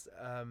the best.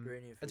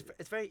 Iranian It's food.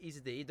 it's very easy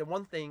to eat. The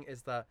one thing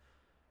is that,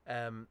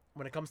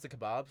 when it comes to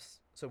kebabs,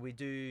 so we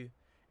do,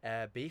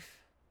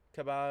 beef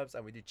kebabs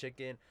and we do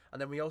chicken,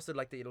 and then we also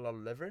like to eat a lot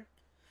of liver.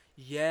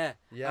 Yeah.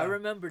 Yeah. I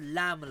remember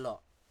lamb a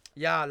lot.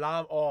 Yeah,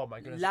 lamb. Oh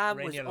my goodness. Lamb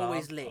was Iranian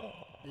always lamb. lit.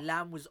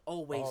 Lamb was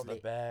always Oh, the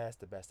lit.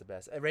 best.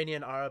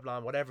 Iranian, Arab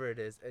lamb, whatever it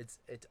is,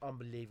 it's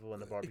unbelievable in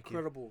the barbecue.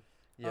 Incredible.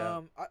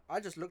 Yeah. I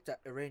just looked at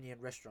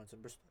Iranian restaurants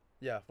in Bristol.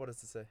 Yeah. What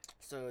does it say?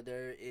 So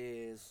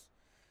there's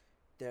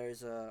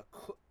a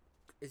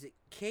is it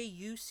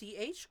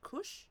Kuch?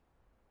 Kush?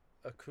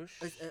 A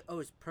kush.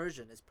 It's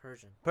Persian. It's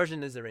Persian.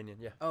 Persian is Iranian.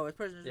 Yeah. Oh, it's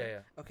Persian. Yeah.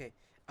 Okay.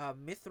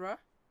 Mithra.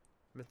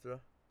 Mithra.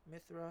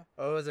 Mithra.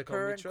 Oh, is it called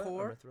Pur and Mitra or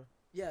core. Mithra?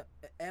 Yeah,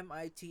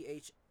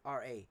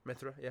 Mitra.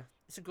 Mithra, yeah.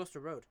 It's in Gloucester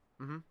Road.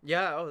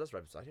 Yeah. Oh, that's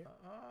right beside here.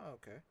 Oh,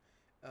 okay.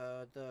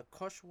 The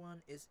Kosh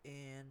one is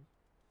in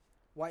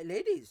White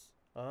Ladies,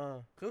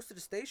 close to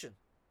the station.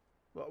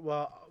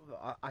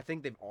 I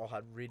think they've all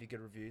had really good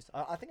reviews.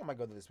 I think I might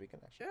go there this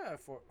weekend actually. Yeah,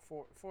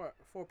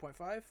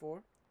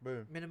 4.5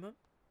 Boom. minimum.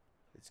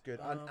 It's good,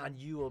 and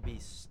you will be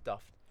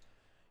stuffed.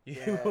 You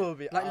Yeah. will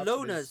be Like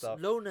absolutely Loners.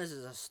 stuffed. Loners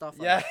is a stuff.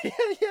 Yeah,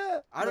 yeah.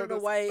 I don't know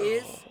why it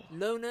is.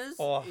 Loners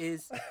Oh.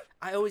 is.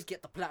 I always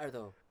get the platter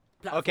though.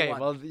 Platter Okay, for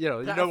one. well,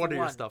 Platter no for wonder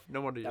your one. stuff.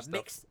 No wonder your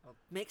The stuff.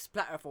 mixed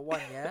platter for one.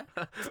 Yeah.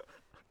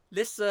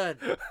 Listen,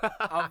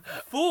 I'm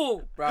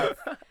full, bro.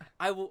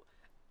 I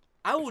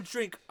will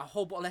drink a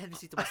whole bottle of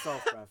Hennessy to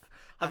myself, bro.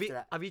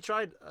 Have you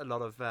tried a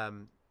lot of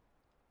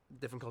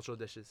different cultural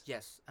dishes?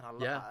 Yes,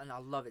 and Yeah. I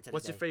love it. To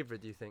What's this your day.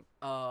 favorite? Do you think?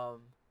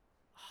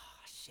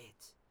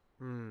 Shit.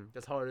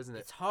 That's hard, isn't it?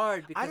 It's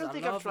hard because don't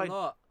think I've love tried a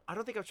lot. I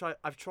don't think I've tried.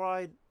 I've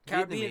tried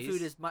Caribbean Vietnamese.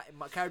 food is my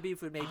Caribbean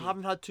food maybe. I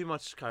haven't had too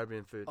much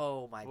Caribbean food.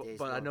 Oh my days.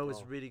 But I Lord, know it's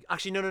bro. really.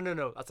 Actually,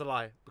 no. That's a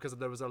lie because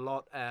there was a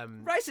lot.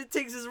 Rice and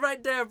Tiggs is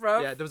right there,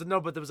 bro. Yeah, there was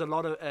a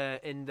lot of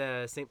in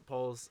the St.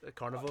 Paul's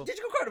Carnival. Did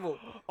you go carnival?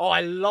 Oh,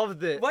 I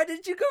loved it. Why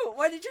did you go?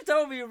 Why did you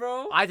tell me,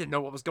 bro? I didn't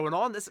know what was going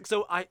on.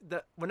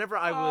 Whenever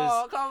I Oh,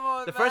 was come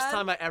on, the man. first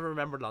time I ever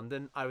remembered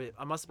London, I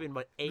must have been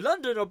about 8,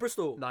 London or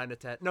Bristol? 9 or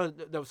 10. No.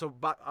 So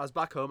I was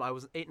back home. I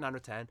was 8, 9 or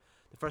 10.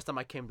 The first time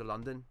I came to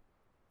London,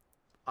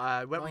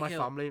 I went with my Notting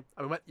Hill. family.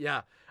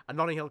 And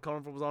Notting Hill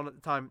Carnival was on at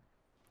the time.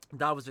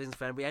 Dad was visiting a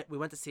friend. We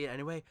went to see it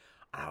anyway.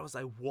 And I was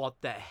like, what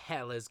the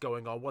hell is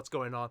going on? What's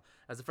going on?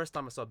 It was the first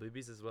time I saw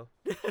boobies as well.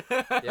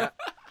 Yeah.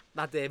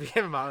 That day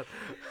became a man.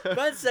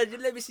 Man said,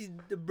 let me see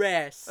the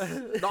breasts.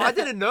 No, I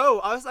didn't know.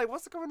 I was like,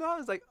 what's going on?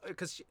 It's like,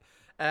 because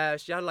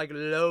she had like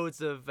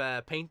loads of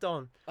paint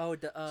on. Oh,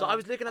 So I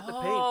was looking at the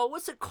paint. Oh,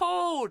 what's it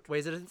called?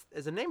 Wait,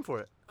 is a name for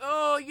it?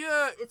 Oh,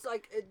 yeah. It's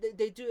like,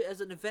 they do it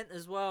as an event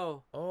as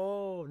well.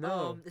 Oh,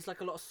 no. It's like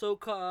a lot of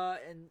soca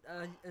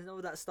and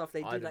all that stuff.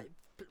 They I do don't- like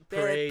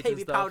bare parades and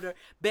baby stuff.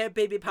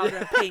 powder,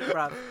 and paint,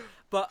 bruv.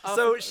 But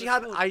So she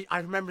had, I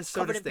remember so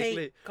covered in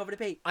distinctly. paint, covered in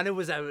paint. And it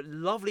was a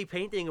lovely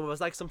painting. It was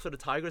like some sort of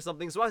tiger or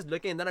something. So I was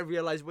looking, and then I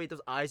realized, wait,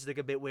 those eyes look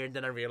a bit weird. And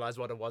then I realized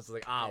what it was. I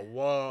was like,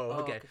 whoa,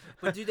 Oh, okay.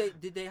 But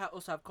did they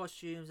also have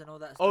costumes and all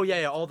that stuff? Oh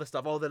yeah, all the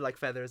stuff, all the like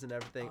feathers and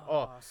everything.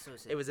 Oh, so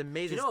sick. it was Do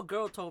amazing. you know what a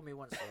girl told me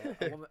once?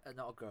 Yeah? A woman,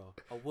 not a girl,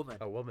 a woman.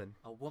 A woman.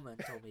 A woman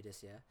told me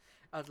this. Yeah,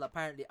 I was like,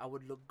 apparently I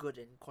would look good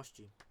in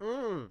costume.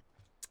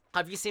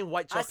 Have you seen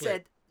White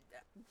Chocolate?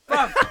 I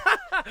said,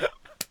 bruv,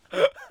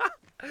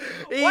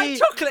 white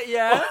chocolate.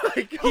 Yeah, Oh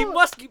my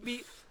God.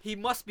 he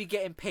must be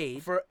getting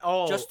paid For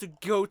just to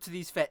go to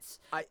these fets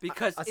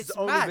because that's it's his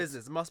only mad.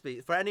 business. Must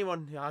be for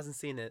anyone who hasn't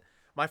seen it.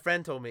 My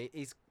friend told me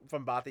he's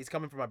from Bath. He's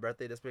coming for my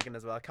birthday this weekend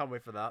as well. I can't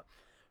wait for that.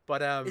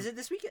 But Is it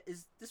this weekend?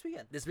 Is this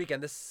weekend? this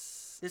weekend?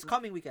 This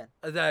coming weekend?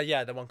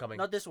 The one coming.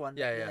 Not this one.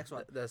 Yeah, the yeah. next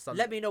one. The Sunday.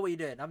 Let me know what you're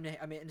doing.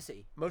 I'm in the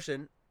city.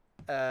 Motion.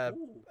 Ooh.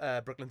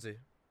 Brooklyn Zoo.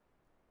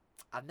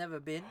 I've never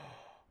been.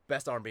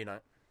 Best R&B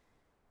night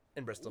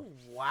in Bristol.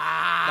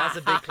 Wow. That's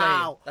a big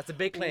claim. That's a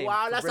big claim.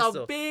 Wow, for that's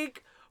Bristol. a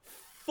big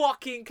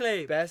fucking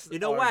claim. Best. You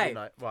know R&B why?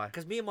 Night. Why?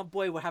 Because me and my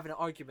boy were having an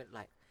argument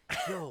like,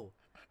 yo,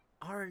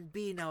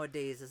 R&B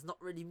nowadays is not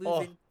really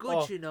moving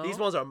good, you know? These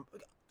ones are,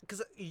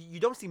 because you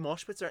don't see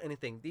mosh pits or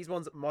anything. These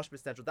ones, mosh pit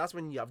central. That's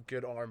when you have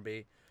good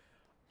R&B.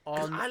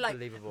 'Cause I like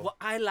Unbelievable. what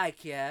I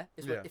like. Yeah,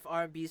 is when Yeah. if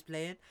R&B is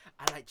playing,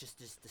 I like just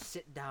to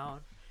sit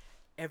down.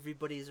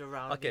 Everybody's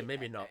around. Okay, me,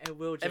 maybe not. And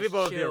we'll just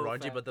Everybody will be chill,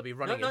 around you, fam. but they'll be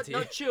running into you.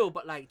 Not chill,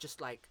 but like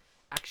just like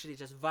actually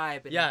just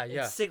vibe and, Yeah, and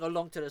yeah. sing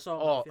along to the song.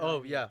 Oh, if you know what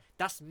I mean. yeah.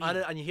 That's me.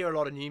 And you hear a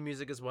lot of new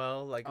music as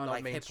well, like Oh, not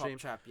like hip mainstream. hop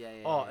trap. Yeah.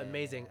 Oh, yeah,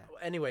 amazing. yeah.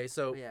 Anyway,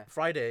 so Yeah.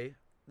 Friday,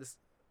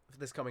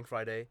 this coming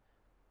Friday,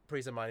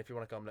 please of mine, if you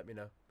want to come, let me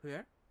know.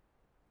 Where?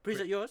 Pre's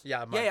at yours?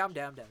 Yeah, mine. Yeah, I'm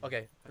down.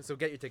 Okay, so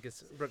get your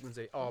tickets. Brooklyn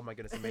Zoo. Oh my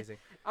goodness, amazing.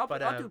 I'll But,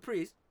 do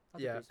Pre's.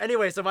 Yeah.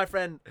 Anyway, so my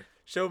friend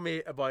showed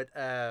me about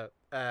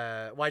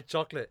White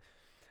Chocolate.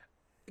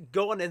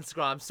 Go on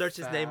Instagram, search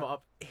his name Fam.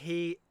 up.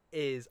 He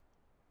is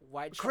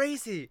White chocolate.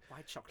 crazy.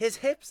 White chocolate. His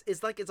hips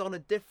is like it's on a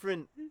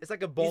different. It's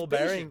like a He's ball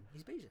bearing.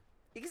 He's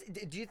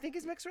Bayesian. Do you think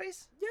he's mixed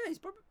race? Yeah,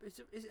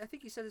 I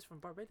think he said it's from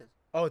Barbados.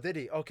 Oh, did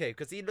he? Okay,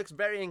 because he looks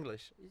very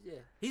English. Yeah,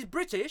 he's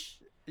British.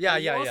 Yeah,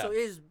 but yeah, he also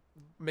is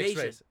Mixed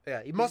Bayesian. race.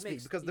 Yeah, he must be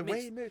mixed. because He the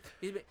way mixed.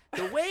 he moves.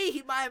 The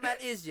way my man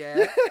is,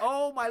 yeah.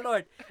 Oh my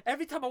lord!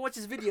 Every time I watch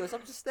his videos,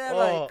 I'm just there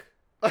Oh.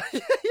 like.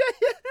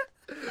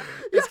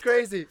 It's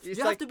crazy. He's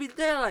You like have to be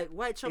there like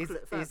white he's,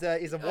 chocolate. fam.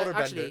 he's a waterbender.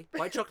 Actually,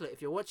 white chocolate.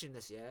 If you're watching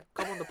this, yeah,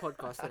 come on the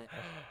podcast, innit?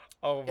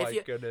 Oh my If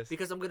you- goodness.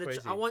 Because I'm gonna.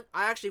 Crazy.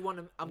 I actually want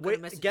to. I'm gonna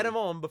Wait, message get you. him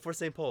on before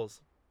St.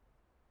 Paul's.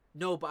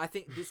 No, but I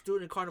think just do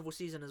it in carnival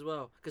season as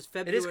well. Because It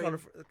February. is kind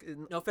of.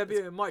 No,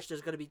 February and March.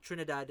 There's gonna be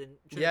Trinidad and.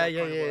 Yeah, Trinidad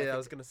Carnival, I think.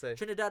 was gonna say.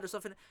 Trinidad or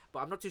something, but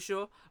I'm not too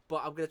sure.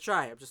 But I'm gonna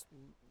try. I'm just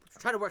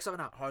trying to work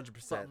something out.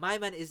 100%. But my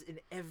man is in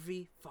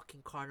every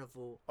fucking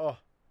carnival Oh,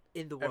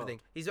 in the world.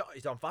 everything.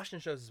 He's on fashion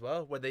shows as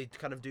well, where they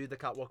kind of do the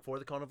catwalk for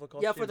the carnival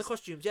costumes. Yeah, for the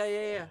costumes.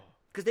 Yeah.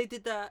 Because they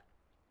did that.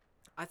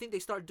 I think they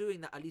started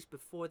doing that at least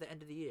before the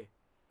end of the year.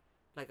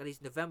 like at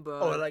least November.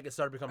 Oh, like it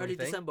started becoming early a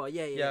thing. December.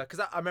 Yeah, yeah. Yeah, because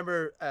I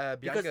remember Bianca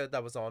Because-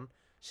 that was on.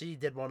 She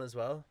did one as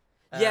well.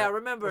 Yeah, I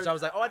remember. Which I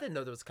was like, oh, I didn't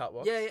know there was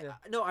catwalks. Yeah.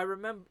 No, I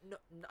remember. No,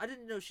 I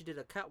didn't know she did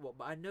a catwalk,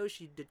 but I know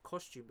she did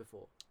costume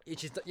before.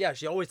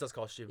 She always does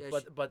costume, Yeah,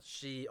 but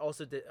she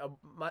also did.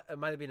 It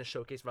might have been a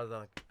showcase rather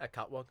than a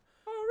catwalk.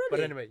 Oh, really? But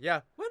anyway,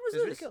 yeah, When it was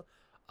was this? really cool.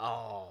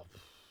 Oh,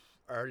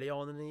 early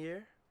on in the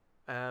year.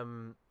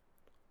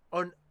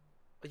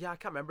 Yeah, I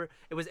can't remember.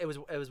 It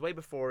was way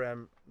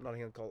before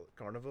Nottingham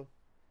Carnival.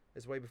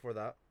 It's way before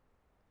that.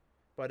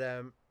 But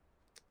go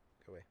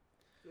away.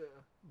 Yeah.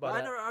 But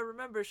I know. I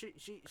remember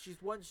she's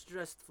once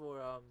dressed for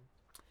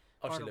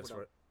she Carnival lives for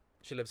though. it.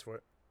 She lives for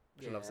it.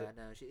 She loves it.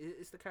 No,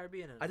 it's the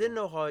Caribbean. I didn't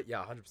know how.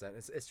 Yeah,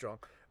 100%. It's strong,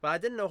 but I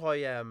didn't know how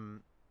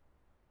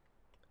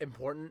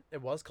important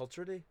it was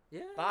culturally.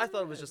 Yeah. I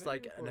thought it was just very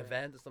like an important.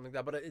 event or something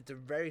like that, but it's a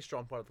very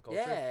strong part of the culture.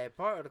 Yeah,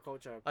 part of the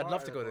culture. I'd part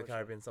love of to go to the culture.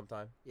 Caribbean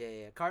sometime.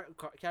 Yeah.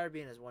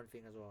 Caribbean is one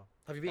thing as well.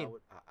 Have you been?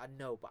 I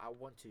know, but I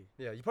want to.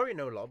 Yeah, you probably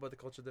know a lot about the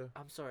culture though.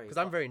 I'm sorry. Because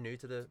I'm but very new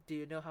to the. Do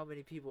you know how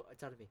many people are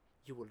telling me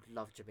you would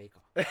love Jamaica?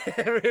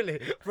 Really?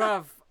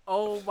 Bruv,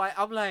 oh my!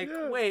 I'm like,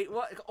 Yeah. wait,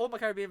 what? All my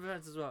Caribbean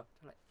friends as well.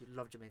 I'm like, you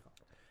love Jamaica.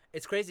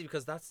 It's crazy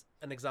because that's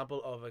an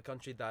example of a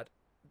country that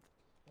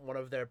one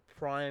of their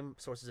prime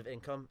sources of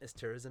income is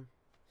tourism.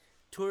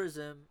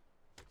 Tourism,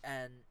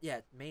 and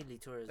mainly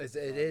tourism. It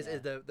is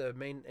the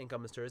main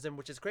income is tourism,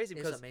 which is crazy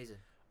It's because amazing.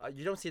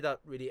 you don't see that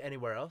really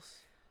anywhere else.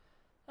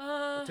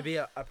 To be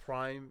a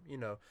prime,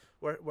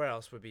 where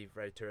else would be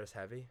very tourist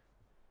heavy?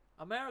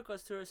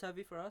 America's tourist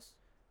heavy for us.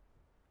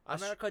 That's-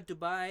 America,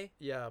 Dubai.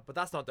 Yeah, but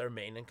that's not their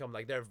main income.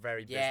 Like they're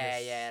very Yeah,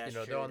 business. that's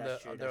they're true. on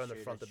that's the true, they're that's on the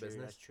true, front that's of true,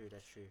 business.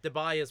 That's true.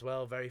 Dubai as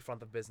well, very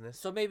front of business.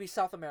 So maybe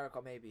South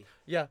America, maybe.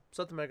 Yeah,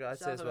 South America, I'd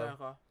say South as well.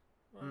 America.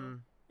 Well, Mm.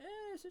 Yeah,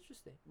 it's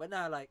interesting. But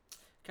now, like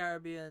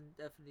Caribbean,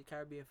 definitely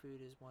Caribbean food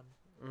is one.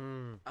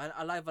 Mm.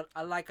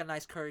 I like a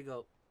nice curry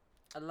goat.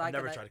 I've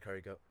never tried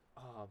curry goat.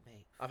 Oh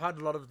mate, I've had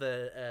a lot of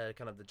the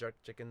kind of the jerk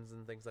chickens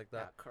and things like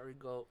that, curry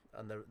goat,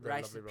 and the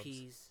rice lovely and rubs.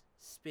 peas,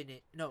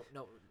 spinach. No,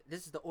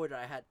 this is the order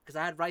I had because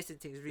I had rice and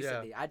things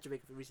recently. I had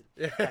Jamaican food recently.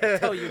 Yeah. I can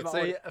tell you about so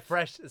all- yeah,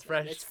 fresh. It's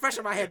fresh. It's fresh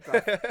in my head,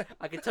 bro.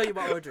 I can tell you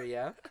my order,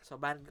 yeah. So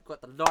man got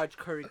the large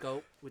curry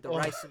goat with the Oh.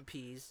 rice and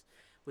peas,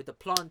 with the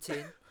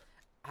plantain.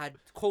 I had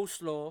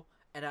coleslaw,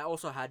 and I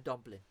also had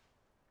dumpling.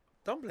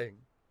 Dumpling.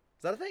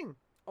 Is that a thing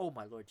Oh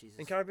my Lord Jesus!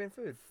 in Caribbean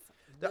food?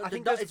 I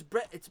think the, there's- it's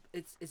bread.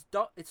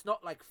 It's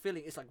not like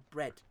filling. It's like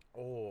bread.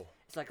 Oh,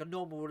 It's like a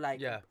normal like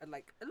Yeah.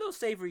 like a little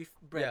savory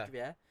bread,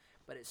 yeah.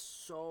 But it's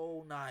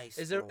so nice.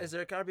 is there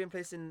bro. a Caribbean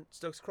place in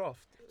Stokes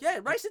Croft? Yeah,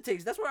 rice and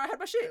things. That's where I had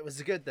my shit. It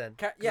was good then.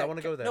 'cause Yeah, I want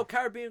to go there. No,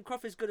 Caribbean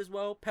crawfish is good as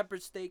well.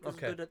 Peppered steak is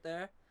Okay. good at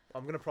there.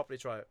 I'm gonna properly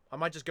try it. I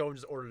might just go and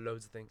just order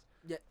loads of things.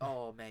 Yeah.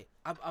 Oh mate,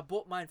 I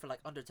bought mine for like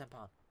under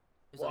 £10.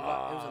 It was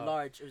Wow. a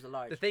large. It was a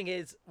large. The thing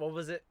is, what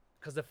was it?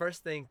 Because the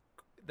first thing,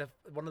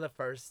 one of the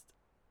first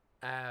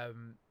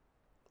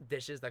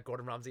dishes that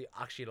Gordon Ramsay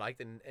actually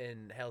liked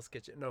in Hell's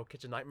Kitchen, no,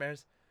 Kitchen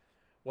Nightmares,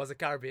 was a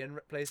Caribbean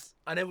place,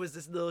 and it was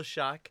this little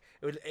shack.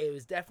 It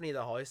was definitely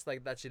the house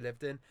like that she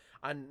lived in,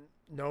 and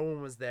no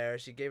one was there.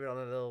 She gave it on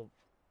a little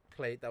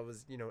plate that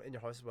was in your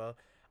house as well,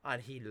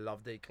 and he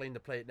loved it. He cleaned the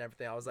plate and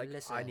everything. I was like,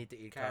 Listen, I need to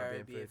eat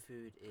Caribbean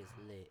food. is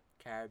lit.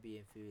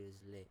 Caribbean food is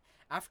lit.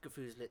 African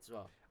food is lit as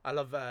well. I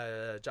love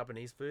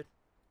Japanese food.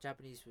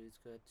 Japanese food is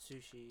good.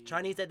 Sushi.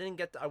 Chinese, I didn't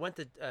get. I went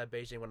to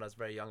Beijing when I was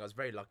very young. I was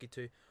very lucky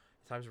to.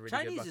 Times were really good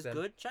Chinese back is then.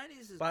 good.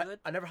 Chinese is But good.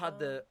 I never had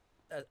the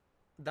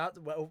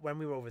when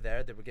we were over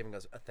there. They were giving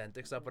us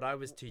authentic stuff, but I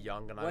was too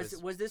young, and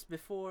Was this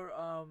before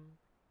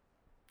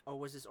or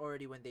was this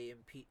already when they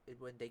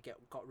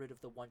got rid of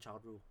the one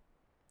child rule?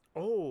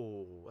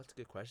 Oh, that's a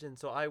good question.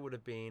 So I would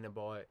have been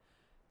about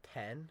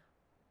 10.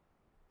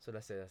 So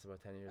let's say that's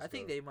about 10 years. I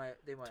think ago. they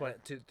might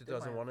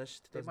 2001ish.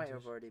 they might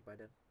have already by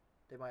then.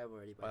 They might have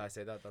already by Oh, I then.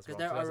 say that. That's Because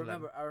wrong. I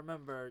 2011.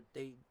 remember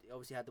they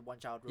obviously had the one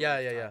child rule. Yeah, at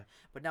the yeah, time, yeah.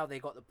 But now they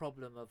got the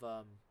problem of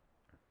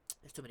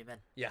there's too many men.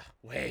 Yeah,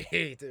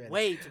 way too many.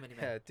 Way too many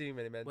men. Yeah, too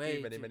many men. Way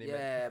too many, too- many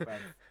yeah, men. bruv.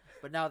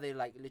 But now they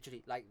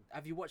literally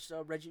have you watched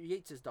Reggie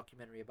Yates'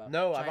 documentary about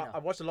No, China?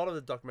 I've watched a lot of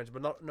the documentaries,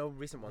 but no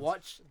recent ones.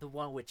 Watch the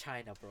one with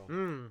China, bro.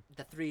 Mm.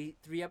 The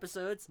three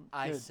episodes.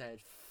 I Good. said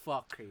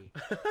fuckery,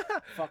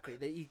 fuckery.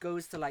 That he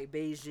goes to like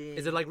Beijing.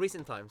 Is it like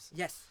recent times?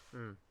 Yes.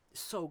 Mm.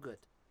 So good.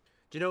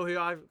 Do you know who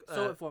I've?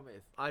 So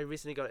informative. I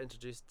recently got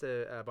introduced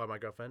to by my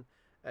girlfriend.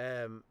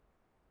 Brownie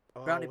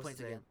what's points his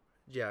name? again.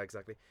 Yeah,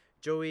 exactly.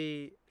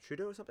 Joey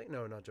Trudeau or something?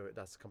 No, not Joey.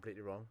 That's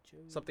completely wrong.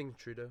 Something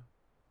Trudeau.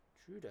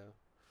 Trudeau.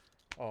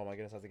 Oh my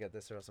goodness, I have to get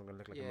this or else I'm gonna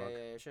look like a mug.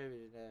 Yeah. Show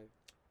me now.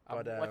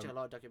 I'm But, watching a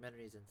lot of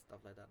documentaries and stuff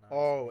like that now.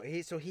 Oh,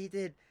 he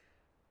did.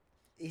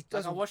 He Like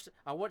does.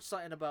 I watched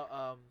something about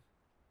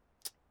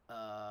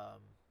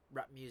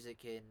rap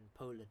music in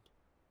Poland.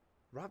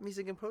 rap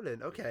music in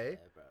Poland. Okay,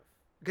 Yeah, bro.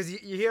 because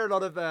you hear a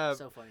lot of.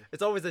 So funny.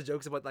 It's always the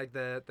jokes about like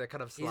the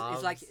kind of He's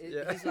Slavs. like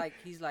yeah.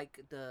 he's like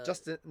the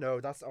Justin. No,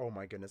 that's oh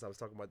my goodness. I was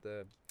talking about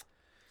the.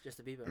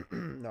 Justin Bieber.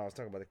 No, I was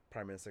talking about the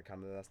Prime Minister of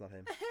Canada. That's not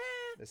him.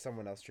 It's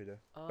someone else, Trudeau.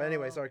 But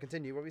anyway, sorry.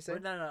 Continue. What were you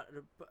saying? No.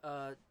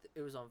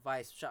 It was on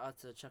Vice. Shout out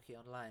to Chucky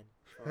Online.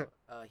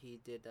 He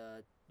did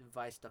a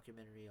Vice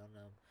documentary on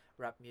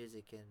rap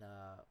music in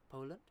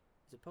Poland.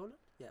 Is it Poland?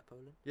 Yeah,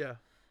 Poland. Yeah.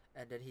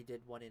 And then he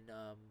did one in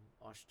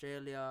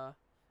Australia.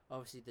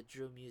 Obviously, the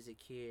drill music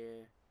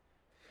here,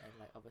 and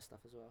like other stuff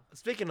as well.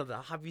 Speaking of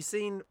that, have you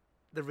seen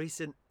the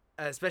recent,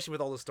 especially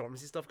with all the Stormzy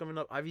stuff coming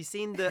up? Have you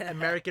seen the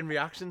American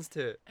reactions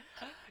to it?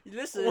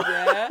 Listen,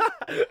 yeah,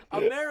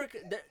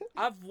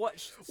 I've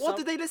watched. What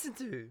did they listen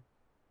to?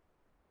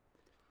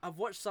 I've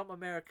watched some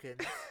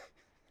Americans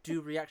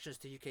do reactions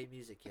to UK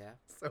music, yeah.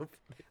 So,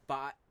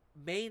 but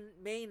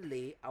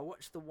mainly, I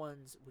watch the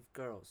ones with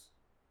girls.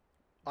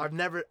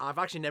 I've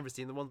actually never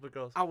seen the ones with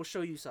girls. I will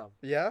show you some.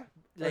 Yeah.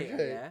 Later,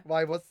 okay. yeah.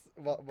 Why? What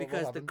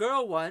because what the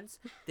girl ones,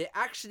 they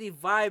actually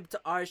vibe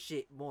to our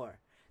shit more.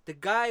 The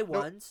guy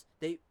ones,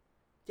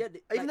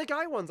 even the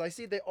guy ones, I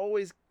see they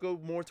always go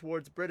more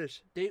towards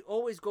British. They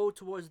always go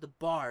towards the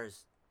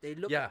bars. They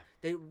look. Yeah.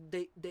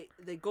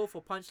 They go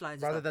for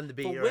punchlines rather than the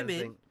beat for or women.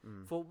 anything.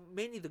 For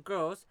mainly the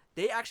girls,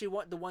 they actually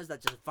want the ones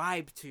that just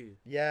vibe to.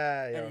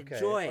 Yeah. And Okay.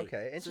 enjoy.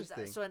 Okay.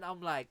 Interesting. So and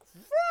I'm like,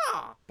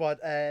 rah!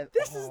 But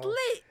This is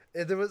lit.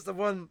 There was the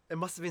one. It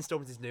must have been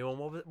Stormzy's new one.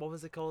 What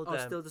was it called? Oh,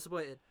 Still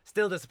Disappointed.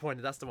 Still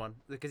Disappointed. That's the one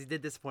because he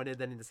did Disappointed.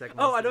 Then in the second.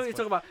 Oh, I know what you're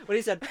talking about. When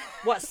he said,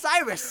 "What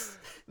Cyrus?"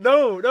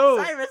 No.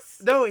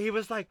 Cyrus. No, he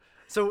was like.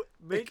 So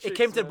Matrix, it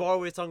came to the man. bar.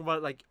 We were talking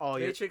about like, oh,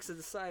 Matrix and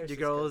the Cyrus. your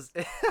girls,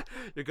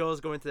 your girls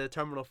going to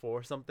Terminal 4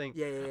 or something.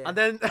 Yeah. And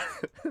then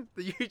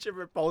the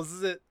YouTuber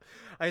pauses it,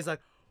 and he's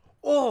like,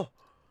 "Oh,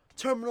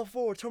 Terminal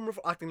 4,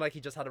 acting like he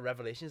just had a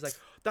revelation. He's like,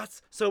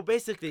 "That's so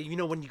basically,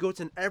 when you go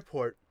to an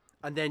airport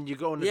and then you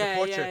go on a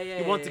departure,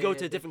 you want to go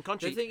to a different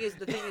country." The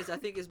thing is, I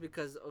think it's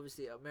because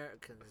obviously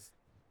Americans,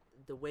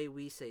 the way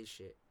we say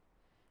shit,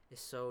 is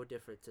so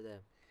different to them.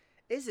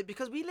 Is it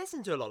because we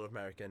listen to a lot of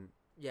American?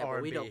 Yeah,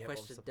 but we R&B, don't hip-hop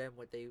question stuff. them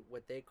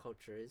what their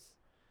culture is.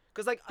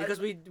 Because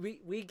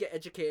we get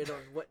educated on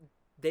what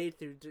they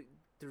through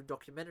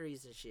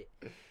documentaries and shit.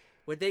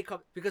 When they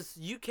come, because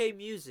UK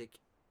music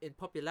in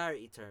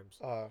popularity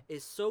terms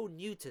is so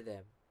new to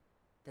them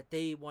that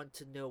they want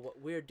to know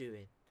what we're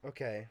doing.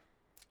 Okay.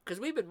 Because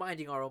we've been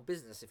minding our own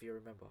business, if you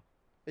remember.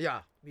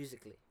 Yeah.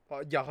 Musically.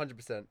 Yeah,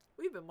 100%.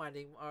 We've been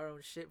minding our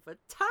own shit for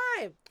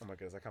time. Oh my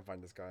goodness, I can't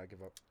find this guy. I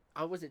give up.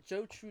 Was it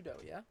Joe Trudeau?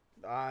 Yeah.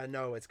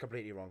 No, it's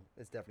completely wrong.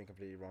 It's definitely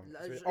completely wrong.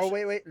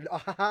 Wait.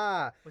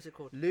 What's it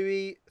called?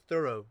 Louis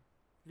Theroux.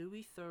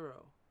 Louis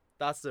Theroux.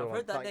 That's the I've one.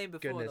 heard that Thank name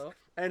before, goodness. though.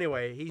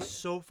 Anyway, he's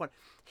so fun.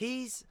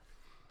 He's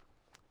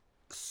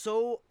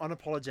so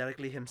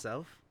unapologetically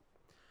himself.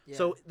 Yeah.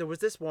 So there was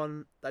this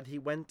one that he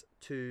went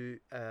to.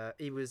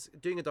 He was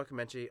doing a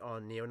documentary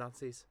on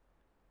neo-Nazis,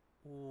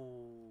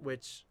 Ooh.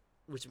 which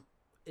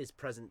is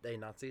present day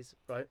Nazis,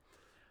 right?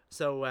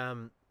 So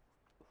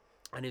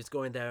and he was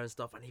going there and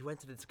stuff, and he went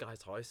to this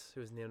guy's house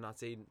who was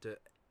neo-Nazi to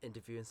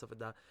interview and stuff like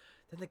that.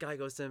 Then the guy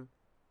goes to him,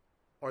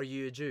 "Are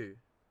you a Jew?"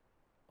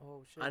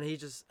 Oh shit. And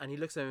he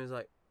looks at him and he's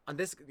like, and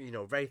this,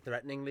 very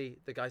threateningly,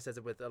 the guy says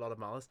it with a lot of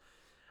malice,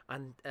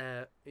 and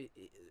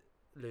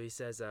Louis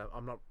says,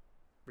 "I'm not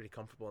really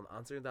comfortable in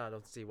answering that. I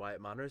don't see why it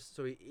matters."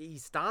 So he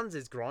stands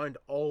his ground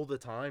all the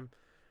time,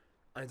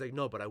 and he's like,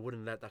 "No, but I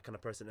wouldn't let that kind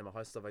of person in my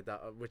house," stuff like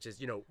that, which is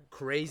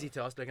crazy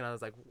to us looking at it.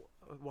 It's like,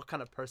 what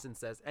kind of person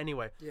says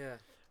anyway? Yeah.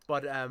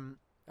 But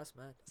that's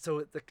mad.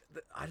 so the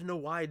I don't know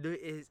why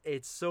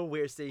it's so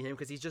weird seeing him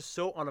because he's just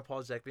so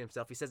unapologetically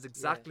himself. He says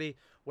exactly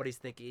what he's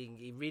thinking.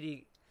 He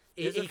really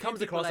he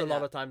comes across a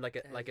lot of time like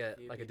a douche.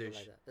 Like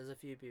that. There's a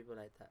few people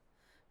like that,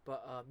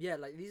 but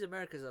like these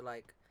Americans are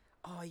like,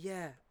 oh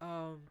yeah,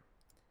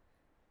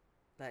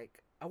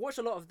 like I watch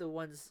a lot of the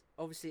ones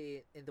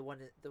obviously in the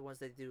ones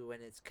they do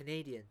when it's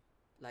Canadian,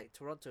 like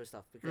Toronto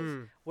stuff,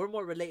 because we're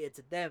more related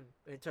to them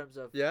in terms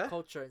of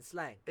culture and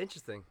slang.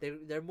 Interesting.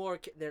 They're more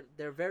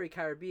they're very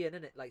Caribbean,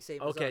 isn't it? Like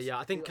same. Okay, as us. yeah,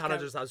 I think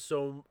Canada just has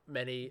so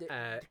many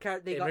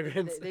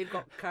immigrants. They've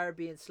got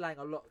Caribbean slang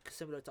a lot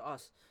similar to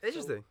us.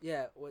 Interesting. So,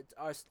 yeah, with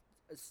ours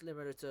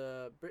similar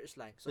to British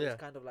slang, so Yeah.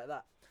 it's kind of like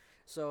that.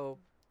 So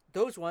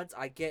those ones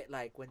I get,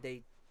 like when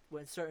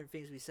certain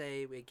things we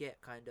say we get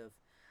kind of,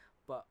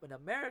 but when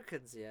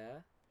Americans,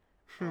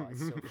 oh, it's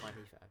so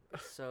funny, fam.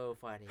 It's so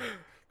funny.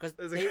 Because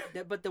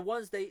but the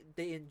ones they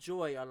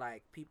enjoy are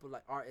like people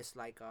like artists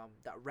like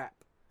that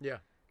rap. Yeah.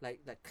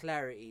 Like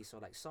Clarity, so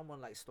like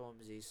someone like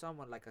Stormzy,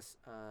 someone like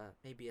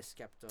maybe a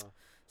Skepta,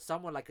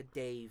 someone like a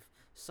Dave,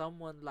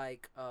 someone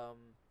like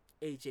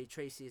AJ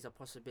Tracy is a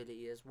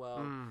possibility as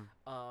well.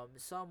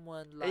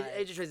 Someone like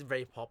AJ Tracy is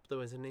very pop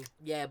though, isn't he?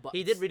 Yeah, but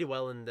he did really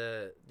well in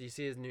the. Do you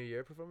see his New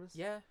Year performance?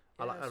 Yeah,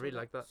 I really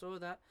like that. Saw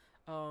that.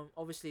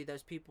 Obviously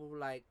there's people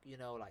like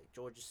like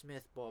Georgia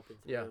Smith bopping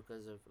through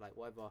because of like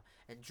whatever,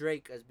 and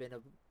Drake has been a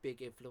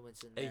big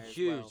influence in there as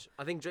huge. well.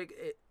 I think Drake,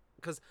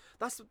 because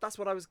that's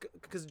what I was,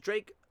 because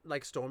Drake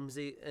like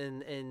Stormzy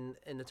in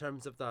the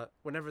terms of that.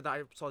 Whenever that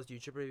I saw his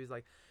YouTuber, he was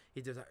like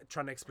he did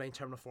trying to explain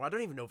Terminal 4. I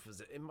don't even know if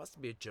it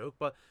must be a joke,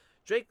 but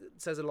Drake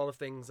says a lot of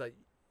things like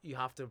you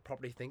have to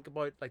properly think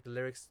about like the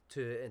lyrics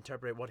to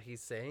interpret what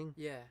he's saying.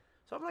 Yeah.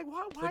 So I'm like,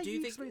 why But do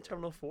you think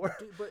Terminal 4?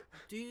 But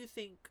do you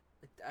think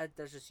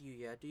that's just you?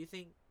 Yeah. Do you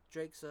think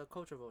Drake's a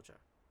culture vulture?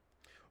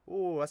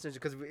 Oh, that's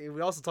interesting because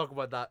we also talked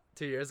about that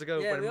 2 years ago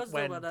Yeah, we when also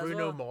talked about that as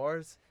Bruno well.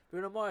 Mars.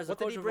 Bruno Mars, What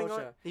a did he culture bring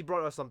vulture. out? He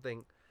brought us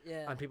something,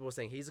 Yeah. and people were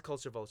saying he's a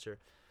culture vulture.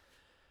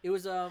 It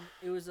was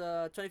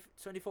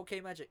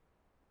 24K Magic.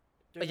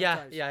 During them Yeah,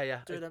 times. yeah,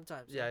 yeah, During them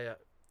times. yeah, yeah.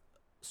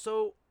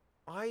 So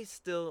I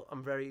still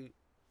am very.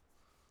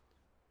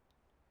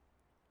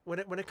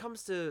 When it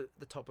comes to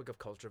the topic of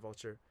culture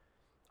vulture,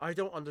 I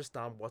don't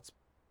understand what's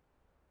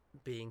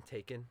being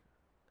taken.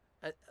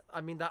 I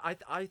mean that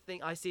I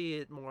think I see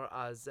it more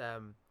as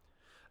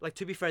like,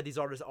 to be fair, these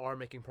artists are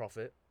making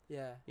profit,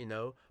 Yeah. you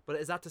know, but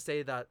is that to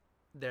say that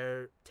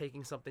they're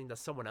taking something that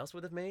someone else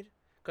would have made?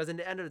 Because in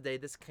the end of the day,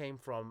 this came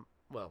from,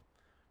 well,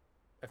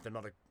 if they're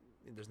not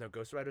there's no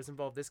ghostwriters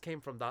involved, this came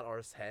from that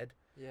artist's head.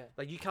 Yeah.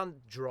 Like, you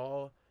can't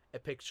draw a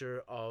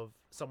picture of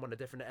someone a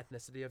different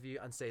ethnicity of you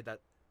and say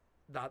that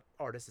that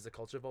artist is a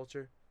culture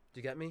vulture. Do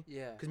you get me?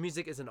 Yeah. Because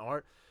music is an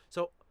art.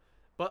 So,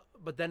 but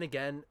then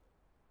again,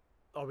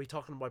 are we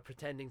talking about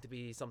pretending to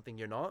be something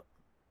you're not?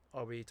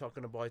 Are we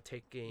talking about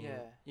taking,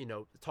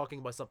 talking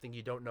about something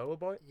you don't know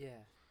about?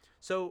 Yeah.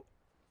 So,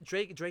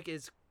 Drake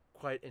is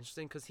quite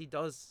interesting because he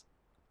does.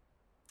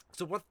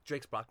 So, what's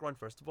Drake's background,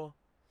 first of all?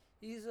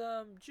 He's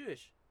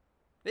Jewish.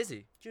 Is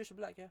he? Jewish and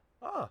black, yeah.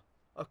 Ah,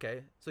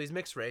 okay. So he's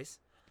mixed race.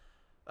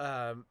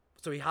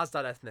 So he has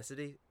that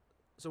ethnicity.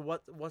 So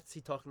what's he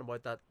talking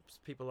about that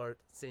people are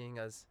seeing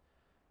as?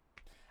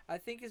 I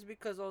think it's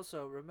because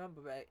also,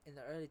 remember back in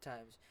the early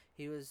times,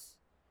 he was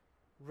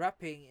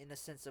rapping in a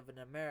sense of an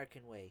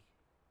American way,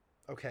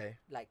 Okay.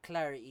 like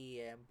clarity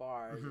and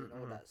bars and all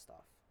mhm. that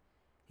stuff.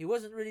 He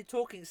wasn't really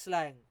talking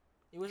slang.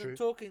 He wasn't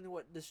True. talking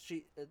what the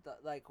street,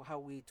 like how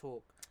we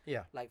talk,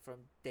 Yeah. like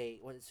from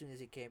as soon as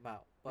he came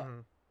out. But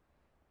Mhm.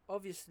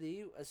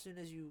 obviously, as soon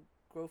as you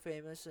grow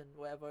famous and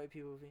whatever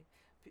people think,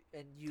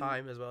 and you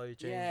Time as well. You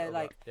change. Yeah, all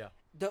like- that. Yeah.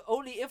 the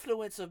only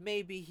influence of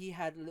maybe he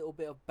had a little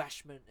bit of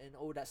bashment and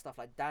all that stuff,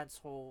 like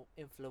dancehall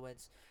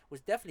influence,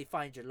 was definitely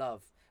Find Your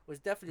Love, was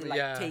definitely like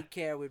Yeah. Take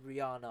Care with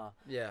Rihanna,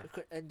 Yeah.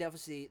 and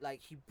definitely like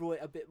he brought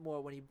it a bit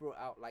more when he brought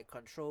out like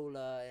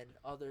Controller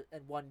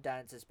and One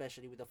Dance,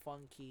 especially with the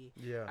funky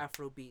Yeah.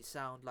 Afrobeat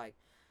sound, like.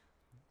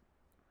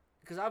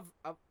 Because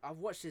I've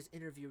watched his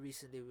interview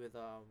recently with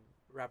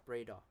Rap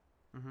Radar,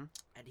 Mhm.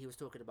 and he was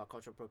talking about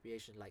cultural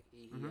appropriation, like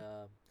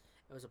Mhm.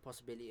 it was a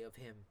possibility of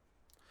him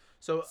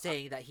So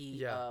saying that he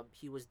yeah.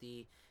 he was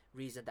the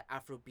reason that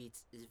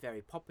Afrobeats is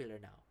very popular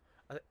now.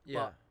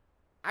 yeah.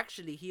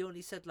 Actually, he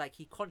only said like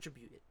he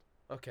contributed.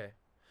 Okay.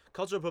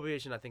 Cultural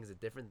appropriation, I think, is a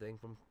different thing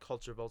from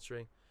culture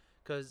vulturing,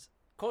 because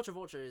Culture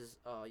vulture is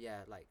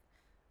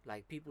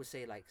like people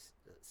say like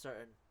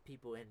certain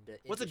people in the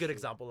what's a good industry-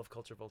 example of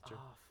culture vulture?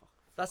 Oh fuck!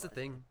 That's the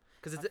forgot his name. thing,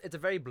 because it's a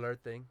very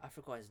blurred thing. I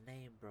forgot his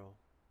name, bro.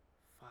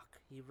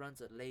 Fuck, he runs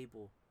a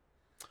label.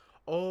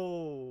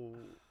 Oh,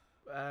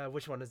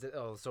 which one is it?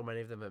 Oh, so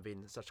many of them have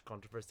been such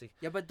controversy.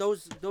 Yeah, but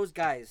those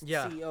guys,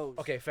 Yeah. CEOs.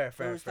 Okay, fair.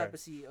 Those type of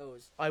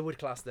CEOs, I would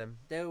class them.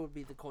 they would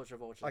be the culture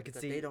vulture I could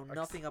because see- they know I could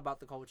nothing about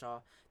the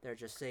culture. They're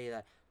just saying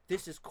that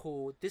this is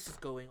cool, this is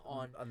going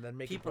on. and then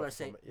making People are profit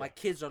from saying it, my yeah.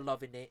 kids are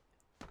loving it.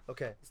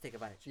 Okay, Let's take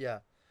advantage. yeah.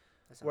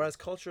 That's how Whereas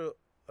cultural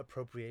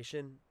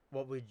appropriation,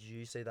 what would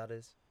you say that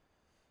is?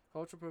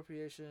 cultural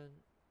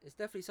appropriation is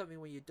definitely something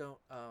where you don't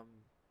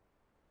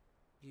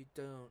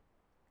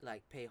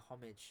like pay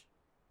homage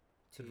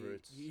To the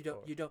roots, you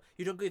don't or-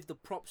 you don't give the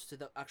props to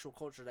the actual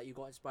culture that you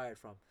got inspired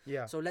from.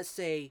 Yeah, So let's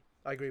say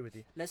I agree with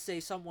you.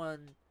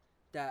 someone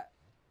that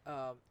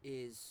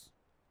is,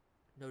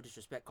 no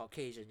disrespect,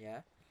 Caucasian,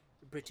 yeah,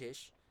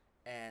 British,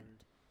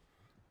 and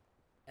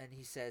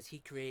he says he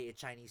created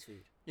Chinese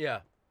food.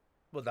 Yeah,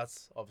 well,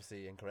 that's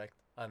obviously incorrect,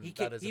 and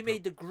He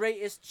made the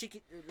greatest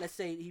chicken. Let's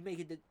say he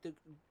made the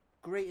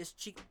greatest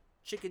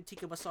chicken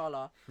tikka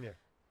masala. Yeah.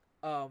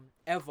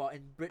 Ever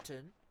in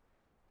Britain,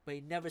 but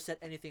he never said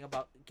anything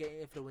about getting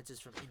influences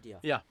from India.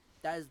 Yeah.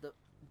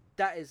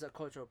 That is a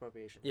cultural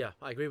appropriation. Yeah,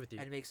 I agree with you.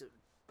 And it makes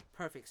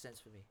perfect sense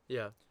for me.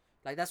 Yeah.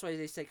 Like that's why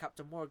they say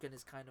Captain Morgan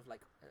is kind of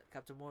like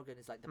Captain Morgan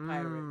is like the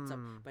pirate, and stuff,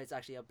 Mm. but it's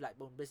actually a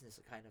black-owned business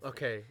kind of. Thing.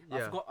 Okay. I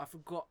Yeah.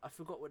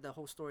 forgot what the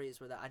whole story is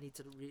with that. I need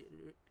to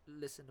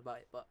listen about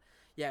it, but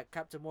yeah,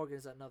 Captain Morgan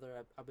is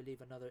another. I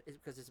believe another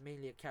because it's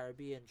mainly a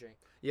Caribbean drink,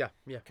 Yeah.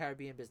 Yeah.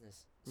 Caribbean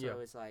business. So Yeah.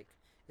 it's like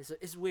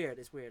it's weird.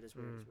 It's weird.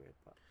 Mm.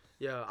 But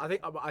Yeah.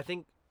 I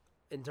think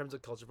in terms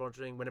of culture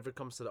vulturing, whenever it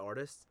comes to the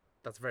artist,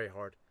 that's very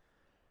hard.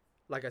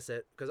 Like I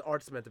said, because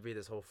art's meant to be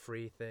this whole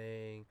free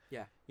thing.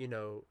 Yeah. You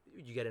know,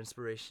 you get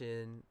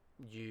inspiration,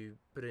 you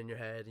put it in your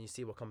head, and you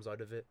see what comes out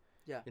of it.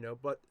 Yeah. You know,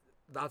 but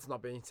that's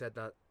not being said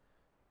that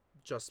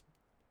just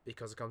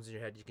because it comes in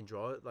your head, you can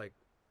draw it. Like,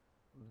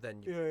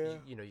 then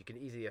you know, you can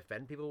easily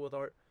offend people with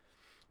art.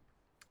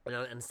 And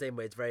in the same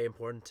way, it's very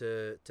important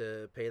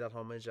to pay that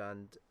homage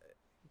and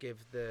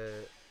give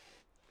the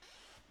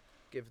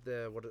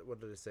what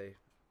did it say?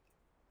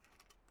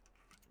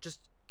 Just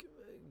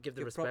give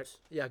the Give respect. props.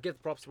 Yeah,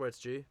 give props where it's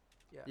due.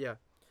 Yeah. Yeah.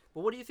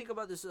 But what do you think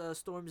about this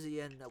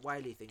Stormzy and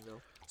Wiley thing,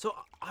 though? So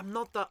I'm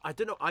not that. I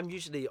don't know. I'm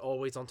usually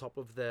always on top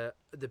of the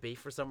beef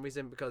for some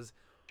reason because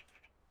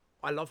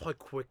I love how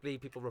quickly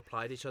people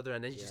reply to each other,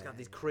 and then you just got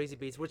these crazy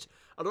beats, which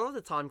a lot of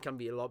the time can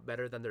be a lot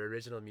better than their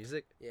original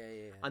music.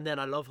 Yeah. And then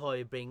I love how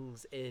it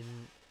brings in,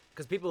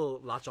 because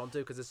people latch onto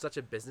it because it's such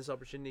a business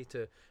opportunity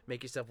to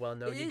make yourself well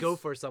known. You go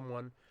for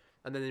someone,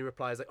 and then he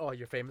replies like, "Oh,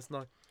 you're famous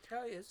now."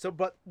 Hell yes. So,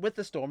 but with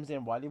the Stormzy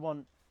and Wiley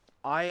one,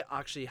 I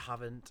actually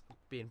haven't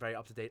been very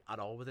up to date at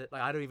all with it.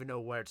 Like, I don't even know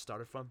where it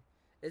started from.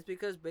 It's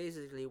because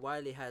basically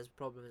Wiley has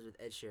problems with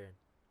Ed Sheeran.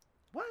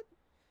 What?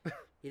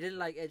 He didn't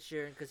like Ed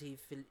Sheeran because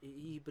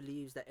he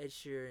believes that Ed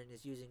Sheeran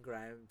is using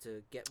grime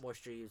to get more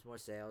streams, more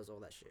sales, all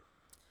that shit.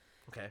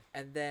 Okay.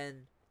 And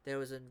then there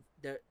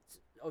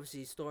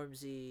obviously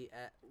Stormzy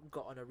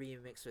got on a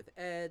remix with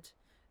Ed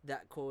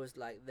that caused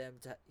like them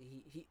to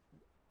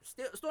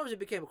Stormzy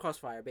became a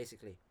crossfire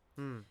basically.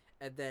 And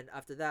then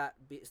after that,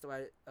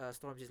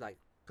 Stormzy's like,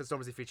 because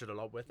Stormzy featured a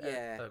lot with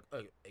Ed,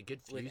 a good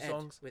few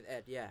songs with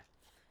Ed, yeah.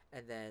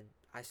 And then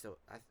I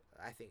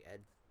think Ed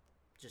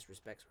just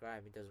respects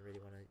grime. He doesn't really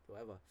want to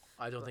whatever.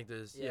 I don't think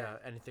there's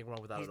anything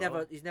wrong with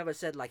that. He's never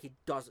said like he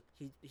does.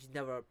 He's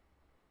never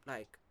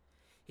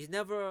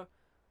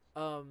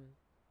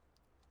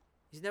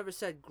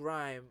said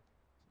grime.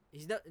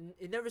 He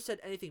never said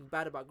anything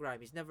bad about grime.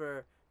 He's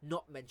never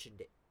not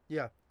mentioned it.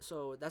 Yeah.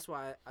 So that's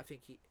why I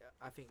think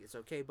it's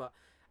okay. But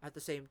at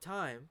the same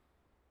time,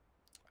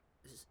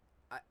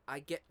 I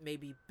get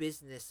maybe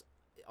business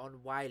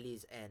on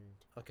Wiley's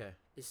end. Okay.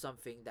 Is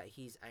something that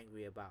he's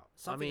angry about.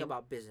 Something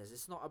about business.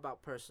 It's not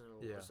about personal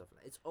or stuff.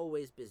 It's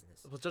always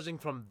business. Well, judging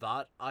from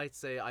that, I'd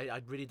say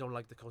I really don't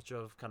like the culture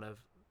of kind of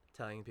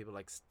telling people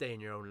like stay in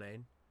your own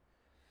lane.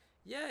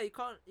 Yeah, you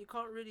can't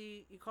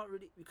really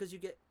because you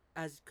get,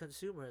 as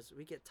consumers,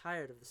 we get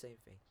tired of the same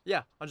thing.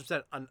 Yeah,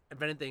 100%. And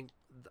if anything,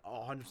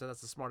 100%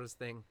 that's the smartest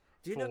thing.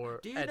 Do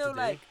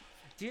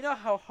you know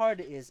how hard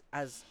it is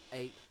as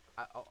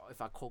if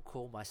I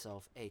call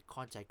myself a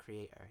content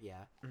creator,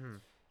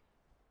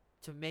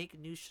 to make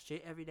new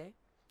shit every day,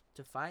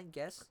 to find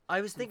guests.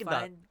 I was thinking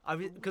that.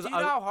 Do you know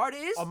how hard it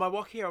is? On my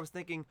walk here, I was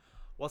thinking,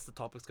 what's the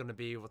topic's going to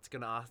be? What's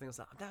going to ask? And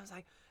I was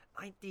like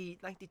 90,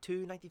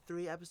 92,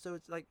 93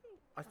 episodes. Like,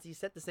 you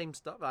said the same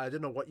stuff. I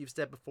don't know what you've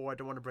said before. I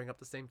don't want to bring up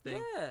the same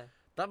thing. Yeah.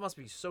 That must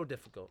be so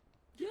difficult.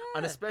 Yeah.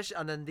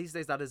 And then these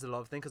days that is a lot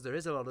of thing because there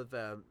is a lot of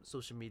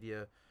social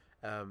media,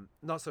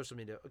 not social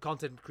media,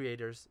 content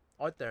creators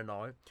out there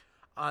now,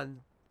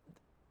 and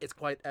it's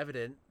quite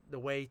evident the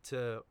way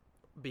to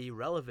be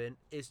relevant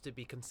is to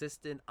be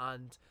consistent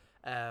and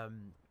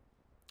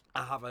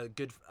have a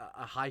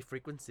high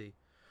frequency.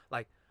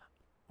 Like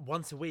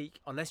once a week,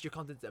 unless your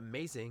content's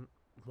amazing,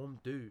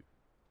 won't do.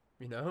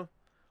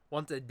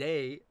 Once a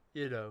day,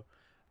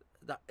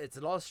 that it's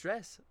a lot of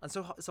stress. And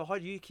so how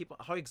do you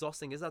how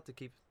exhausting is that to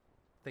keep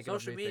thinking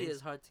social of new media things?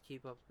 is hard to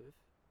keep up with.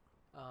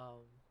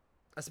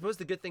 I suppose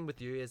the good thing with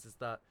you is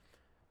that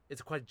it's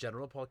a quite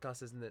general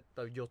podcast, isn't it?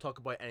 That you'll talk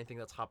about anything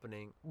that's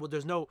happening. Well,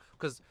 there's no,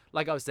 because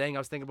like I was saying, I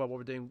was thinking about what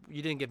we're doing.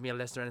 You didn't give me a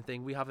list or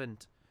anything. We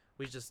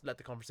just let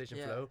the conversation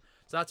flow.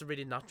 So that's a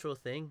really natural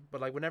thing.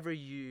 But like whenever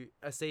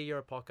say you're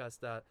a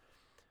podcast that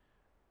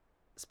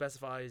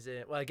specifies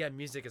it, well, again,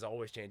 music is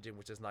always changing,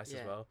 which is nice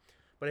as well.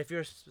 But if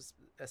you're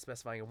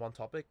specifying in one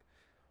topic,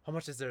 how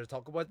much is there to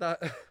talk about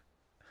that?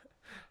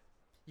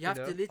 You have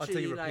to literally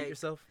until you repeat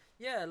yourself.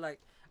 Yeah, like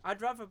I'd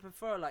rather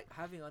prefer like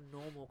having a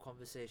normal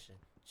conversation.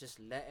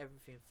 Just let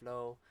everything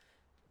flow.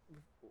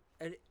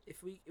 And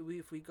if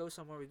we go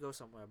somewhere, we go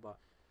somewhere. But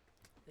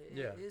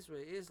it is what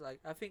it is. Like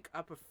I think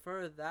I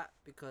prefer that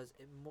because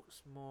it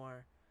looks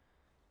more.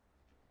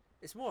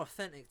 It's more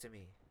authentic to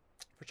me.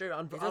 For sure,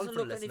 it doesn't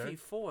look anything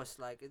forced.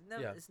 Like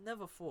it's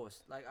never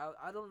forced. Like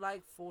I don't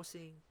like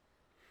forcing.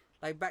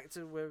 Like back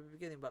to where we're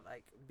beginning, but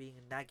like being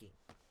nagging.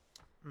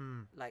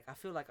 Like I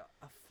feel like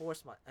I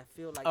force I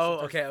feel like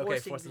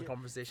forcing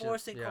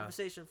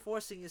conversation,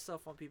 forcing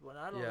yourself on people, and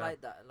I don't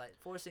like that. Like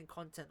forcing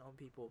content on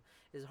people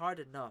is hard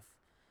enough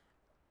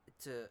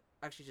to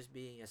actually just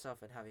being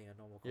yourself and having a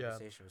normal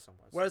conversation with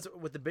someone. Whereas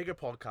with the bigger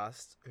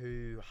podcasts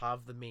who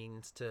have the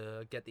means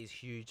to get these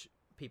huge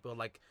people,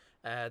 like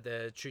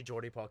the True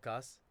Geordie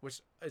podcast,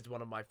 which is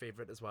one of my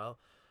favorite as well.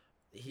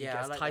 He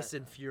gets like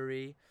Tyson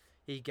Fury.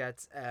 He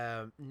gets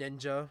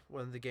Ninja,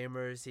 one of the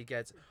gamers. He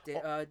gets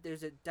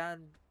there's a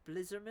Dan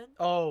Blizzerman.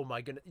 Oh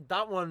my goodness,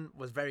 that one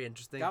was very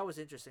interesting. That was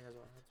interesting as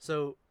well.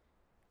 So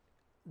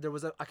there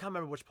was I can't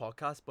remember which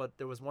podcast, but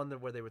there was one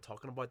where they were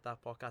talking about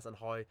that podcast and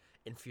how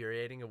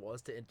infuriating it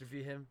was to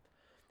interview him,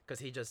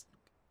 because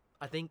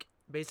I think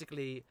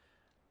basically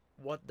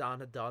what Dan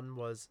had done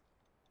was,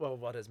 well,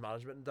 what his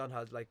management had done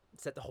had like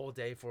set the whole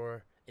day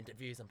for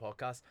interviews and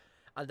podcasts.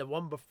 And the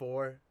one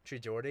before True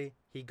Geordie,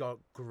 he got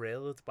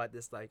grilled by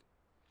this, like,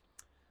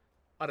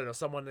 I don't know,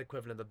 someone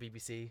equivalent of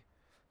BBC,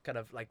 kind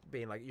of like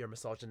being like, you're a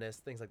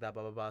misogynist, things like that,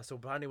 blah, blah, blah. So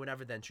apparently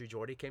whenever then True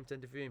Geordie came to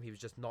interview him, he was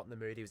just not in the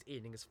mood. He was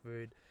eating his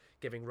food,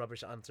 giving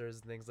rubbish answers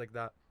and things like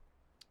that.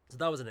 So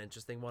that was an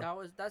interesting one.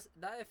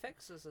 That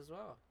affects us as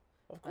well.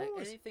 Of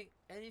course. Like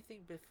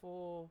anything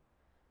before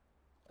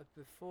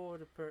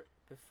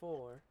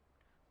before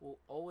will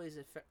always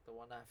affect the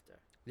one after,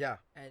 Yeah,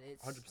 and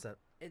it's 100%.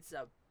 it's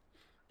a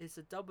it's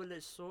a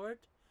double-edged sword,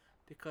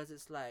 because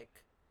it's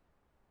like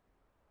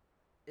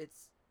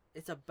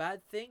it's a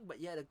bad thing but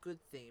yet a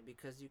good thing,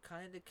 because you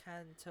kind of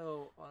can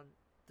tell on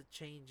the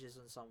changes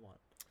on someone.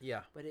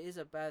 Yeah. But it is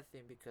a bad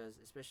thing because,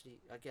 especially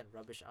again,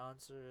 rubbish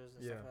answers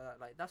and stuff Yeah. like that.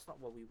 Like, that's not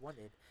what we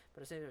wanted.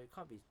 But at the same time, you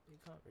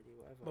can't really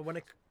whatever. But when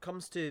it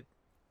comes to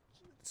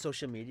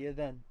social media,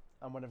 then,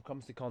 and when it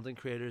comes to content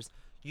creators,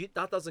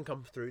 that doesn't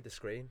come through the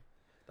screen.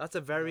 That's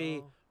a very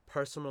No,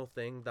 personal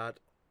thing that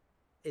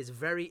is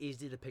very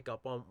easy to pick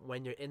up on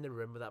when you're in the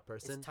room with that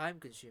person. it's time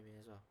consuming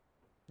as well.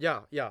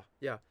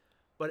 Yeah.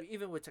 But-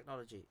 even with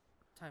technology,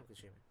 time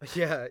consuming,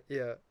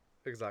 Yeah,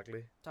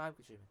 exactly. time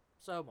consuming,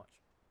 so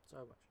much.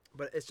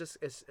 But it's just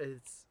it's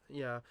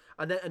yeah,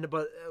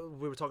 but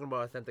we were talking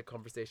about authentic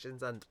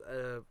conversations, and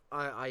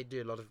I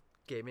do a lot of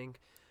gaming.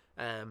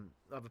 I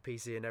have a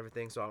PC and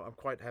everything, so I'm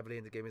quite heavily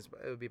into gaming.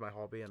 It would be my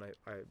hobby, and I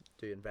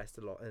do invest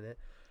a lot in it.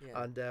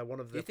 Yeah. And one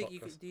of do the you think you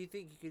podcasts- could? Do you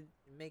think you could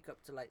make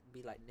up to like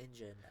be like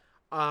Ninja in that?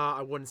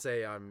 I wouldn't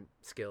say I'm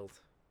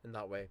skilled in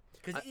that way.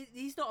 Because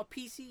he's not a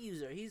PC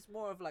user. He's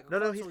more of like a No,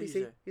 console he's PC.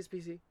 user. He's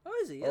PC. Oh,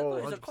 is he? I Oh,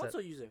 thought he's a 100%.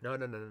 console user.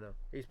 No.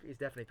 He's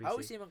definitely PC. I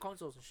always see him on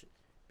consoles and shit.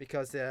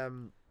 Because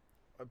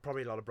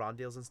probably a lot of brand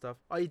deals and stuff.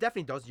 Oh, he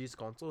definitely does use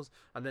consoles,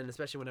 and then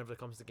especially whenever it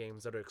comes to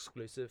games that are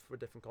exclusive for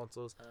different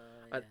consoles,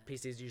 Yeah.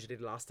 PCs usually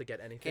the last to get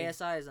anything.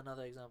 KSI is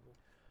another example.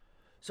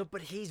 So,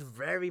 but he's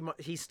very much.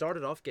 He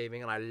started off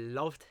gaming, and I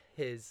loved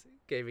his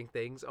gaming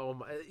things. Oh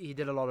my! He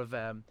did a lot of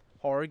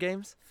horror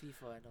games.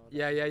 FIFA and all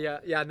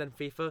that. Yeah, and then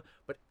FIFA.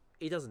 But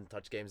he doesn't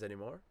touch games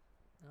anymore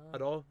Oh.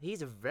 at all.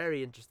 He's a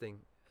very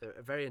interesting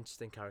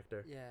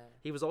character. Yeah.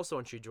 He was also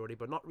on True Geordie,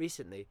 but not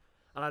recently.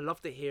 And I'd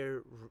love to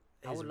hear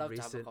his I would love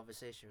recent. to have a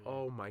conversation with him.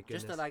 Oh my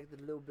goodness! Just to like the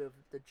little bit of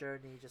the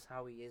journey, just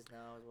how he is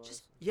now as well.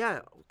 Just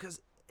yeah, because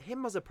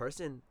him as a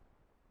person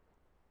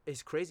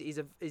is crazy. He's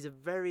an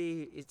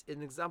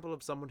example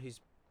of someone who's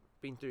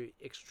been through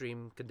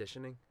extreme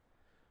conditioning.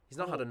 He's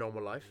not had a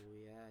normal life.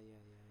 Yeah.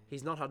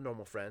 He's not had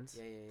normal friends.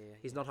 Yeah.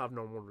 He's not had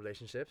normal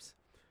relationships.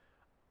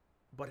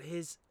 But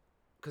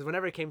because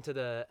whenever it came to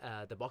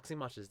the boxing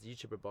matches, the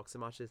YouTuber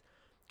boxing matches,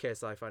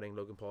 KSI fighting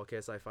Logan Paul,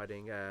 KSI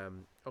fighting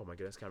oh my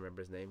goodness, can't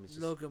remember his name. It's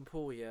just, Logan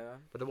Paul, yeah.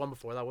 but the one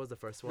before that was the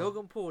first one.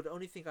 Logan Paul, the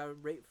only thing I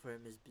rate for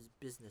him is his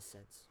business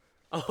sense.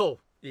 Oh,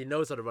 he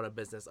knows how to run a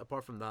business.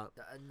 Apart from that,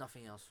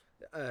 Nothing else.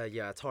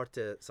 yeah, it's hard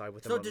to side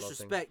with It's him. no on a lot of things.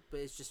 disrespect, but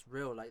it's just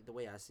real, like the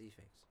way I see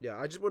things. Yeah,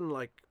 I just wouldn't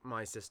like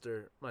my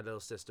little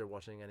sister,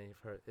 watching any of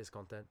his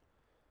content.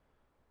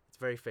 It's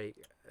very fake,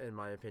 in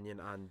my opinion,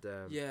 and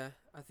Yeah,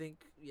 I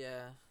think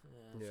yeah.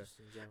 Yeah. Just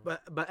in general.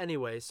 But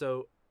anyway,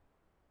 so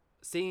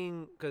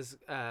seeing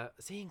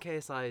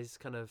KSI's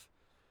kind of,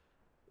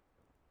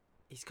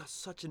 he's got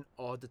such an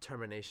odd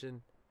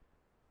determination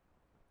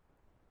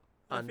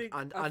I and think-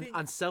 and, I and, think-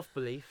 and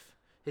self-belief.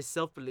 His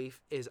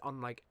self-belief is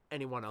unlike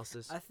anyone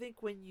else's. I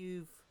think when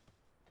you've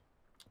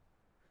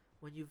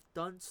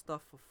done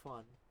stuff for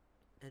fun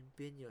and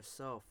been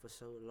yourself for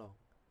so long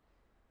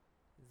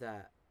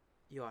that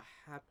you're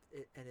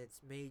happy and it's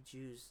made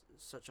you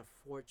such a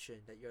fortune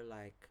that you're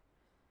like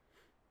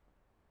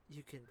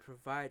you can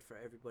provide for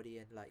everybody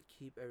and like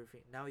keep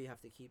everything. Now you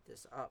have to keep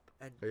this up,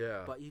 and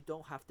Yeah. but you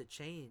don't have to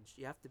change.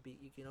 You have to be.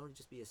 You can only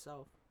just be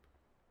yourself.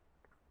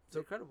 It's So-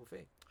 an incredible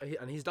thing.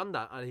 And he's done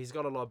that, and he's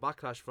got a lot of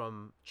backlash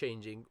from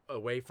changing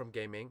away from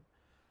gaming.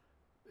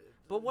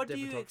 But what do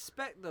Different you talk-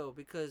 expect though?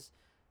 Because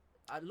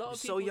a lot He of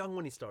was people. so young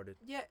when he started.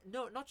 Yeah,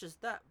 no, not just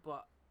that,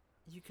 but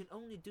you can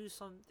only do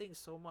some things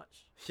so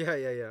much. Yeah.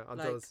 Until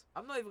Like, it's,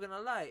 I'm not even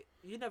gonna lie.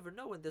 You never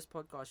know when this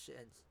podcast shit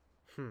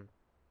ends.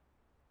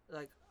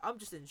 Like, I'm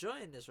just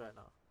enjoying this right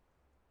now.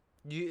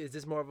 is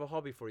this more of a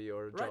hobby for you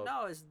or a Right job?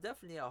 now, it's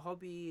definitely a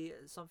hobby,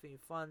 something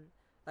fun.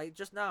 Like,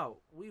 just now,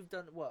 we've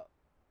done what?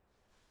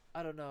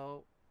 I don't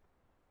know.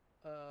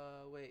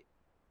 Wait.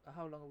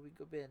 How long have we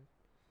been?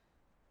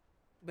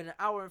 Been an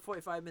hour and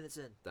 45 minutes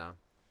in. Damn.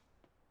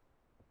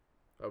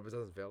 Oh, but it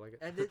doesn't feel like it.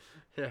 And it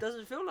Yeah.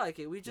 doesn't feel like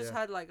it. We just Yeah.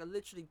 had, like, a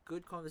literally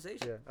good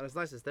conversation. Yeah, and it's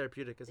nice. It's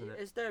therapeutic, isn't it?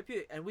 It's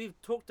therapeutic, and we've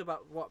talked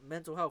about what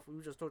mental health.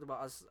 We just talked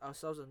about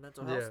ourselves and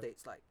mental health Yeah.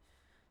 states, like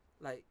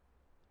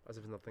As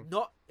if it's nothing.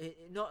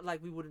 not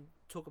like we wouldn't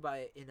talk about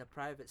it in a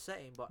private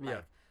setting, but Yeah.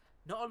 like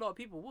not a lot of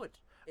people would.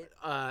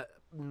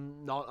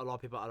 Not a lot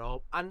of people at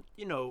all. And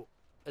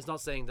it's not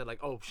saying that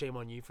like, oh, shame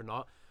on you for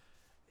not.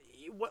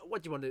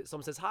 What do you want to do?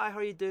 Someone says, hi, how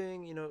are you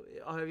doing?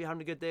 Are you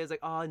having a good day? It's like,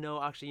 oh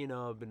no, actually,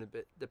 I've been a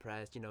bit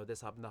depressed.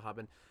 This happened, that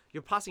happened.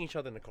 You're passing each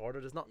other in the corridor.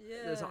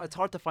 Yeah. It's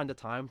hard to find the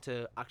time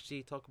to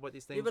actually talk about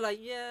these things. You'd be like,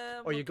 yeah.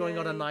 I'm Or you're going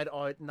on a okay." night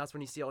out, and that's when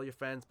you see all your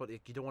friends, but you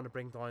don't want to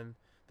bring down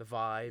the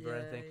vibe or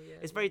Yeah, anything. yeah,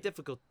 It's yeah. very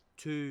difficult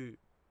to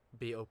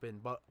be open,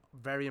 but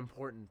very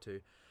important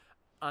to.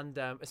 And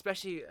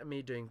especially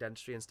me doing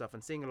dentistry and stuff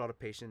and seeing a lot of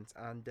patients,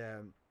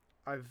 and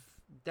I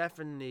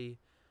definitely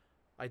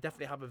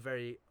have a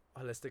very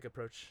holistic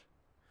approach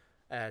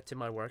to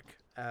my work.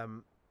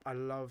 I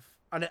love,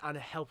 and it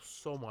helps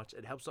so much.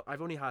 It helps.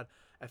 I've only had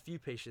a few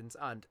patients,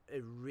 and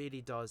it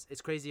really does.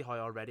 It's crazy how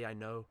already I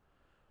know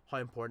how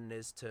important it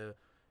is to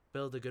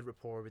build a good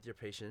rapport with your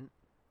patient,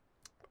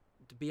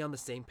 to be on the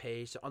same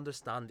page, to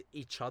understand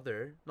each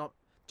other, not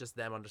just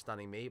them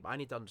understanding me, but I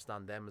need to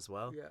understand them as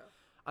well.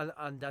 Yeah.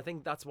 And I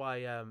think that's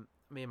why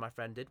me and my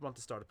friend did want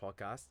to start a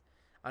podcast.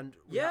 And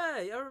Yeah,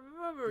 I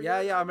remember. yeah,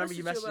 I remember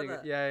you messaged messaging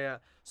about it. Yeah.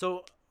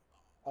 So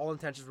all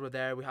intentions were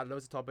there. We had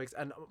loads of topics,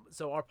 and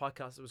so our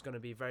podcast was going to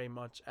be very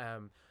much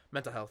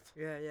mental health.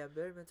 Yeah,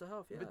 very mental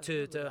health.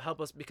 Yeah. To help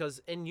us,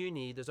 because in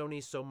uni there's only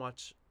so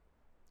much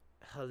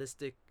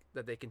holistic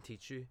that they can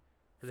teach you.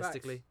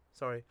 Holistically,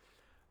 sorry,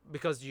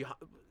 because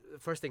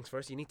first things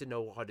first, you need to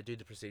know how to do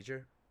the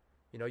procedure.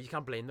 You know, you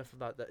can't blame them for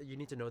that. You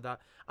need to know that.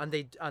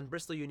 And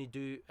Bristol Uni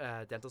do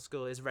dental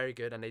school is very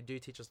good, and they do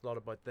teach us a lot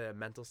about the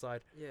mental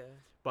side. Yeah.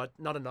 But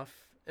not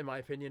enough, in my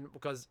opinion,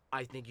 because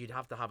I think you'd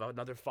have to have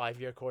another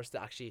 5-year course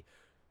to actually.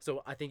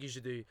 So I think you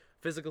should do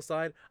physical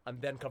side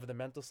and then cover the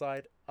mental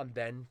side, and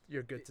then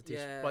you're good to teach.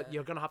 Yeah. But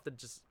you're gonna have to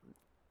just.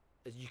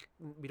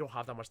 We don't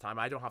have that much time.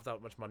 I don't have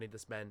that much money to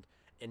spend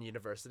in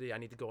university. I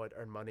need to go out,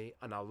 earn money,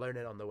 and I'll learn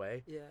it on the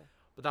way. Yeah.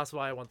 But that's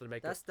why I wanted to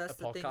make That's a the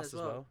podcast thing as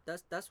well. well.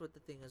 That's what the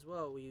thing as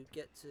well. Where you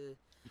get to,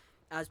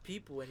 as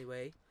people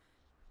anyway,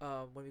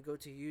 when we go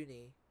to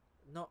uni,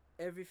 not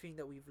everything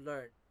that we've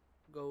learned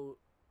go.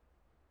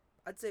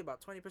 I'd say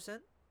about 20%,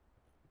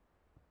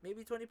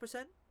 maybe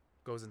 20%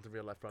 Goes into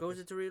real life practice. goes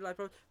into real life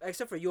problems.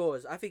 Except for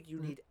yours, I think you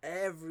need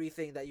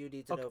everything that you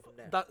need to know from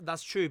there.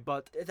 That's true,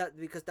 but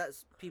Because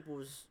that's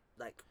people's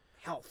like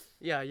health.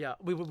 yeah.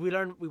 We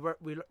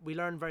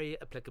learn very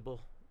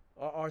applicable.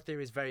 Our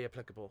theory is very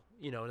applicable,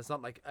 you know, and it's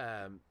not like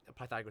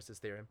Pythagoras'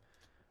 theorem,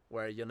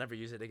 where you'll never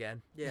use it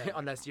again, Yeah.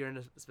 unless you're in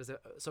a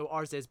specific. So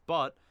ours is,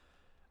 but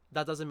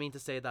that doesn't mean to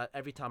say that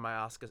every time I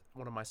ask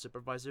one of my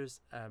supervisors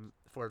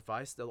for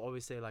advice, they'll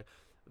always say like,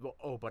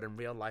 oh, but in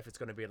real life it's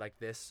going to be like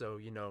this, so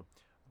you know,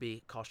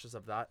 be cautious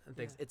of that and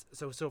things. Yeah. It's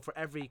so for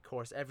every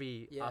course,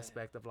 every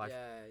aspect of life,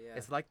 Yeah.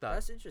 it's like that.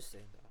 That's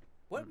interesting though.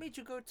 What made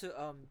you go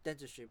to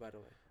dentistry, by the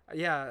way?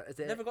 Yeah,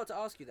 Never got to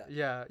ask you that.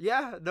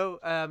 Yeah, no.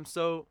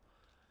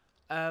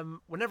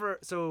 Whenever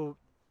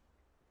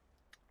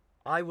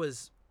I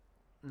was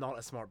not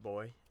a smart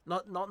boy.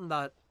 Not in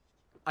that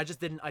I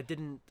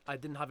didn't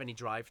have any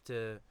drive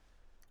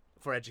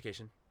for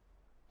education.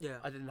 Yeah.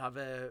 I didn't have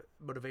a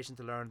motivation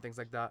to learn things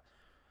like that.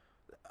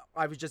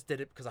 I just did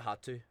it because I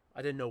had to.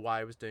 I didn't know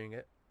why I was doing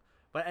it.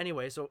 But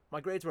anyway, so my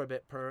grades were a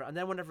bit poor, and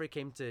then whenever it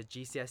came to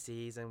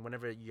GCSEs and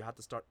whenever you had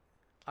to start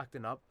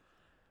acting up,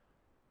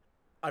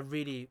 I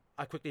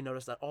quickly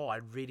noticed that I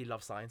really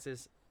love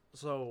sciences.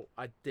 So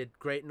I did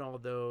great in all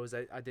of those.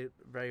 I did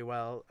very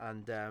well,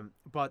 and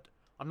but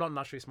I'm not a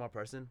naturally smart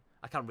person.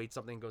 I can't read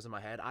something that goes in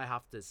my head. I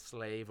have to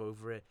slave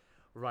over it,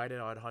 write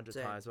it out 100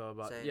 Same, times. Well,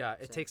 but same, yeah,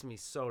 it same. takes me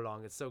so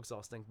long. It's so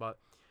exhausting, but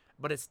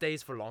it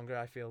stays for longer.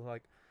 I feel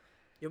like.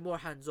 You're more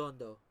hands-on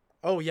though.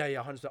 Oh yeah,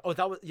 100%. Oh,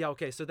 that was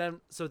okay. So then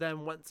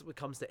once it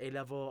comes to A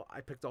level,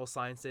 I picked all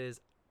sciences.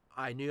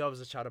 I knew I was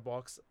a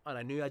chatterbox, and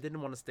I knew I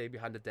didn't want to stay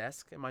behind a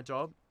desk in my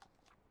job.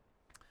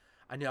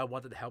 I knew I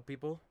wanted to help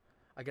people.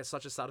 I get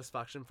such a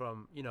satisfaction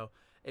from, you know,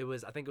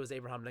 I think it was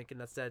Abraham Lincoln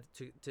that said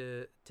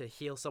to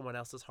heal someone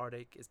else's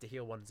heartache is to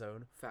heal one's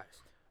own.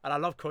 Facts. And I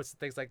love quotes and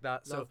things like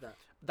that. Love So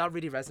that.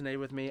 really resonated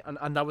with me,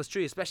 and that was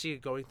true, especially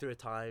going through a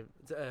time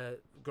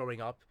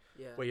growing up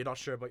Yeah. where you're not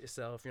sure about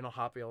yourself, you're not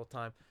happy all the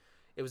time.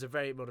 It was a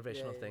very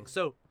motivational thing. Yeah.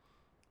 So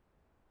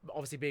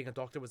obviously being a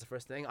doctor was the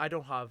first thing. I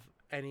don't have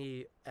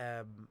any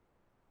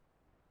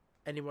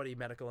anybody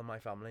medical in my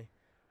family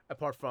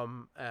apart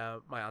from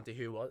my auntie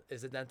who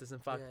is a dentist, in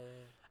fact.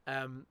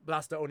 Yeah. But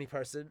that's the only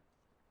person,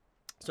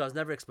 so I was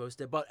never exposed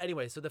to it. But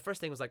anyway, so the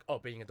first thing was like,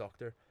 being a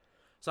doctor.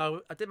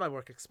 So I did my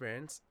work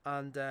experience,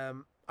 and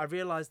I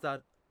realized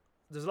that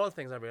there's a lot of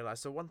things I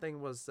realized. So one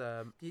thing was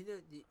You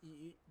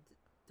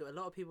know, a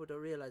lot of people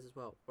don't realize as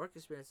well. Work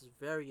experience is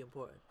very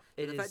important.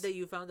 It The is- fact that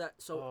you found that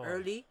so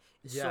early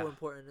is yeah. so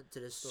important to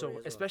this story. so as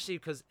well. especially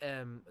because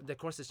the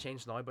course has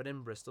changed now, but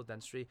in Bristol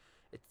dentistry,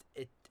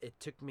 it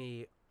took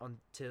me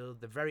until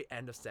the very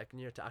end of second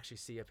year to actually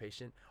see a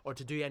patient or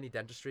to do any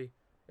dentistry.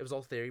 It was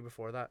all theory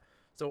before that.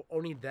 So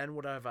only then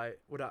would I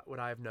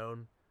have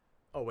known,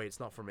 oh wait, it's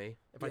not for me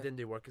if I Yeah. didn't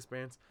do work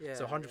experience. Yeah,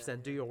 So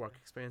 100% do your work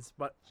experience.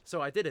 But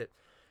so I did it,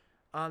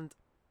 and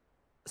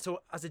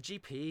so as a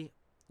GP,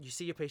 you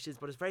see your patients,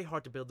 but it's very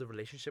hard to build a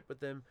relationship with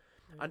them.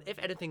 And if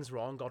anything's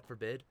wrong, God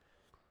forbid,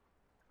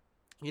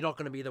 you're not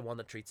going to be the one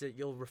that treats it.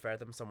 You'll refer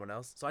them to someone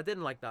else. So I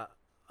didn't like that.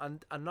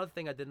 And another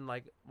thing I didn't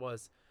like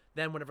was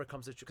then whenever it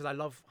comes to, because I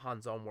love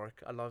hands-on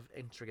work, I love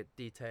intricate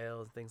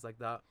details and things like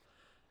that.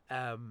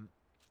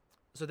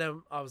 So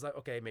then I was like,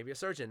 okay, maybe a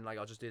surgeon. Like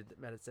I'll just do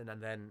medicine,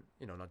 and then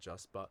not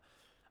just, but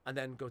and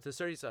then go to the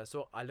surgery side.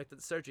 So I looked at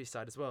the surgery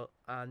side as well,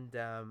 and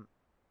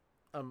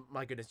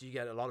my goodness, you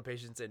get a lot of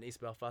patients in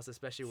East Belfast,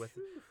 especially with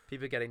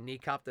people getting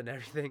kneecapped and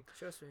everything.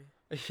 Trust me.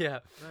 Yeah.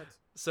 Right.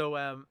 So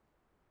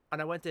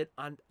and I went in,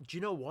 and do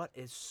you know what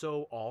is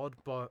so odd?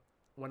 But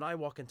when I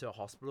walk into a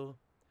hospital,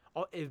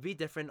 it'd be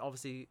different,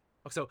 obviously,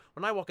 So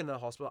when I walk into the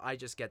hospital, I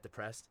just get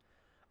depressed.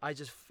 I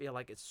just feel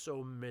like it's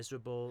so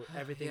miserable.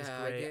 Everything's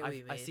Yeah, I great. get what I,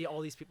 you I mean. see all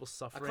these people I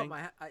suffering. cut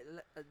my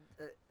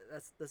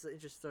that's an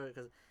interesting story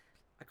because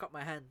I cut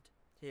my hand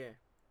here,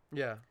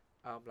 Yeah,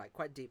 like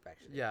quite deep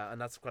actually. yeah, and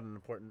that's quite an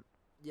important.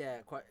 Yeah,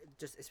 quite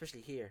just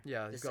especially here.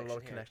 Yeah, you've This got a lot of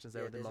section here. connections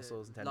there with the there's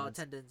muscles and a lot of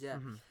tendons.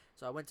 tendons. Yeah. Mhm.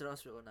 So I went to the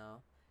hospital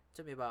now.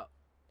 Took me about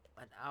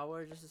an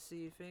hour just to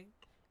see thing.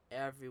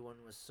 Everyone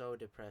was so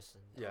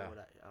depressing. Yeah, I was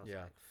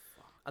yeah. like,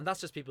 fuck. And that's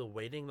just people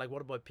waiting. Like,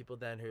 what about people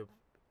then who've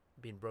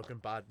been broken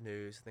bad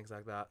news, things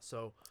like that?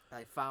 So,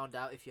 I found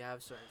out if you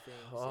have certain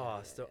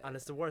things. and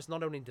it's the worst.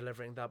 Not only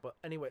delivering that, but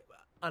anyway.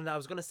 And I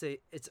was gonna say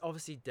it's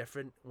obviously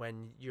different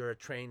when you're a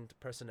trained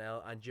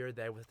personnel and you're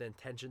there with the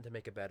intention to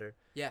make it better.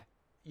 Yeah.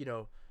 You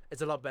know,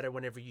 it's a lot better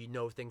whenever you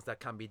know things that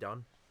can be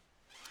done.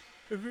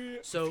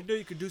 If So you know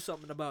you can do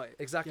something about it.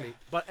 exactly. Yeah.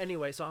 But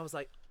anyway, so I was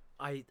like,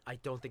 I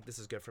don't think this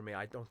is good for me.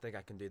 I don't think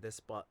I can do this.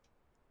 But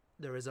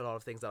there is a lot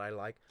of things that I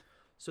like.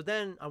 So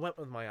then I went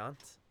with my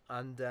aunt,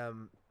 and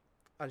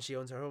she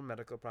owns her own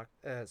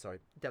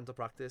dental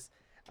practice,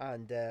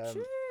 and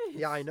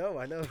yeah, I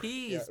know.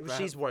 Peas, Yeah, bruv.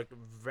 she's worked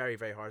very,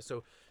 very hard.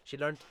 So she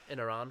learned in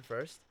Iran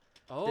first,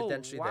 Oh,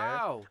 dentistry there.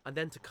 wow. and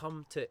then to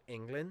come to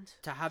England.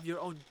 To have your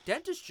own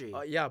dentistry.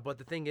 Yeah, but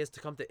the thing is, to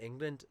come to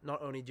England,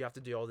 not only do you have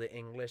to do all the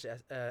English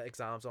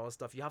exams, all that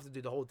stuff, you have to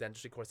do the whole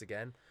dentistry course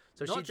again.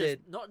 So not she just,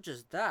 did. Not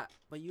just that,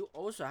 but you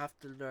also have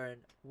to learn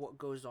what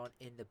goes on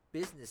in the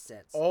business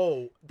sense.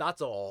 Oh, that's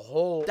a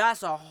whole.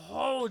 That's a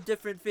whole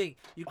different thing.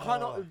 You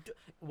cannot. Oh.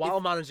 While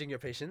managing your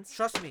patients,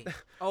 Trust me.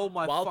 Oh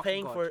my. while fucking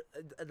paying God. for,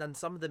 then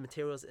some of the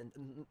materials and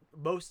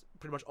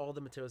pretty much all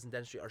the materials in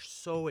dentistry are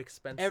so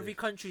expensive. Every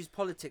country's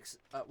politics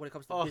when it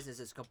comes to Oh. business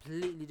is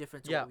completely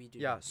different to yeah, what we do.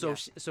 yeah. So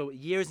so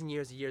years and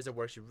years and years of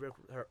work.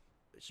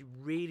 She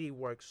really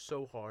worked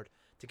so hard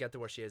to get to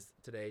where she is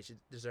today. She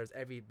deserves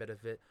every bit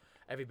of it,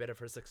 every bit of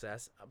her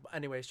success. But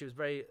anyway, she was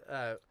very,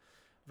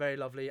 very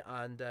lovely,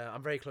 and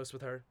I'm very close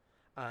with her.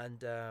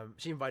 And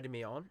she invited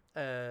me on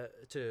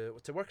to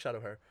work shadow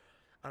her,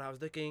 and I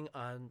was looking,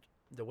 and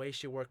the way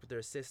she worked with her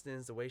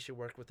assistants, the way she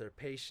worked with her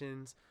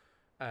patients,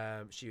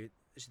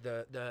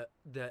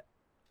 the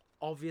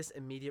obvious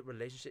immediate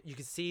relationship. You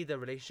can see the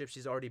relationship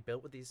she's already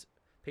built with these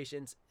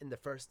patients in the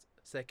first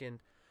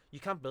second. You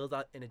can't build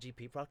that in a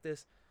GP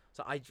practice.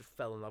 So I just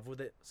fell in love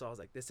with it. So I was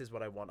like, this is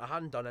what I want. I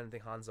hadn't done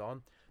anything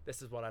hands-on.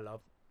 This is what I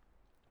love.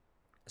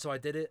 So I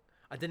did it.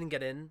 I didn't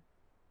get in.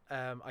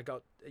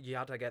 You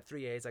had to get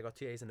 3 A's. I got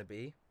 2 A's and a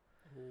B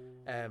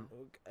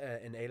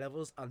in A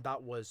levels. And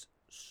that was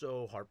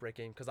so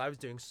heartbreaking because I was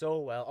doing so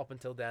well up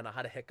until then. I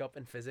had a hiccup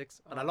in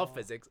physics. And I love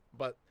physics,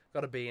 but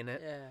got a B in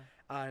it. Yeah.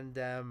 And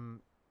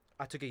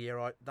I took a year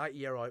out. That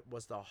year out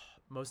was the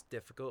most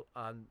difficult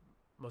and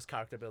most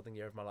character building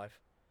year of my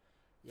life.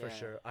 For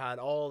sure. I had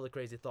all the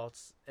crazy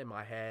thoughts in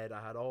my head.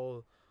 I had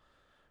all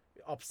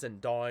ups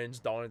and downs,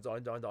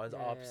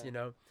 ups, you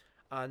know.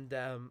 And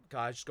I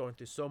was just going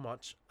through so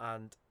much,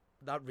 and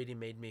that really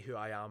made me who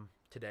I am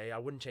today. I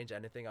wouldn't change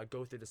anything. I'd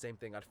go through the same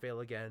thing. I'd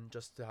fail again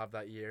just to have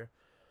that year.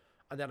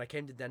 And then I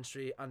came to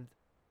dentistry, and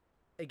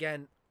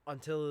again,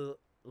 until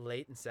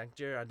late in second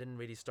year, I didn't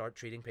really start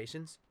treating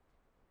patients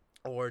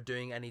or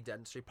doing any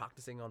dentistry,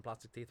 practicing on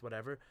plastic teeth,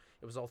 whatever.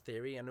 It was all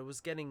theory, and it was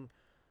getting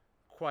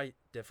quite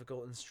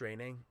difficult and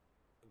straining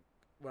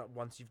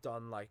once you've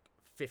done like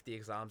 50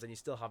 exams and you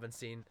still haven't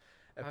seen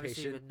a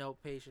patient. With no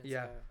patients.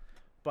 Yeah.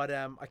 But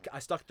I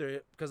stuck through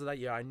it because of that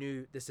year. I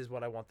knew this is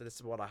what I wanted. This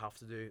is what I have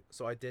to do.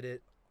 So I did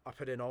it. I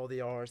put in all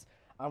the hours,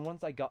 and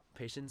once I got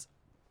patients,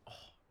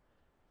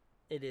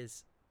 it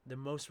is the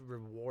most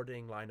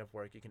rewarding line of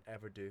work you can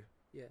ever do.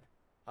 Yeah.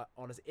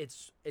 Honestly,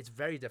 it's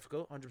very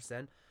difficult.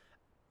 100%.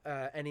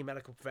 Any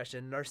medical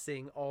profession,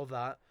 nursing, all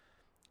that.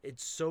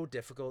 It's so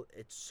difficult.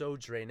 It's so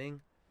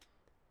draining.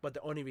 But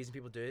the only reason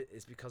people do it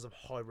is because of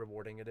how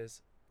rewarding it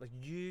is. Like,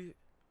 you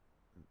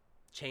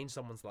change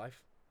someone's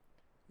life.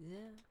 Yeah.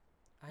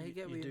 I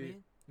get you what do. you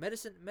mean.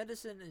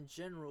 Medicine in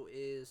general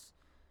is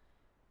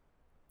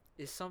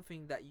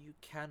something that you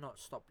cannot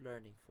stop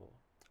learning for.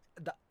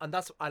 And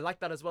that's, I like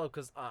that as well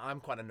because I'm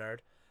quite a nerd.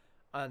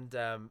 And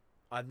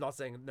I'm not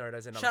saying nerd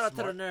as in Shout I'm out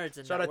smart. to the nerds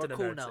and Shout out we're to the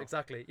cool nerds. now.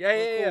 Exactly.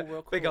 Yeah.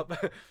 We're Big cool. up.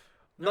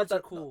 Not Nerds are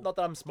that cool. Not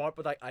that I'm smart,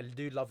 but like I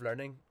do love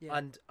learning. Yeah.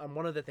 And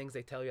one of the things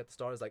they tell you at the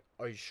start is like,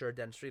 are you sure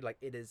dentistry? Like,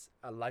 it is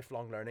a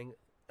lifelong learning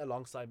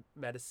alongside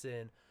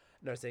medicine,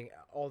 nursing,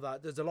 all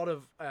that. There's a lot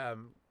of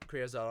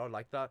careers that are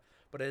like that,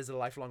 but it is a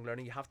lifelong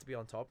learning. You have to be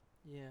on top.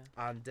 Yeah.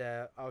 And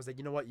I was like,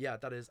 you know what? Yeah,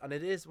 that is, and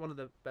it is one of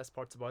the best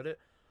parts about it.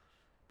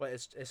 But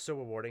it's so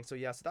rewarding. So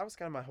yeah, so that was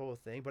kind of my whole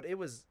thing. But it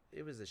was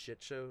a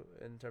shit show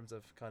in terms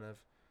of kind of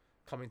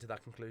coming to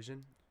that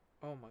conclusion.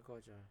 Oh my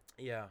God, yeah.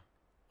 Yeah,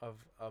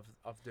 of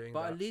doing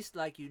But that. at least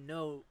like you've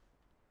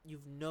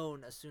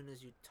known as soon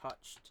as you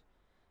touched,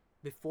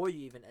 before you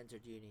even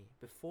entered uni,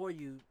 before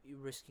you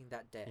risking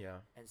that debt Yeah.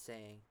 and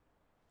saying,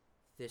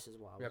 this is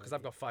what I Yeah, wanna because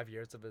I've do. got 5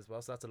 years of it as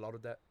well, so that's a lot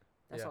of debt.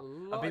 That's yeah. a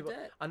lot people- of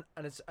debt.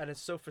 And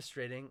it's so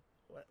frustrating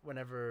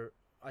whenever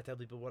I tell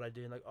people what I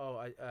do, and like, oh,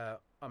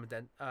 I'm a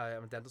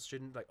dental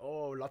student, like,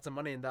 oh, lots of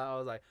money in that. I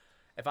was like,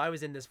 If I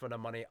was in this for the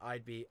money,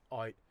 I'd be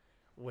out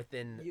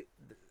within You-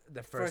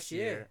 the first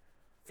year.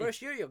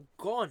 First year, you're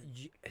gone.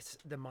 It's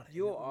the money.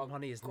 You the are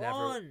money is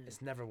gone.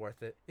 It's never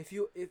worth it. If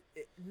you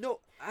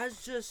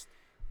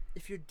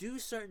do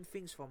certain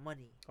things for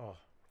money, Oh,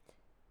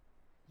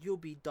 you'll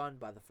be done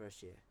by the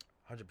first year.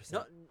 100%.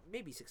 Not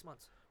maybe 6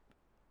 months.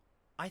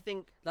 I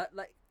think.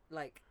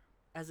 Like,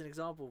 as an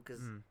example,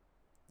 because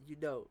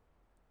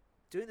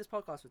doing this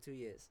podcast for 2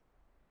 years,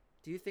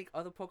 do you think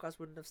other podcasts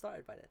wouldn't have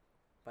started by then?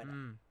 By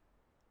now,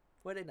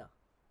 where they now?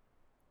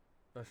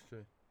 That's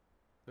true.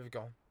 They've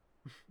gone.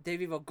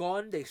 They've either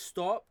gone, they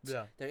stopped,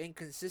 Yeah. they're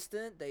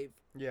inconsistent. They've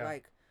Yeah.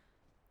 like,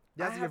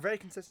 Yeah, I you're have- very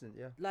consistent.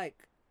 Yeah.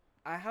 like,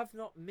 I have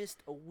not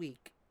missed a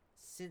week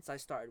since I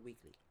started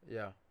weekly,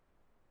 Yeah.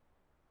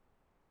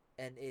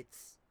 and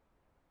it's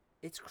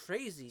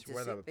crazy It's to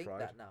where that think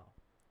pride. that now.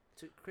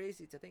 It's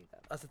crazy to think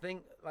that. That's the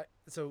thing. Like,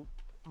 so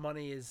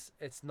money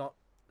it's not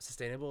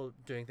sustainable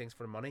doing things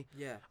for money.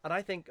 Yeah. And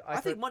I think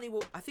money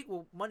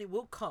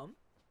will come,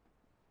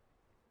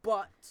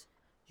 but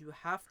you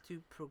have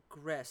to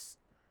progress,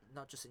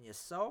 not just in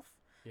yourself,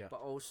 Yeah. but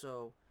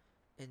also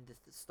in the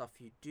stuff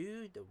you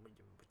do,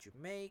 what you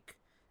make,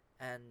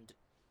 and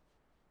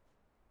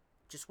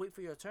just wait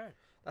for your turn.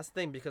 that's the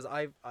thing, because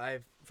I've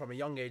from a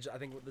young age, I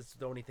think this is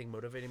the only thing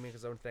motivating me,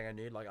 because the only thing I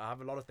knew, like, I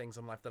have a lot of things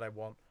in life that I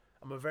want.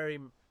 I'm a very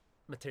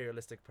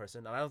materialistic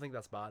person, and I don't think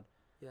that's bad.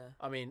 Yeah.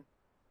 I mean,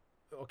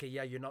 okay,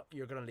 yeah,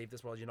 you're gonna leave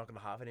this world, you're not gonna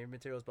have any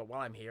materials, but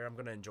while I'm here, I'm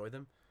gonna enjoy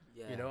them.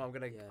 Yeah. You know, I'm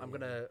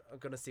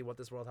gonna see what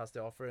this world has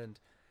to offer,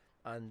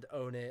 and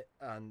own it,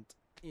 and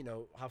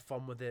have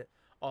fun with it,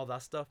 all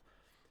that stuff.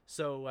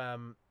 So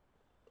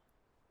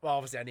well,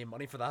 obviously I need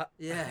money for that.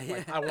 Yeah,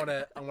 Like,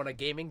 yeah. I want a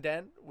gaming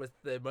den with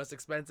the most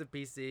expensive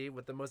PC,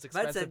 with the most That's a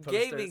expensive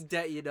posters. gaming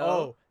debt, you know.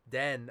 Oh,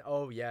 den.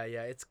 Oh yeah,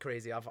 it's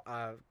crazy. I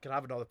can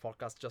have another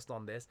podcast just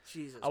on this.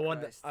 Jesus I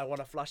want Christ.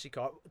 a flashy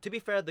car. To be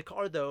fair, the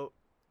car though,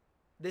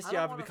 this I year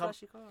don't I've want a become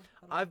flashy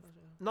car.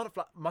 not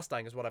a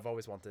Mustang is what I've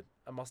always wanted.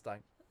 A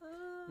Mustang,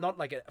 not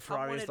like a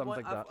Ferrari or something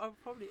like that. I've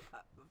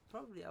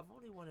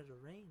only wanted a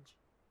Range.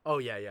 Oh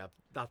yeah,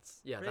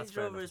 that's Range that's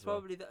fair Rover enough is as well.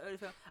 probably the only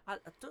thing. I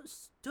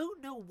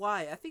don't know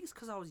why. I think it's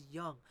because I was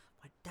young.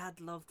 My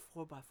dad loved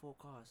 4x4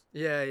 cars.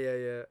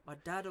 Yeah. My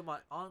dad or my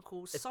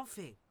uncle,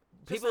 something.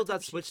 People Just that type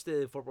of switch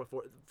to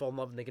 4x4 fall in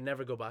love and they can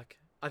never go back.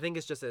 I think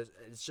it's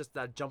just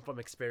that jump from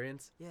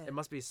experience. Yeah. It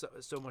must be so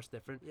much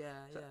different. Yeah,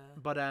 So- yeah.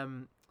 But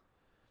Maybe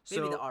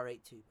so the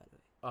R8 too, by the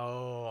way.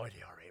 oh,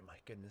 the R8, my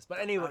goodness. But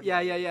anyway, RA,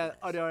 yeah. nice.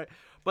 Oh, the R8.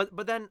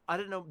 But then I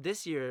don't know.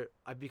 This year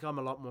I've become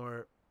a lot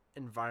more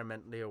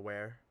environmentally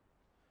aware,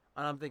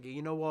 and I'm thinking,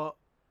 you know what?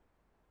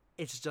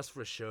 It's just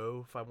for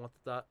show. If I wanted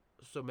that,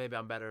 so maybe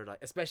I'm better. Like,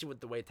 especially with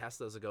the way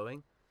Teslas are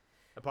going.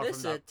 Apart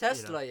Listen, from that,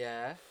 Tesla,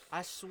 yeah.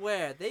 I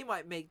swear they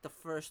might make the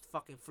first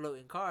fucking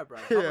floating car, bro.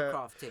 Yeah.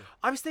 Hovercraft thing.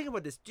 I was thinking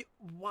about this.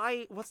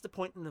 What's the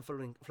point in the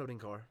floating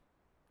car?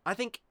 I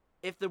think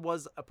if there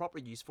was a proper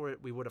use for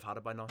it, we would have had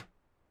it by now.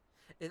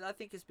 And I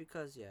think it's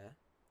because, yeah,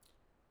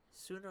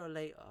 sooner or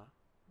later,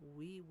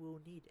 we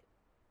will need it.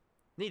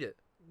 Need it.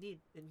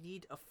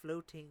 Need a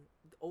floating.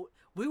 Oh,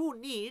 we will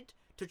need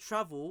to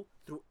travel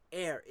through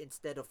air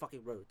instead of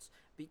fucking roads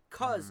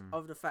because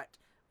of the fact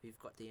we've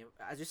got the,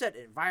 as you said,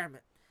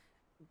 environment.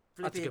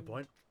 That's a good Flipping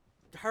point.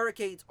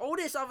 Hurricanes, all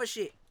this other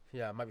shit.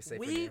 Yeah, it might be safer.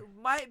 We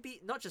might be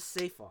not just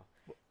safer.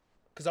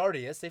 Because it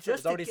already is safer.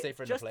 It's to already get-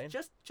 safer in just, the plane.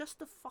 Just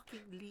to fucking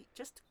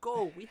just to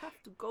go. We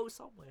have to go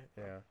somewhere.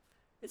 Yeah.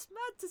 It's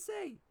mad to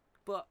say,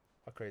 but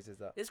How crazy is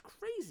that? it's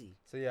crazy.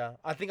 So yeah,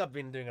 I think I've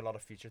been doing a lot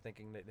of future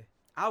thinking lately.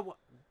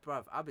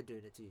 Bruv, I've been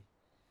doing it too.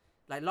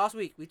 Like last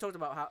week, we talked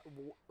about how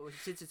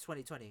since it's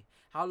 2020,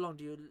 how long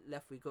do you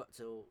left we got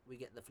till we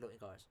get the floating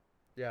cars?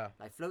 Yeah.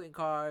 Like floating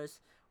cars,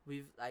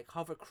 we've like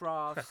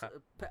hovercrafts,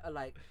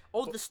 like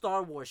all the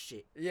Star Wars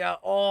shit. Yeah.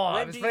 Oh, I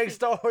When was do you playing think-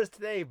 Star Wars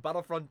today.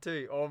 Battlefront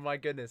 2. Oh my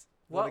goodness.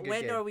 What a What? good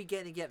When game. are we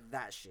getting to get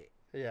that shit?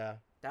 Yeah.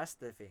 That's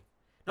the thing.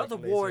 Not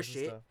Like the war lasers and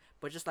shit, stuff.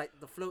 but just like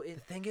the floating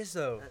The thing is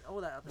though, and all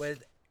that other with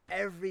shit.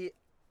 every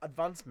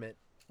advancement,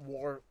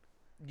 war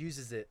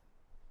uses it.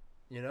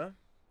 You know.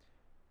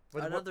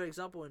 With what- Another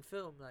example in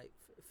film, like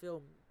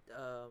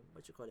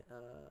what you call it,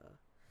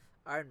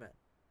 Iron Man.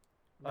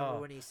 Remember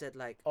Oh. when he said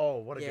like, Oh,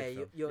 what a yeah,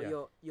 good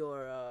film.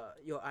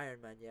 you're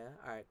Iron Man, yeah.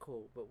 All right,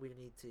 cool, but we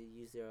need to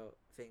use your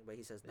thing. But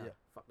he says, no, Yeah.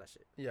 fuck that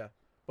shit. Yeah.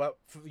 But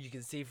you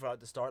can see throughout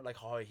the start, like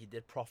how he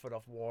did profit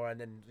off war, and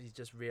then he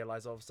just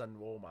realized all of a sudden,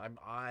 "Whoa, I'm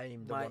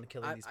the one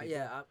killing these people."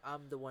 Yeah,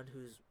 I'm the one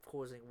who's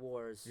causing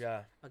wars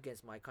Yeah.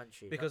 against my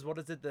country. Because what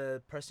is it?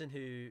 The person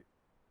who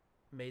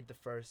made the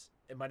first,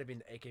 it might have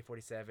been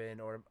AK-47,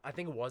 or I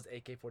think it was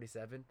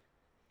AK-47,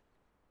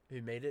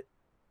 who made it,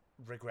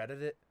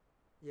 regretted it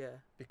yeah,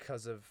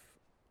 because of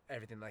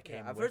everything that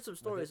came. I've heard some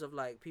stories of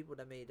like people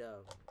that made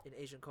in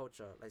Asian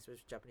culture, like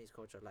especially Japanese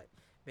culture, like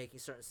making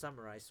certain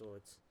samurai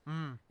swords,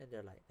 and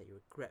they're like they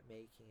regret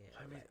making it.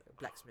 I or, mean, like,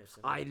 blacksmiths.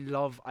 And I all that.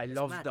 love It's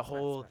the mad, it's mad,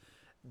 whole it's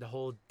mad. the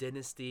whole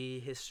dynasty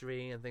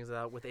history and things like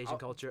that with Asian Oh,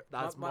 culture.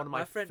 That's my- one of my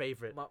my friend-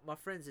 favorite. My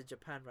friend's in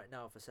Japan right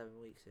now for 7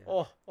 weeks. Yeah.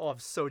 Oh, I'm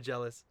so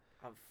jealous.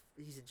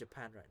 He's in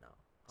Japan right now.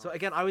 So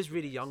again, I was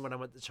really young when I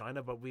went to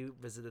China, but we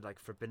visited like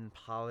Forbidden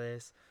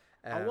Palace.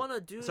 I want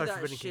to do sorry, that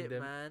Forbidden shit,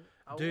 Kingdom. man.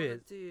 I Do wanna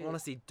it. do it.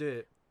 Honestly, do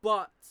it.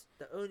 But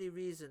the only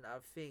reason I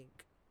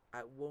think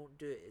I won't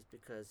do it is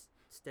because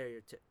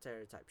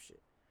stereotype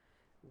shit.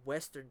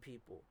 Western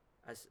people,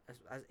 as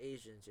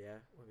Asians, yeah,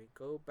 when we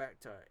go back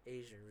to our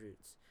Asian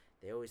roots,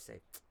 they always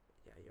say,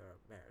 "Yeah, you're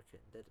American.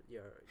 That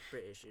you're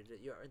British.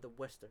 You're in the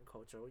Western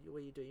culture. What are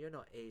you doing? You're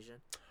not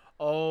Asian."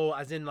 Oh,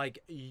 as in like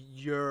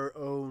your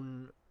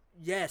own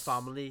Yes.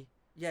 family.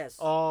 Yes.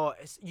 Oh,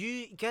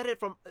 you get it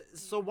from.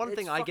 So one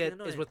thing It's I get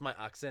fucking is annoying. with my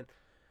accent.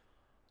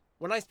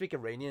 When I speak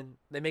Iranian,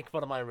 they make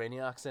fun of my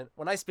Iranian accent.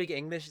 When I speak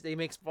English, they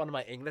make fun of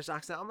my English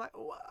accent. I'm like,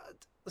 what?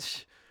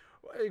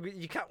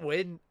 You can't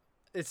win.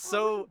 It's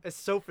so I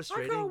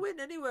frustrating. can't win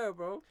anywhere,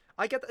 bro.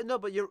 I get no,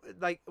 but you're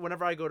like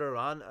whenever I go to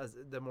Iran, as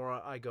the more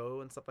I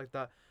go and stuff like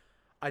that,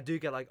 I do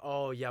get like,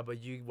 oh yeah,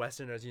 but you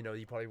Westerners, you know,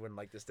 you probably wouldn't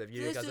like this stuff.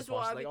 You This guys is are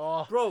what posh. I Like, mean.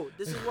 oh, Bro,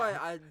 this is why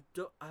I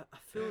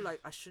feel like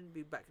I shouldn't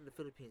be back in the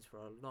Philippines for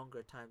a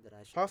longer time than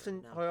I should. how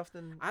often? now. How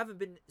often? I haven't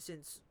been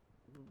since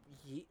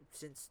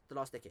the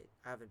last decade.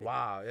 I haven't been.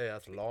 Wow, yeah,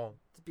 that's long.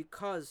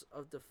 Because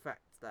of the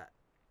fact that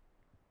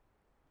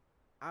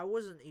I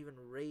wasn't even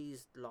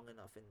raised long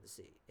enough in the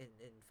city in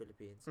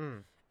Philippines,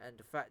 and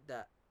the fact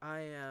that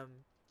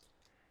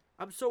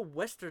I'm so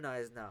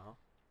westernized now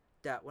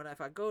that if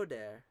I go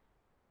there,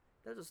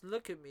 they'll just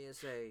look at me and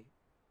say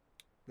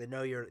They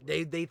know you're.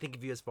 They think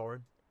of you as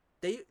foreign.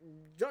 they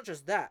not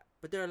just that,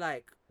 but they're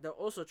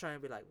also trying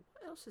to be like,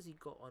 what else has he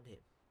got on him?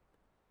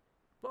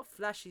 What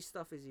flashy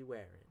stuff is he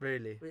wearing?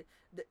 Really?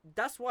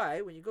 That's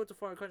why when you go to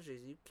foreign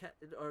countries, you can't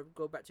or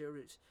go back to your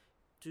roots.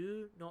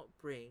 Do not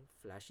bring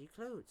flashy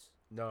clothes.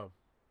 No.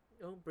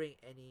 Don't bring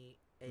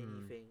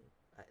anything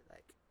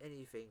like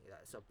anything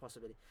that's a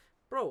possibility,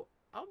 bro.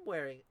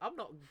 I'm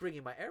not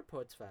bringing my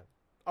AirPods, fam.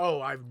 Oh,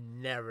 I've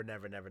never.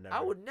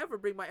 I would never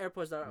bring my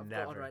AirPods that I've got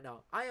on Never. right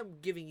now. I am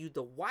giving you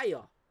the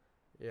wire.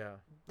 Yeah.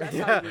 That's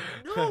how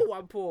you know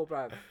I'm poor,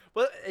 bro.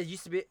 Well, it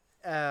used to be.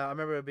 I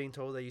remember being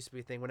told there used to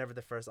be a thing whenever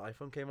the first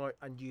iPhone came out,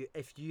 and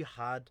if you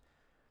had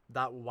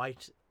that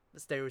white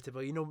stereotypical,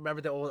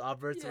 remember the old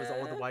adverts? It was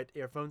all the Yeah. white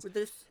earphones. With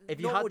this If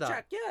you normal had that-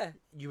 jack, yeah,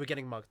 You were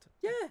getting mugged.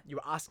 yeah, You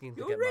were asking to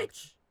you're get mugged.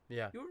 rich.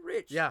 Yeah. You're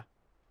rich. Yeah.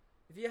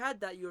 If you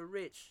had that, you're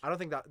rich. I don't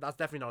think that's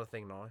definitely not a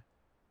thing now.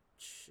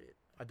 Shit,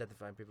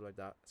 Identifying people like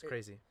that. It's It-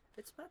 crazy.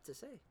 it's mad to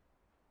say.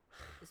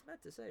 It's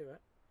mad to say,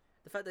 right?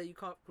 The fact that you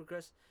can't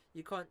progress,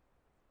 you can't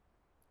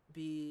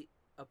be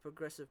a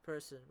progressive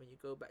person when you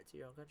go back to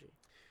your own country.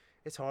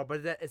 It's hard,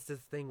 but it's the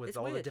thing with It's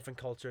all the weird. different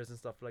cultures and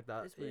stuff like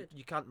that. It's weird.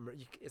 You can't.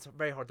 It's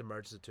very hard to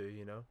merge the two.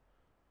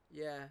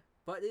 Yeah,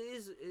 but it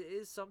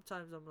is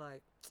sometimes I'm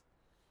like,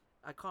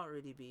 I can't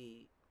really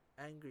be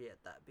angry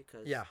at that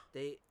because Yeah.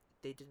 they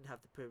didn't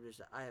have the privilege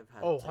that I have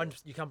had. Oh, to-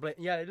 100. You can't blame.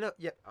 Yeah, no,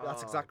 yeah.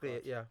 That's Oh, exactly God.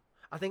 it. Yeah.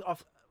 I think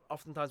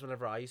oftentimes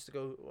whenever I used to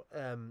go,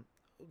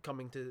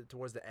 coming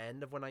towards the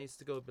end of when I used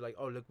to go, it'd be like,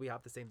 oh look, we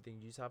have the same thing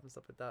you have and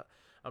stuff like that.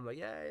 I'm like,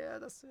 yeah,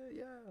 that's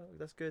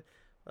that's good.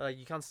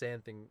 You can't say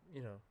anything,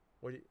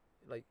 What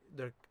like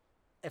they're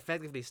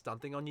effectively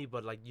stunting on you,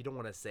 but like you don't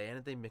want to say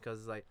anything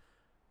because like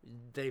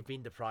they've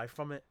been deprived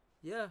from it.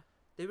 Yeah,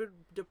 they've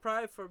been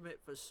deprived from it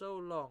for so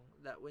long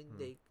that when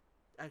they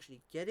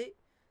actually get it,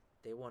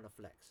 they want to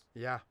flex,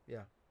 Yeah.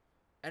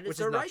 and Which it's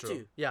is their right natural.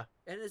 to, Yeah.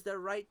 and it's their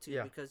right to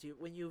Yeah. because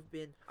when you've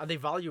been, And they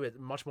value it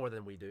much more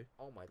than we do,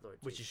 oh my lord,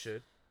 which you Jesus.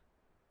 should.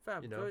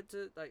 fam, you know. go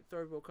to like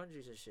third world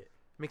countries and shit,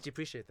 Makes you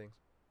appreciate things.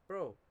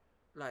 bro,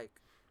 like.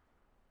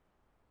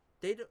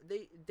 They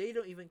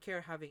don't even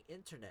care having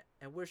internet,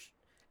 and and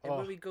Oh.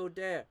 when we go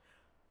there,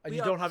 And we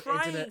you are don't have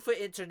crying internet. for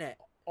internet.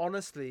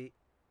 Honestly,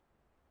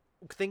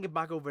 thinking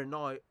back over it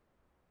now,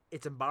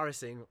 it's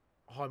embarrassing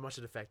how much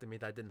it affected me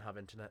that I didn't have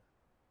internet.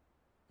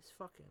 It's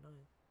fucking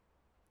annoying.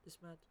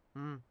 It's mad.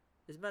 Mm,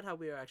 It's mad how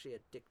we are actually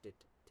addicted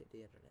to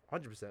the internet.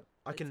 100%.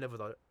 I can live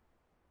without it.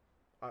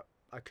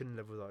 I couldn't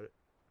live without it.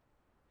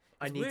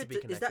 I It's need to weird be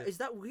connected. Is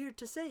that weird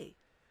to say?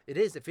 It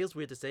is. It feels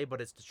weird to say, but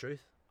it's the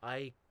truth.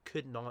 I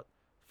could not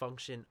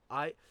function.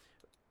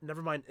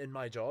 Never mind in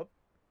my job,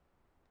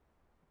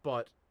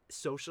 but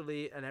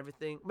socially and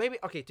everything. Maybe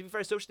okay. To be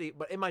fair, socially,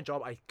 but in my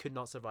job, I could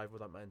not survive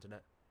without my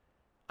internet.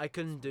 I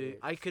couldn't It's do. weird.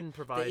 I couldn't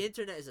provide. The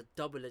internet is a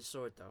double-edged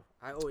sword, though.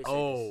 I always say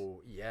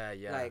Oh yeah.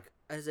 this. Like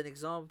as an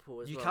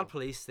example, as you well, can't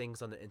police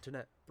things on the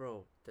internet.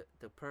 bro.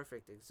 The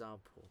perfect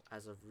example,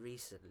 as of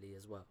recently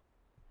as well,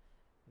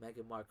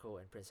 Meghan Markle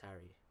and Prince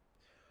Harry.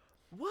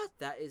 What?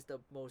 That is the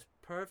most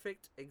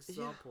perfect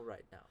example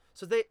right now.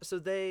 So they.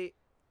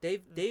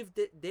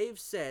 They've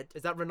said,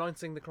 Is that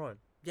renouncing the crown?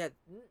 yeah,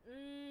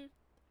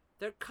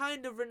 they're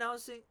kind of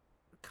renouncing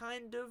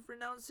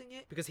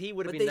it. Because he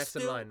would have But been they next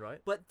in still- line,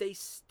 right? But they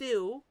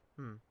still,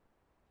 Hmm.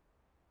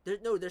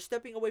 they're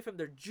stepping away from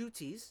their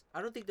duties.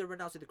 I don't think they're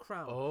renouncing the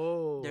crown.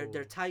 Oh.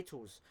 Their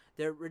titles.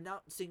 They're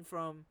renouncing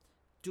from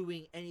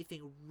doing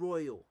anything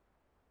royal.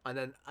 and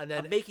then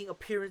Making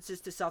appearances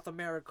to South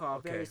America,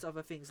 Okay. various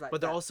other things like but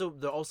that.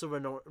 they're also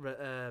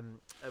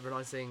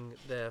renouncing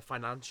the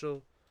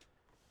financial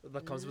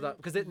that comes with that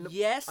because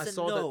yes I and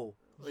saw that- no.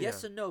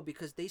 Yes and no,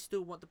 because they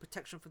still want the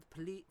protection for the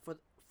police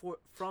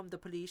from the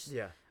police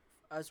Yeah.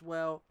 as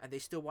well, and they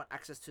still want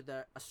access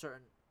to a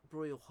certain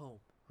royal home,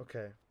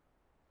 Okay.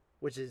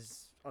 Which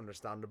is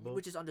understandable.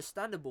 which is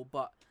understandable.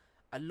 But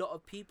a lot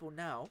of people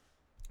now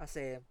are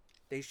saying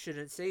they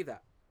shouldn't say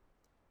that.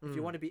 If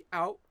you want to be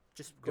out,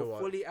 just go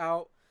fully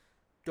out.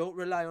 Don't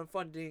rely on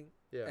funding,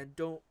 and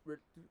don't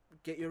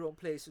get your own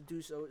place and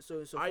do so and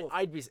so forth.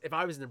 I'd be, if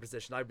I was in a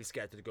position, I'd be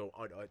scared to go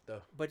out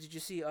though. But did you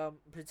see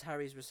Prince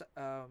Harry's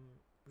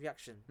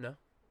reaction? No.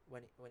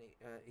 When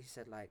he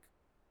said like,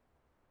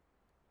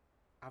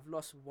 I've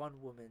lost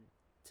one woman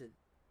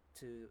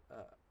to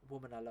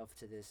woman I love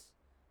to this.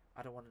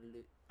 I don't want to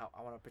lose.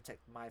 I want to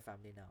protect my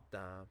family now.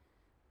 Damn.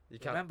 You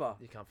can't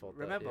fault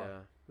remember, that. Yeah.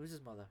 Who's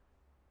his mother?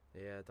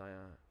 Yeah,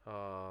 Diana.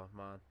 Oh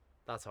man,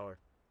 that's hard.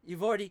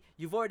 You've already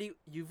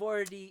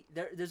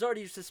there's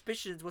already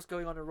suspicions what's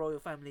going on in the royal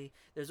family.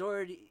 There's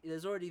already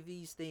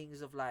these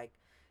things of like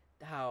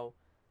how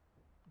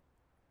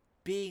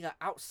being an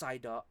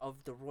outsider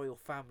of the royal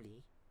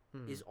family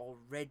is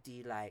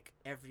already like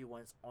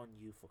everyone's on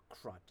you for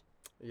crud.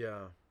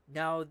 Yeah.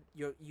 Now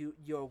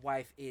your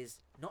wife is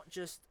not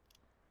just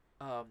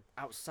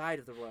outside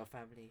of the royal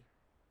family,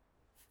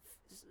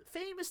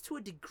 famous to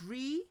a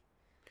degree.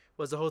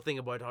 Was the whole thing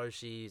about how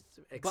she's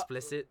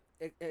explicit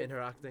in her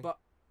acting? But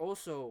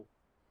also,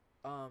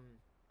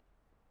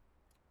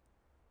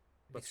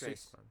 mixed But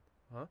race.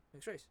 Huh?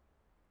 Mixed race.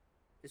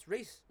 It's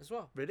race as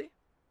well. Really?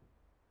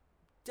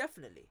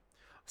 Definitely.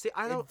 See,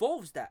 I don't.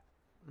 Involves that.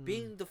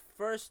 Being the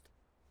first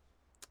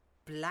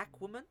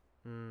black woman,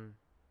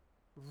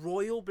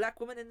 royal black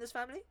woman in this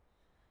family,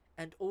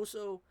 and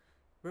also,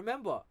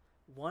 remember,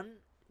 one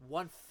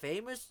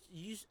famous,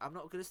 I'm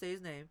not gonna say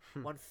his name,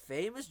 one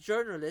famous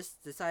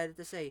journalist decided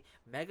to say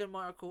Meghan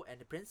Markle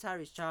and Prince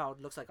Harry's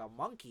child looks like a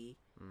monkey.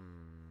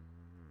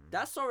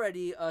 That's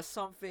already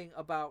something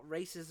about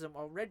racism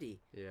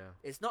already. Yeah.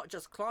 It's not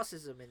just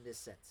classism in this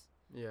sense.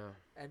 Yeah.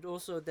 And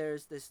also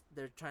there's this,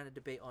 they're trying to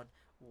debate on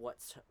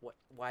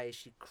why is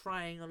she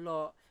crying a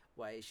lot,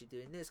 why is she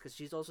doing this, because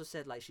she's also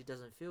said like she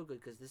doesn't feel good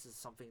because this is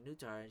something new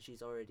to her and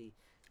she's already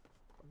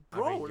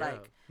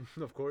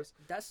of course.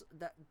 that's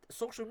that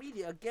social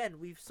media again.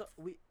 We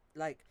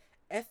like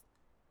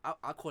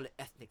I'll call it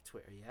ethnic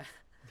Twitter.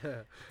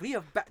 Yeah. We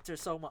have backed her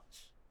so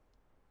much.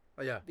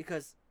 Oh yeah.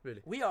 Because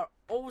really we are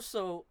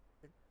also,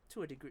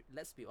 to a degree,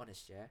 let's be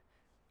honest, yeah,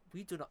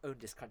 we do not own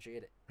this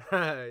country,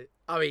 innit?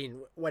 I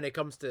mean, when it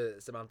comes to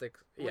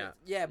semantics, yeah.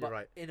 Yeah, but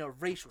right. in a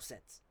racial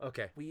sense.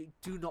 Okay. We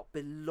do not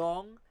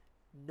belong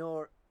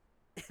nor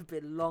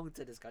belong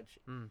to this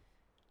country.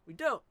 We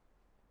don't.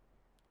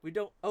 We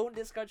don't own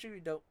this country. We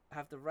don't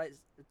have the rights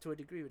to a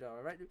degree. We don't have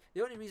a right.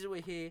 The only reason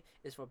we're here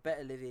is for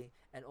better living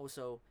and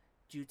also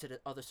due to the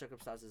other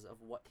circumstances of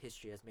what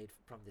history has made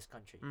from this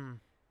country.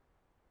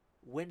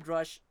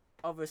 Windrush,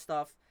 other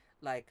stuff,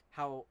 like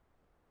how,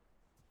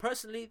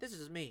 personally, this is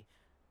just me,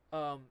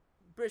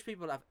 British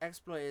people have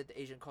exploited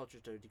the Asian culture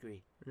to a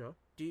degree. Yeah.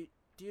 Do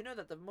you know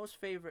that the most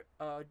favorite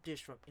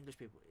dish from English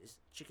people is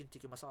chicken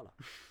tikka masala?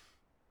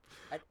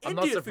 I'm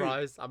not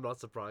surprised. I'm not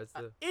surprised.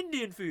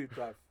 Indian food,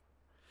 bruv.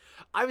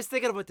 I was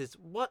thinking about this.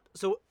 What?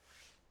 So,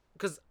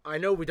 because I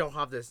know we don't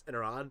have this in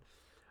Iran,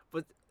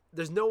 but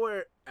there's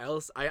nowhere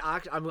else. I'm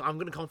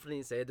gonna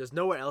confidently say it. There's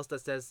nowhere else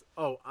that says,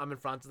 "Oh, I'm in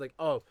France." It's like,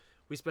 "Oh,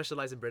 we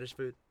specialize in British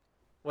food."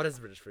 What is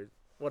British food?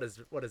 What is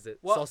it?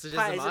 What? Sausages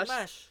Pies and mash?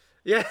 mash?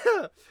 Yeah,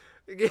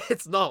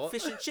 it's not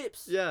Fish and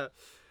chips. Yeah.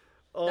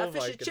 Oh that my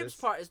fish and goodness.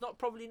 chips part is not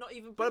probably not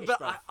even But British,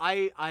 bruv.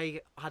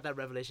 I had that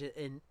revelation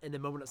in the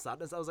moment of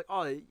sadness. I was like,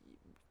 oh,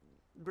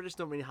 British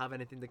don't really have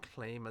anything to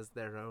claim as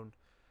their own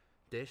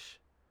dish,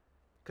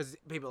 because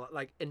people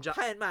like in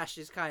pie and mash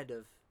is kind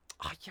of.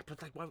 Oh yeah,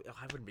 but like, why,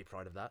 I wouldn't be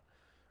proud of that.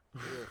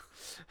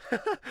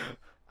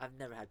 I've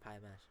never had pie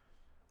and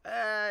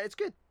mash. It's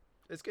good.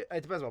 It's good.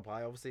 It depends on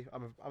pie, obviously.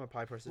 I'm a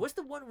pie person. What's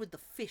the one with the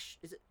fish?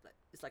 Is it like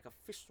it's like a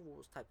fish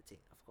sauce type of thing?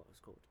 I forgot what it's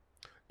called.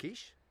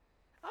 Quiche?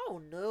 I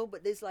don't know,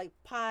 but there's like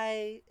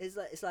pie. It's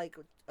like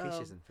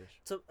Quiche isn't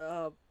fish. So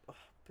I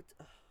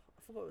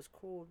forgot what it's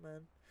called,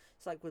 man.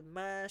 It's like with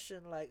mash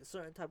and like a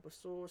certain type of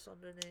sauce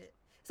underneath it.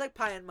 It's like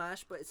pie and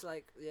mash, but it's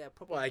like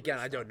probably. Well, again,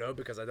 I don't know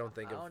because I don't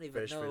think I of don't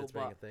even fish know, food as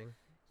being a but- thing.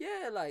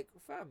 Yeah, like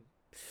fam.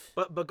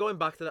 But going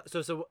back to that,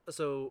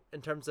 so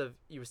in terms of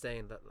you were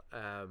saying that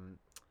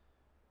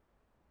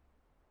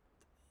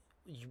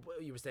you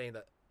were saying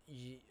that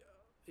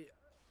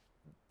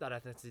that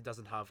ethnicity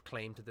doesn't have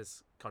claim to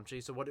this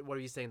country. So what are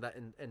you saying that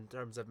in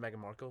terms of Meghan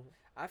Markle?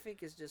 I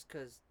think it's just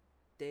because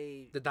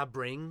they. Did that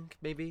bring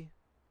maybe?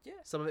 Yeah.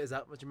 Some of it, is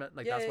that what you meant?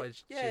 Like yeah, that's why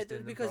she's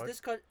doing because them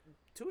this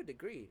to a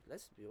degree,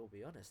 let's all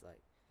be honest,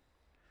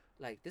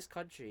 like this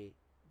country,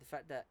 the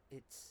fact that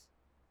it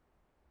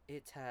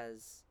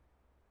has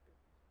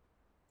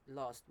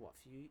last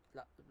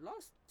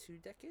 2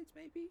 decades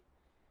maybe,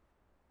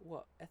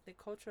 ethnic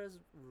culture has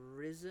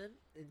risen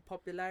in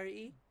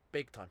popularity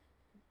big time.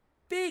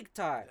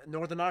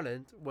 Northern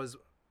Ireland was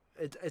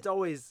it's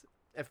always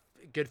a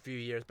good few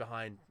years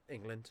behind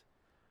England.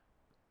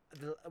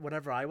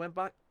 Whenever I went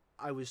back,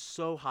 I was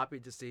so happy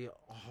to see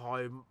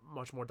how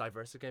much more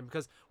diverse it became,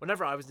 because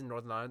whenever I was in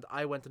Northern Ireland,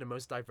 I went to the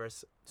most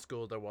diverse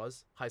school there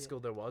was, high school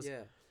there was.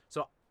 Yeah.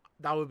 So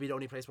that would be the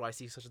only place where I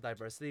see such a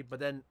diversity. But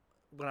then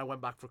when I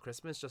went back for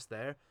Christmas just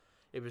there,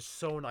 it was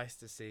so nice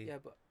to see. Yeah,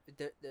 but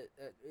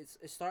it's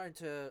starting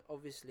to,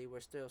 obviously we're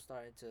still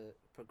starting to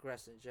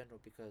progress in general,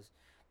 because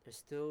there's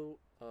still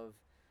of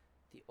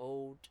the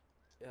old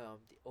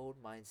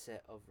mindset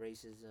of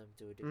racism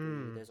to a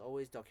degree. There's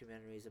always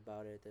documentaries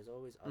about it. There's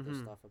always other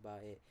stuff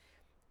about it.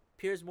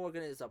 Piers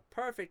Morgan is a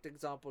perfect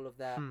example of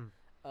that.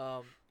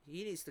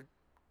 He needs to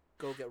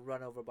go get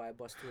run over by a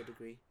bus to a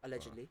degree,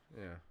 allegedly,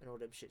 Yeah. and all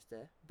them shits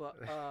there. But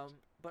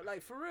but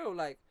like for real,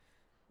 like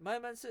my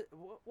man said,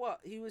 what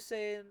he was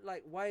saying,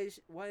 like why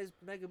is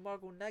Meghan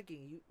Markle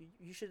nagging?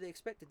 You should have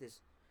expected this.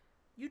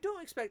 You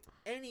don't expect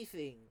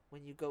anything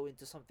when you go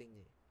into something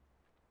new.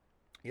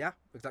 Yeah,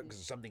 exactly. 'Cause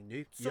it's something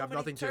new. So You have many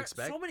nothing to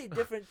expect. So many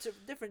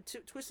different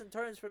twists and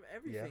turns from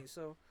everything. Yeah.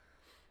 So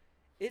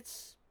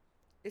it's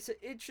an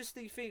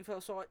interesting thing.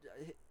 So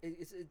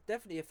it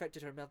definitely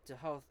affected her mental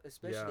health,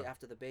 especially Yeah.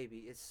 after the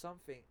baby. It's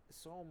something,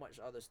 so much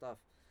other stuff,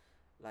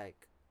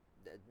 like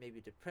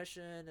maybe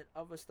depression and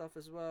other stuff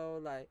as well.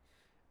 Like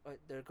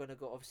they're gonna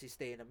go obviously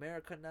stay in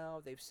America now.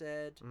 They've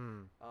said,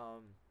 and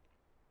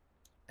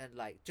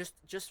like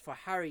just for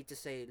Harry to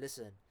say,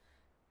 listen,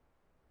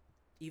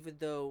 even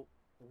though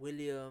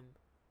William,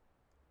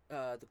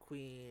 the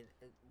Queen,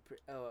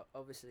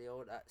 obviously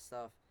all that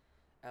stuff,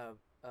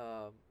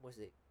 was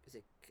it? Is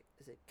it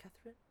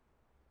Catherine?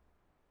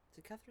 Is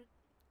it Catherine?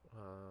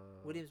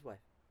 William's wife.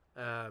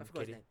 I forgot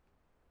Katie. his name.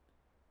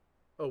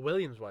 Oh,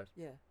 William's wife.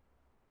 Yeah.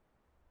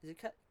 Is it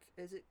Cat?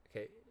 Is it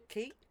Kate.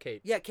 Kate?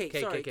 Kate. Yeah, Kate.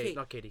 Sorry, Kate. Kate.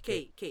 Not Katie.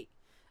 Kate.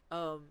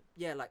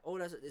 Yeah, like all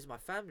that is my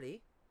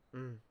family,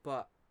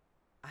 but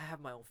I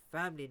have my own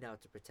family now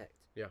to protect.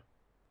 Yeah.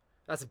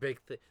 That's a big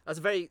thing. It's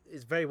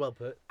very well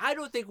put. I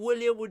don't think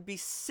William would be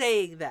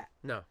saying that.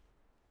 No.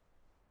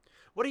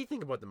 What do you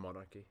think about the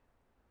monarchy?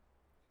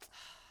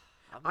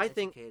 I'm I not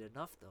think- educated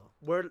enough though.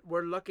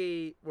 We're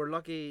lucky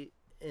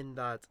in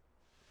that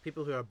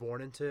people who are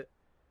born into it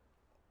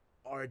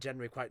are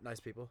generally quite nice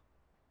people.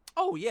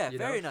 Oh yeah, You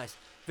very know? nice,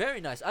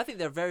 very nice. I think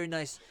they're very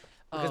nice.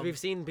 Because we've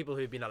seen people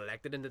who've been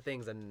elected into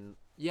things, and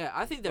Yeah,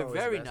 I think they're Always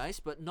very best. nice,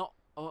 but not.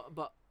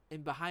 But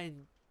in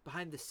behind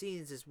the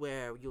scenes is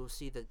where you'll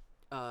see the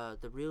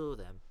real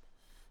them.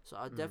 So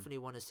I definitely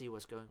want to see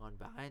what's going on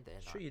behind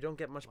it. sure, you don't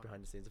get much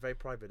behind the scenes. It's very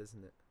private,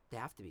 isn't it? They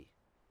have to be.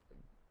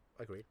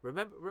 Agreed.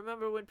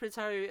 Remember when Prince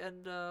Harry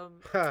and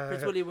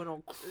Prince William went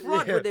on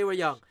crud Yeah. when they were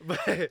young,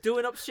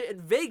 doing up shit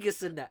in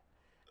Vegas and that.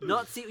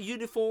 Nazi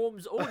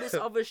uniforms, all this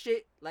other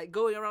shit, like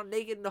going around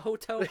naked in the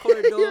hotel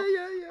corridor,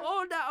 yeah.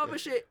 all that other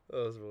shit.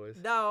 Those boys.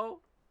 Now,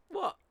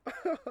 what?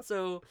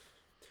 So,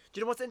 Do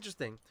you know what's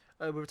interesting?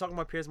 We were talking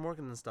about Piers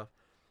Morgan and stuff.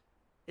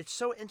 It's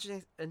so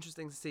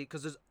interesting to see,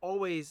 because there's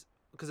always,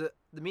 because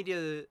the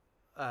media,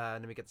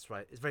 let me get this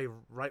right, is very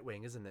right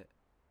wing, isn't it?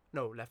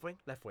 No, left wing.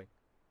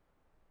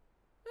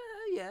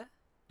 yeah.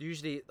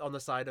 Usually on the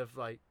side of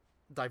like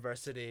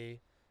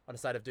diversity, on the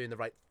side of doing the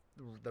right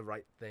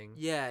thing.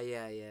 Yeah.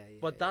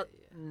 But yeah.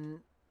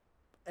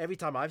 every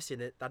time I've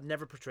seen it, that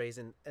never portrays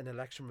in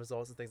election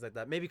results and things like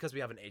that. Maybe because we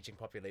have an aging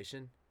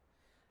population.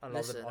 And a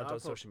lot of them aren't on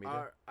social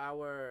media.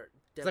 Our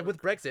It's like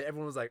with Brexit,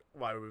 everyone was like,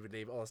 why would we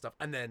leave, all this stuff.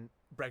 And then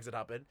Brexit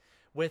happened.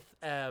 With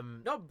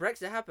no,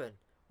 Brexit happened.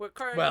 We're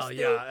currently well, still,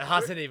 yeah, it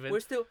hasn't even.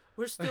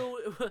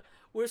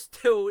 We're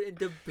still in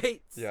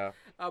debates Yeah.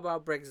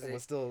 about Brexit. We're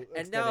still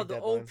And now the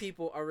old deadlines.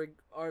 people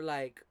are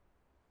like,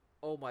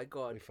 oh my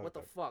god, We what fucked the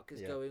up. fuck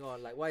is Yeah. going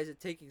on? Like, why is it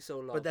taking so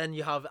long? But then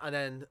you have, and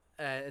then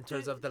in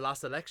terms of the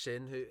last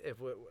election,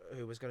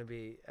 who was going to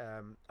be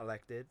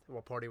elected,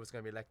 what party was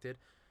going to be elected,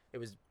 it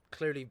was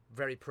clearly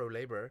very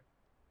pro-Labour,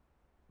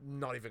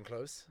 not even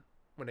close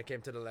when it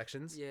came to the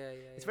elections. yeah.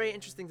 It's very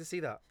interesting to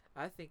see that.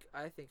 I think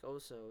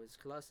also it's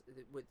class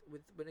with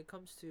when it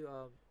comes to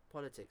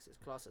politics, it's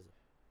classism.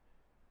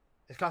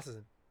 It's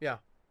classism. Yeah.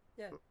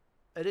 Yeah.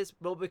 It is.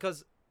 Well,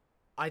 because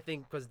I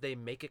think because they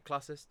make it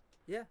classist.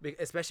 Yeah.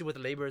 Especially with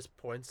Labour's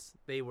points,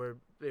 they were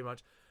very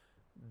much,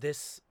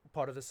 this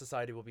part of the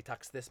society will be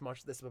taxed this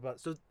much, this about.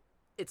 So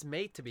it's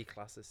made to be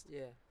classist.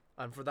 Yeah.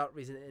 And for that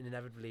reason, it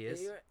inevitably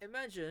is.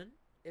 Imagine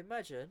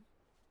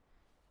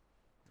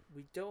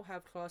we don't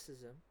have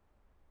classism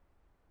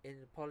in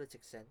the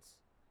politics sense.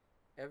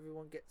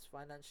 Everyone gets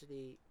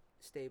financially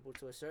stable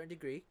to a certain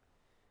degree.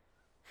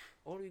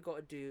 All we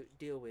got to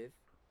deal with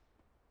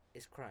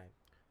is crime.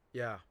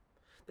 Yeah.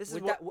 This is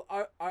Would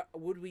what.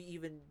 would we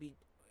even be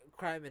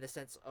crime in a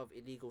sense of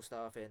illegal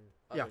stuff and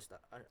other Yeah.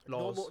 stuff?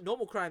 Laws.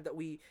 Normal crime that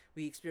we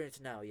experience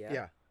now. Yeah.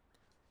 Yeah.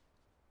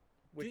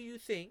 Do you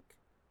think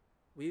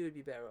we would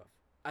be better off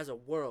as a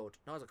world,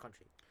 not as a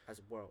country, as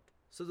a world?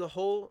 So the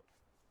whole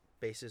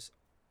basis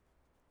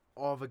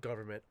of a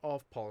government,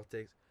 of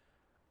politics,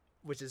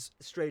 which is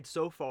strayed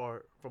so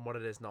far from what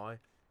it is now,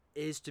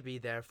 is to be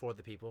there for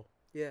the people.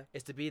 Yeah.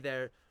 Is to be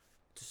there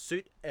to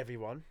suit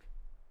everyone,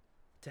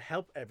 to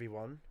help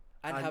everyone,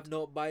 And have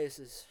no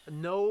biases.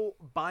 no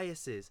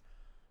biases.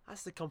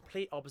 That's the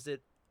complete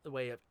opposite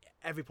way of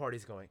every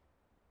party's going.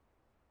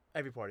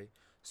 Every party.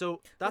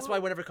 So that's why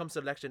whenever it comes to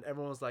election,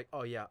 everyone's like,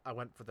 "Oh yeah, I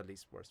went for the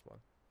least worst one."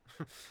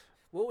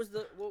 What was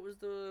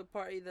the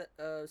party that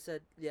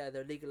said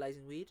they're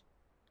legalizing weed?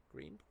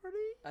 Green Party?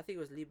 I think it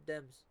was Lib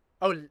Dems.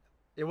 Oh,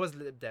 it was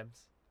Lib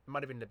Dems. It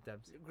might have been Lib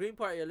Dems. Green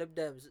Party or Lib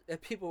Dems. And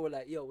people were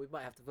like, "Yo, we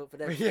might have to vote for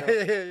them."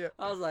 yeah.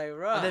 I was like,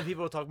 right. And then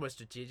people were talking about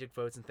strategic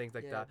votes and things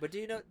like that. But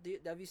did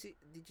you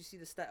see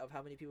the stat of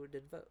how many people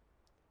didn't vote?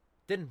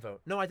 Didn't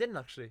vote? No, I didn't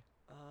actually.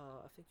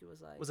 I think it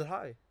was like. Was it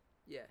high?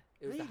 Yeah,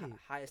 it was the Really?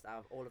 highest out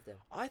of all of them.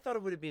 I thought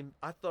it would have been.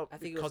 I thought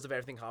think it because was- of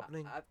everything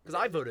happening. Because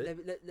let- I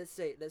voted. Let's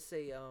say the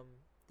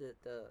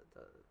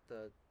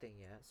thing,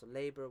 yeah. So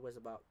Labour was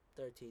about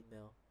 13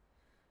 mil,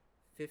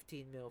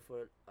 15 mil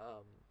for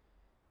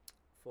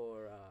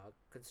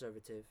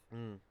Conservative.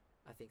 Mm.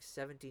 I think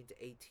 17 to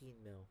 18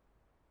 mil.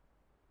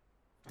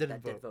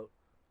 Didn't Did vote.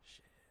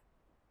 Shit,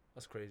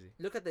 that's crazy.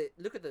 Look at the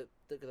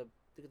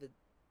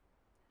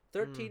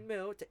 13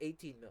 mil to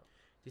 18 mil, Do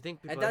you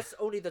think people? and that's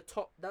only the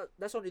top.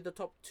 That's only the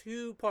top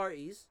two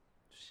parties.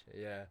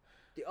 Yeah.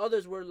 The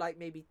others were like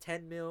maybe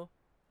 10 mil,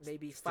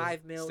 maybe Still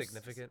 5 mil.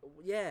 significant.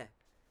 Yeah.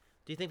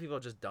 Do you think people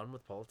are just done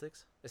with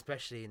politics,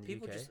 especially in the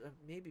People UK? just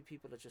maybe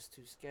people are just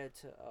too scared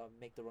to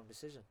make the wrong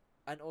decision,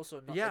 and also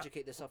not Yeah,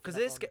 educate themselves. Because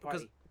it is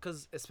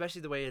because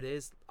especially the way it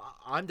is,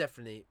 I'm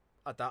definitely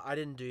at that. I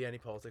didn't do any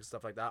politics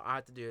stuff like that. I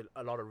had to do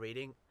a lot of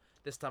reading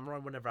this time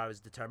around. Whenever I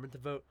was determined to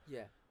vote,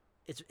 yeah,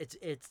 it's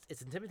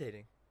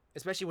intimidating,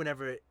 especially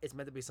whenever it's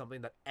meant to be something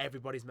that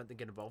everybody's meant to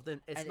get involved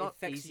in. It's and not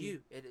it affects easy.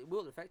 you. It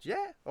will affect you.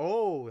 Yeah.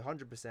 Oh,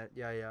 100%.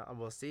 Yeah. And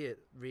we'll see it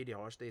really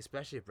harshly,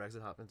 especially if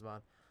Brexit happens, man.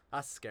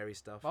 That's scary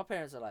stuff. My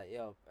parents are like,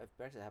 "Yo, if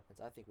Brexit happens,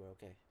 I think we're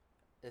okay.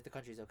 If the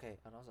country's okay,"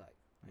 and I was like,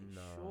 "Are you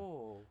No.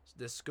 sure?"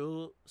 The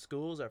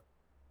schools are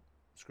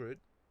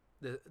screwed.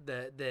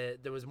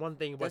 There was one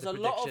thing about There's the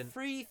a lot prediction. of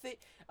free thing.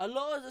 A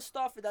lot of the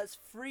stuff that's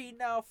free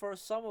now for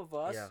some of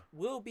us Yeah.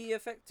 will be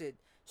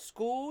affected.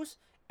 Schools,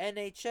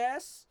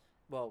 NHS.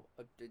 Well,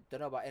 I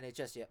don't know about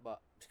NHS yet,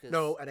 but because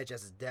No,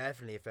 NHS is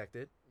definitely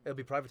affected. It'll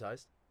be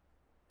privatized.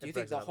 do you if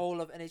think Brexit the happens. whole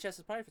of NHS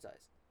is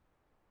privatized?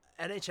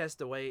 NHS,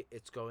 the way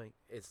it's going,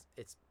 it's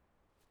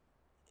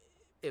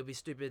it'll be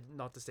stupid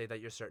not to say that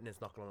you're certain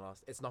it's not gonna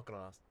last. It's not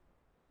gonna last.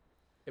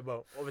 It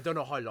won't. Or we don't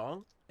know how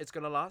long it's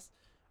gonna last.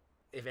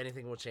 If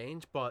anything will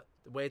change, but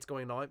the way it's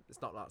going now,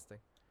 it's not lasting.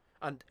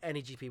 And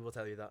any GP will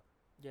tell you that.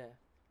 Yeah.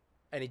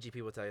 Any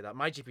GP will tell you that.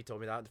 My GP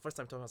told me that. The first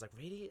time I told him, I was like,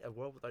 really? A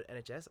world without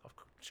NHS?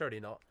 Surely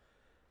not.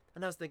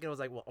 And I was thinking, I was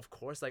like, well, of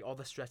course, like all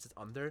the stress is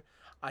under.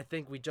 I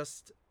think we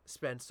just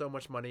spent so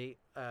much money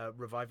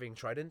reviving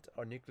Trident,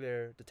 our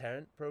nuclear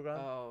deterrent program.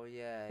 Oh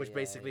yeah. Which yeah,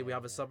 basically we yeah,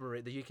 have a yeah.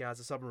 submarine. The UK has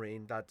a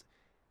submarine that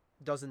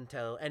doesn't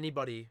tell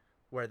anybody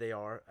where they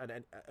are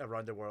and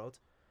around the world,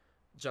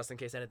 just in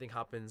case anything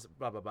happens.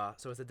 Blah blah blah.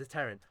 So it's a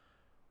deterrent.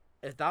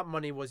 If that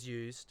money was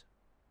used,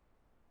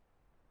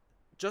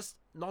 just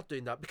not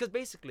doing that, because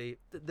basically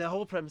the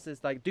whole premise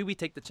is like, do we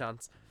take the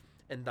chance,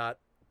 in that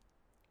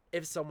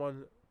if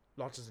someone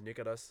launches a nuke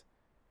at us,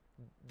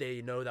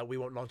 they know that we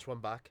won't launch one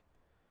back,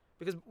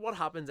 because what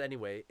happens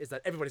anyway is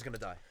that everybody's gonna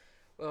die.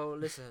 Well,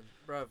 listen,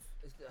 bruv.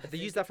 They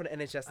use that for the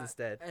NHS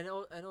instead. And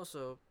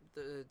also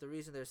the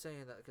reason they're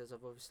saying that because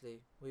of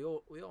obviously we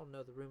all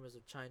know the rumors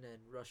of China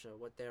and Russia,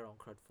 what they're on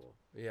crud for.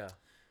 Yeah.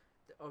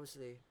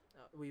 Obviously,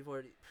 we've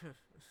already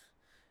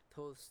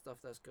told stuff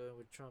that's going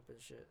with Trump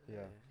and shit. Yeah.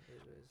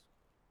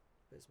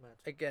 It's mad.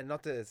 Again,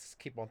 not to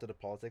keep on to the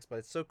politics, but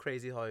it's so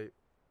crazy how,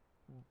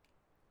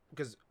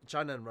 because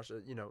China and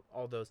Russia, you know,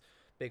 all those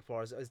big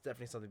powers, is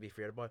definitely something to be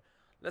feared about.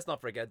 Let's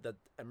not forget that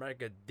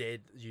America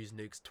did use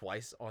nukes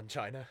twice on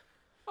China.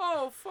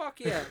 Oh fuck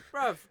yeah,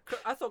 bruv!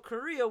 I thought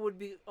Korea would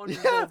be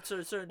involved to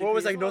a certain degree. What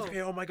was like as North well.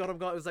 Korea? Oh my god, I'm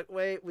gone. It was like,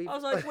 wait, we. I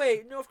was like,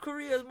 wait, North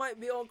Korea might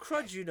be on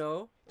crud, you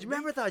know. Do you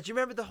remember that? Do you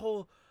remember the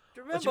whole?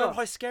 Do you Do you remember remember?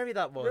 how scary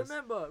that was?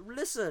 Remember,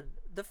 listen,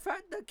 the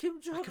fact that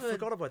Kim Jong I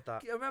forgot about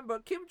that. Remember,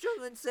 Kim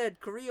Jong Un said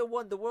Korea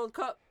won the World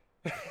Cup.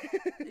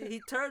 He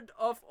turned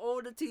off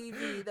all the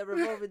TV that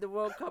revolved in the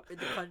World Cup in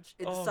the country,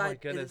 Oh my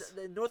goodness.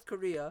 in North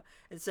Korea,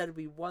 and said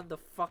we won the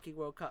fucking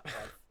World Cup.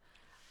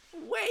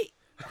 Wait,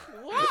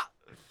 what?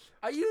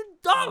 Are you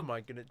Oh dumb? my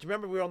goodness! Do you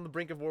remember we were on the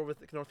brink of war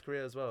with North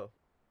Korea as well?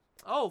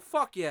 Oh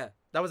fuck yeah!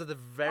 That was at the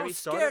I very was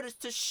start. scared as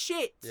to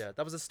shit. Yeah,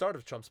 that was the start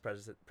of Trump's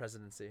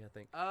presidency. I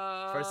think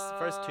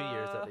first 2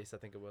 years at least. I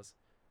think it was.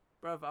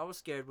 Bruv, I was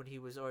scared when he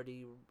was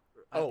already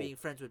Oh. being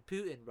friends with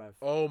Putin, bruv.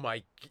 Oh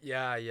my!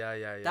 Yeah.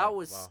 That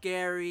was Wow.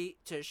 scary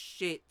to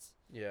shit.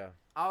 Yeah.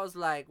 I was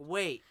like,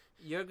 wait,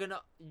 you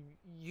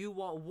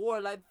want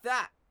war like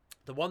that?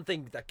 The one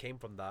thing that came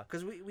from that.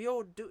 Because we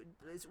all do.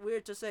 It's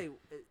weird to say,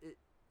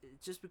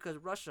 just because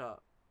Russia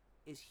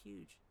is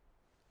huge.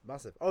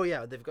 Massive. Oh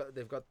yeah, they've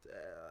got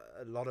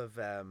a lot of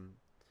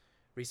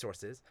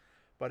resources,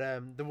 but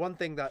the one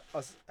thing that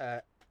us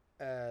the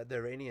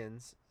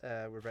Iranians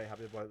were very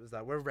happy about was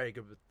that we're very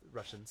good with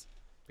Russians,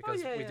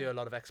 because we do a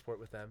lot of export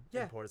with them,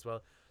 Yeah. import as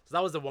well. So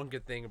that was the one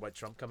good thing about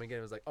Trump coming in.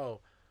 It was like,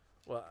 oh,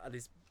 well, at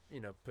least, you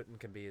know, Putin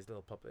can be his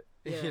little puppet.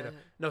 Yeah. You know,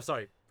 no,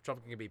 sorry,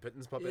 Trump can be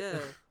Putin's puppet. Yeah,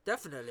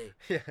 definitely.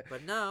 Yeah.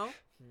 But now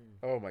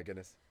Oh my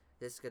goodness.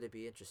 This is gonna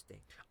be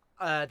interesting.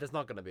 There's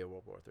not gonna be a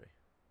World War III.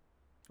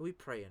 We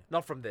pray in it.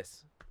 Not from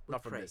this. We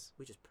Not from pray. this.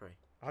 We just pray.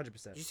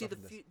 100%. Did you see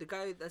the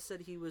guy that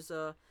said he was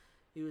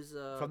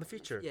from the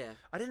future? Yeah.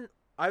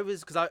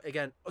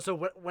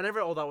 Whenever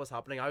all that was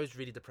happening, I was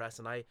really depressed,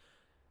 and this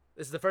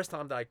is the first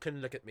time that I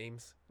couldn't look at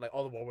memes, like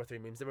all the World War III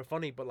memes. They were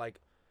funny, but like,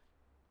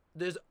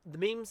 there's the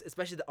memes,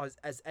 especially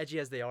as edgy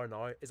as they are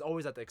now, is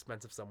always at the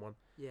expense of someone.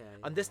 Yeah.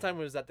 And this time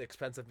it was at the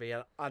expense of me,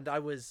 and I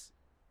was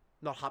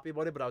not happy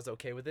about it, but I was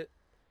okay with it.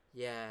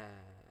 Yeah.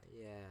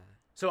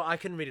 So I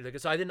couldn't really look at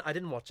it. So I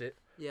didn't watch it.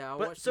 Yeah, I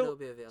watched a little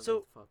bit of it.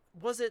 Fuck.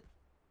 Was it?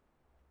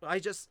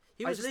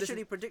 He was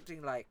literally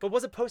predicting like. But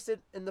was it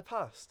posted in the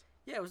past?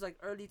 Yeah, it was like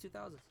early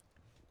 2000s.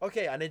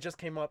 Okay, and it just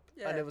came up,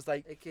 and it was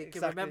like. It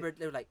can remember.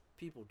 They were like,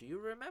 people, do you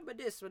remember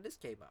this when this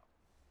came out?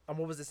 And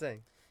what was it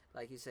saying?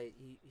 Like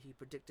he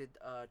predicted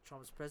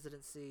Trump's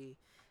presidency,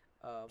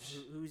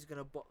 who's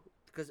gonna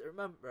because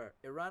remember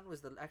Iran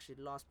was the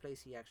last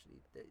place he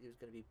was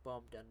gonna be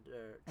bombed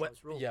under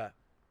Trump's rule. Yeah.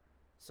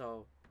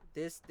 So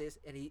this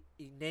and he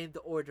named the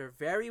order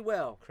very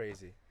well.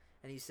 Crazy.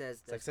 And he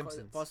says there's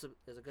Simpsons.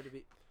 There's going to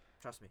be,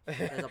 trust me,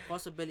 there's a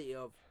possibility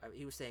of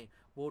he was saying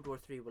World War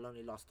III will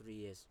only last 3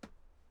 years.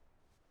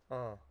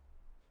 Oh.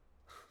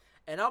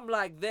 And I'm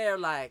like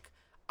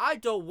I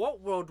don't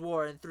want World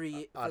War in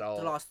to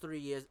last 3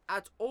 years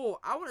at all.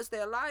 I want to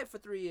stay alive for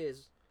 3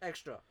 years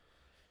extra.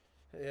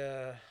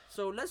 Yeah.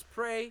 So let's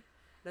pray.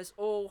 Let's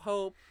all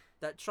hope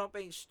that Trump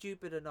ain't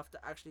stupid enough to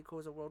actually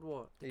cause a world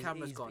war. The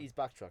camera's gone. He's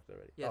backtracked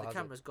already. Yeah, the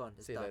camera's gone.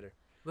 It's See you done. later.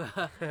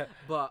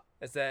 But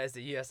it's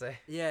the USA.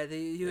 Yeah, the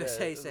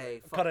USA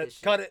say cut it.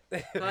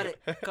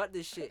 Cut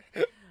this shit.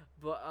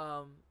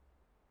 But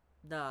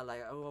nah,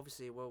 like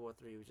obviously World War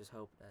III. We just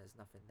hope there's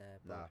nothing there.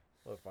 But nah,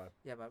 we're fine.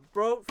 Yeah, man,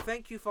 bro.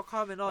 Thank you for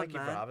coming on, Thank you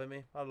for having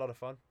me. I had a lot of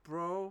fun,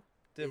 bro.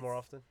 Do it more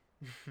often.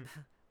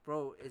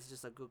 Bro, it's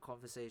just a good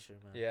conversation,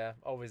 man. Yeah,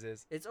 always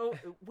is. It's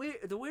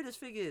weird. The weirdest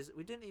thing is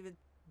we didn't even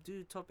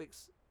do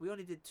topics. We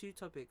only did 2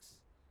 topics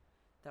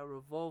that were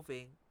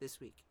revolving this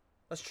week.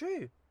 That's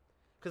true.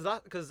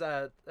 Because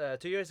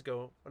 2 years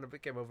ago when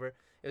it came over,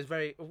 it was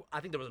very. I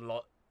think there was a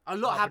lot. A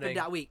lot happened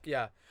that week.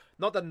 Yeah,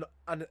 not that,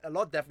 and a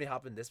lot definitely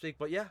happened this week.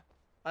 But yeah,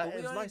 but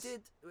it was nice.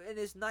 And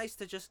it's nice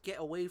to just get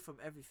away from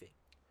everything.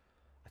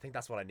 I think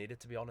that's what I needed,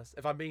 to be honest.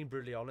 If I'm being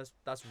brutally honest,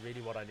 that's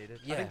really what I needed.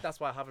 Yeah. I think that's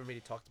why I haven't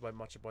really talked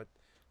much about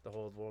the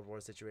whole World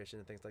War situation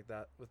and things like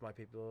that with my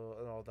people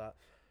and all that.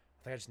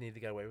 I think I just needed to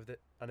get away with it,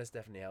 and it's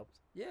definitely helped.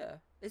 Yeah,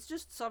 it's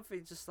just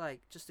something just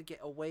to get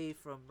away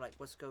from like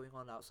what's going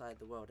on outside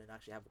the world and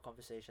actually have a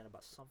conversation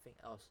about something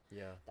else.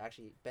 Yeah. That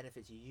actually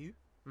benefits you.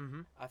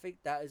 Mhm. I think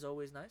that is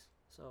always nice.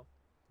 So.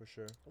 For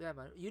sure. Yeah,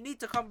 man. You need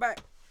to come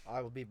back.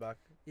 I will be back.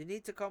 You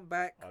need to come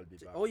back. I'll be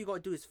back. All you gotta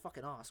do is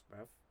fucking ask,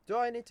 bro. Do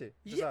I need to?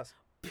 Just ask.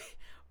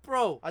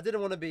 Bro. I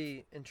didn't want to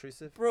be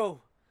intrusive.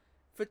 Bro.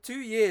 For 2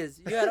 years,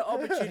 you had an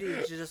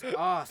opportunity to just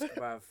ask,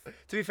 bruv.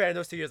 To be fair, in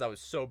those 2 years, I was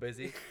so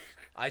busy.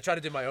 I tried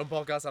to do my own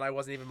podcast, and I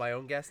wasn't even my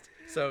own guest.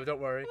 So don't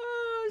worry.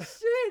 Oh,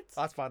 shit.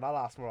 That's fine. I'll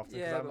ask more often.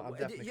 Yeah, I'm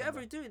definitely you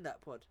ever doing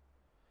that pod?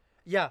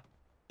 Yeah.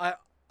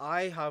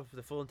 I have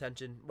the full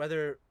intention,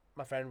 whether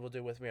my friend will do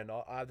it with me or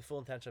not, I have the full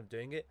intention of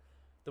doing it.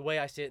 The way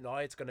I see it now,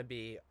 it's going to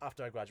be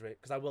after I graduate,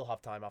 because I will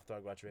have time after I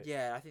graduate.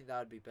 Yeah, I think that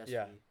would be best for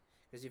you.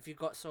 Because if you've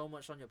got so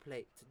much on your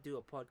plate to do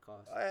a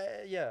podcast,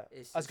 yeah,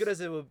 as good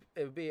as it would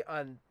be,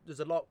 and there's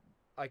a lot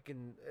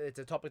it's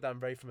a topic that I'm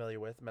very familiar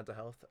with, mental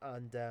health,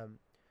 and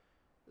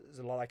there's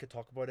a lot I could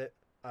talk about it,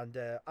 and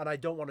I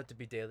don't want it to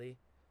be daily.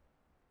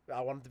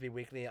 I want it to be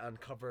weekly and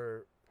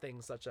cover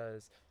things such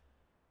as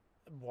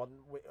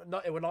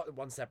not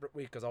one separate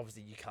week, because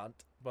obviously you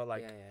can't, but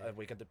like a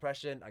week of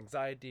depression,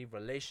 anxiety,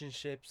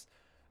 relationships,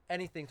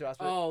 anything to ask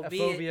about,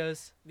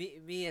 phobias.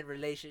 Me and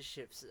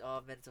relationships,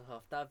 mental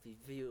health, that'd be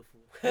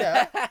beautiful.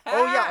 Yeah.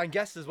 Oh yeah, and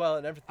guests as well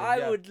and everything.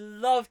 I would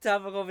love to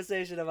have a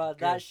conversation about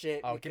that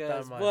shit. I'll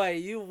because boy,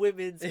 you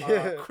women's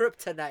are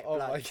kryptonite. Oh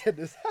my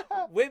goodness.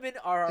 Women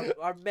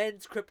are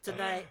men's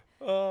kryptonite.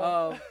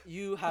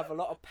 You have a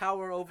lot of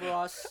power over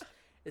us.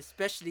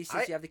 Especially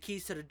since you have the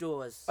keys to the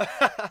doors.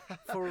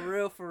 For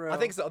real. I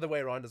think it's the other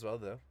way around as well,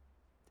 though.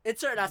 In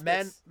certain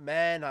aspects.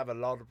 Men have a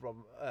lot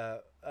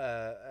of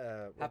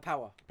have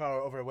power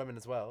over women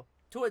as well.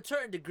 To a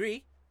certain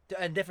degree.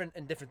 And different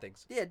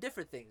things. Yeah,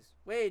 different things.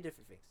 Way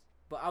different things.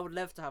 But I would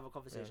love to have a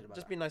conversation about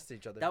just that. Be nice to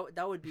each other.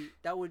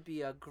 That would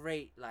be a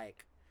great,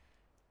 like,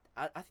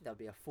 I think that would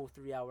be a full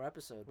 3-hour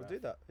episode. We'll do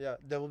that. Yeah,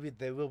 there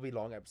will be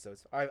long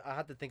episodes. I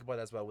had to think about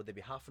that as well. Would they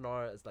be half an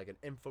hour as like an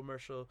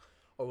infomercial?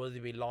 Or will they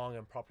be long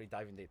and properly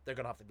diving deep? They're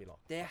gonna have to be long.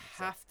 They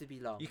have to be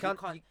long. You can't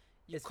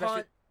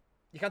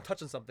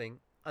touch on something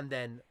and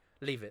then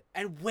leave it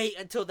and wait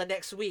until the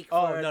next week.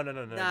 Oh no!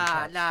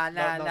 Nah.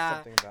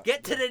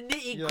 Get to the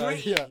nitty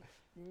gritty. Yeah.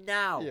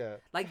 Now. Yeah.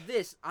 Like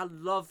this, I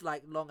love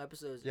like long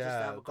episodes. Yeah, just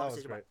to have a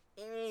conversation about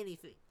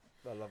anything.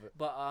 I love it.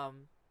 But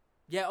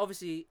yeah,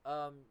 obviously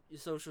your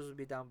socials will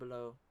be down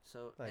below,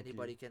 so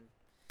anybody can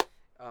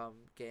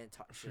get in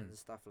touch and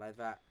stuff like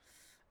that.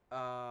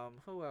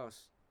 Who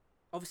else?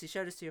 obviously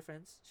share this to your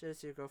friends, share this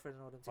to your girlfriend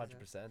and all them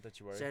things. 100%. Don't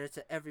you worry. Share it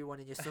to everyone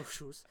in your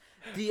socials.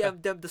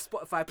 DM them the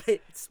Spotify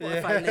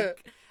Yeah.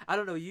 link. I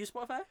don't know. You use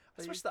Spotify?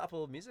 I switched to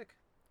Apple Music.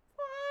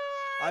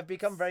 I've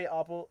become very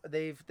Apple.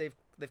 They've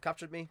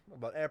captured me. I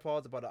bought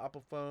AirPods. I bought an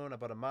Apple phone. I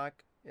bought a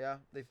Mac. Yeah,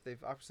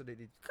 they've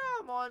absolutely.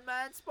 Come on,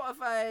 man.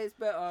 Spotify is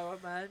better,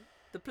 man.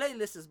 The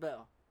playlist is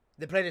better.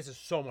 The playlist is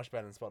so much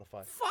better than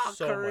Spotify. So much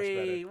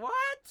Fuckery. better.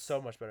 What?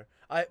 So much better.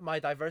 My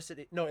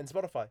diversity. No, in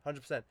Spotify,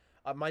 100%.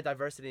 My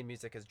diversity in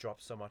music has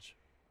dropped so much.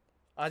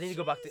 I need to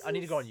go back. I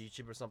need to go on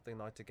YouTube or something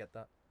now to get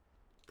that.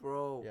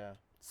 Bro. Yeah.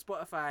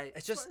 Spotify.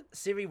 It's just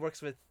Siri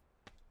works with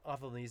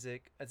Apple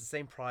Music. It's the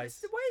same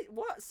price. Wait,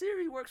 what?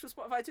 Siri works with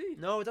Spotify too?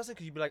 No, it doesn't.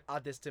 Cause you'd be like,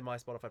 add this to my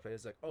Spotify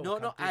playlist. Like, oh, No,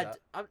 can't not do add.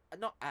 that. I'm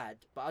not add,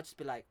 but I'll just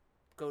be like,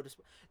 go to.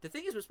 The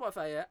thing is with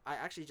Spotify, yeah, I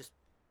actually just.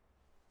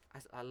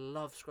 I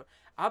love scroll.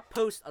 I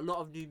post a lot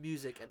of new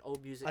music and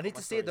old music. I need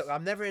to see it though.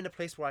 I'm never in a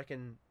place where I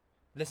can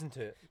listen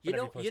to it. You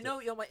whenever know, post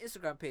it. on my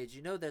Instagram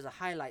page, there's a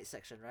highlight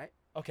section, right?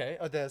 Okay.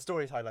 Oh, the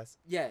stories highlights.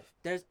 Yeah,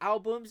 there's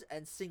albums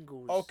and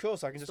singles. Oh, cool.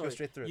 So I can just go stories.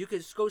 straight through. You can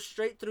just go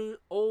straight through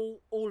all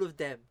of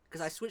them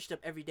because I switch them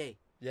every day.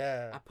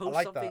 Yeah. I post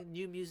like something, that.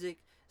 new music,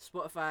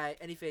 Spotify,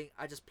 anything.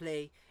 I just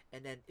play,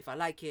 and then if I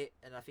like it,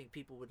 and I think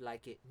people would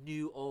like it,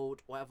 new,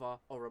 old, whatever,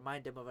 or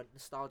remind them of a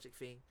nostalgic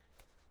thing,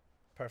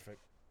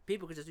 Perfect.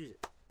 people could just use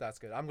it. That's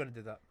good. I'm gonna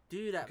do that.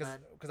 Do that, man.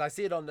 Because I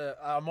see it on the.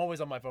 I'm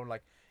always on my phone,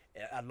 like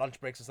at lunch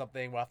breaks or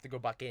something, where I have to go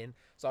back in.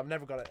 So I've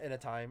never got it in a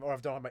time, or I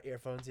don't have my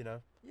earphones. Yeah,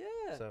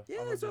 So, I'm yeah,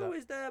 gonna it's do that.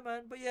 always there,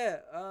 man. But yeah,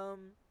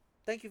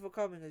 thank you for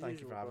coming as Thank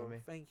you usual, for having bro.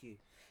 me. Thank you.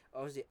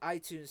 Obviously,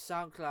 iTunes,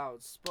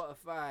 SoundCloud,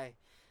 Spotify,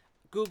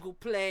 Google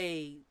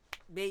Play.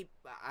 Maybe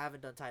I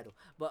haven't done Tidal,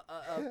 but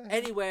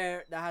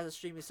anywhere that has a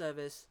streaming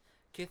service,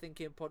 Kith and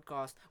Kim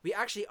podcast. We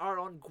actually are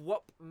on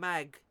Guap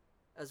Mag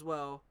as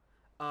well.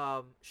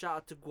 Shout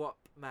out to Guap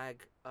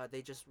Mag.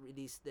 They just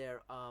released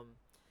their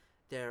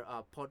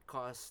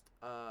podcast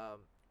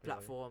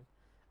platform.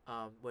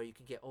 Where you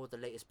can get all the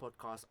latest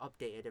podcasts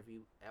updated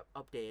every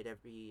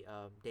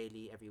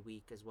daily, every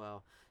week as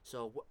well.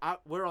 So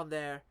we're on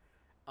there.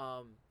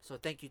 So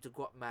thank you to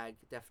Guap Mag.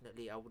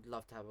 Definitely, I would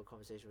love to have a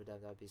conversation with them.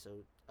 That'd be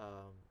so.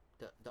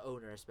 The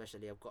owner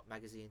especially of Guap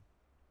Magazine.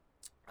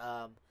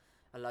 I'd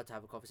love to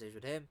have a conversation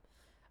with him.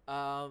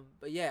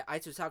 But yeah,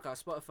 iTunes,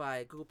 SoundCloud,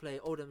 Spotify, Google Play,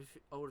 all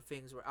the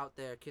things were out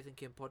there. Kith and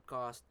Kim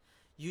podcast.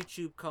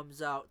 YouTube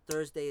comes out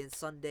Thursday and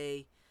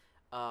Sunday.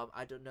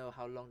 I don't know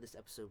how long this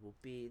episode will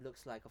be. It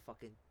looks like a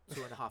fucking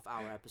 2.5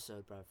 hour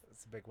episode, bruv.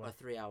 It's a big one. Or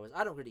 3 hours.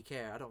 I don't really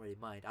care. I don't really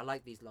mind. I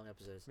like these long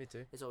episodes. Me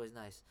too. It's always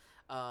nice.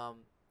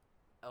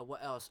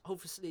 What else?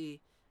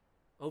 Hopefully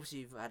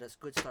you've had a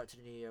good start to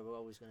the new year. We're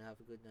always gonna have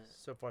a good night.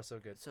 So far, so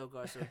good. So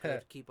far, so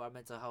good. Keep our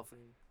mental health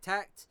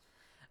intact.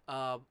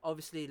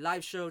 Obviously,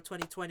 live show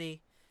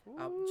 2020.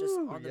 I'm just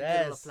on the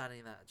middle of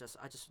planning that.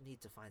 I just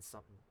need to find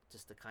something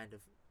just to kind of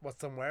What,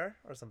 somewhere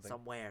or something?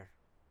 somewhere.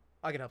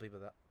 I can help you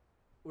with that.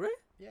 Really?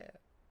 Yeah.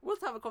 We'll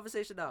have a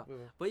conversation now. We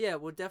will. But yeah,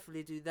 we'll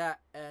definitely do that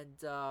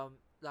and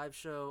live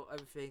show,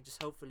 everything.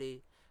 Just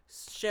hopefully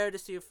share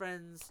this to your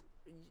friends.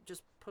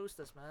 Just post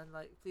us, man.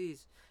 Like,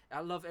 please. I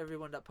love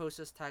everyone that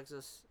posts us, tags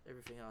us,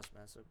 everything else,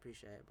 man. So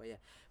appreciate it. But yeah,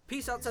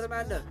 peace out to the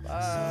man.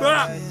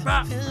 I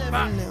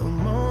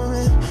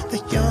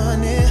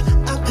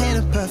paint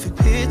a perfect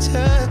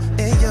picture,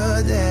 and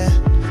you're there.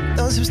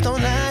 Those hips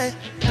don't lie.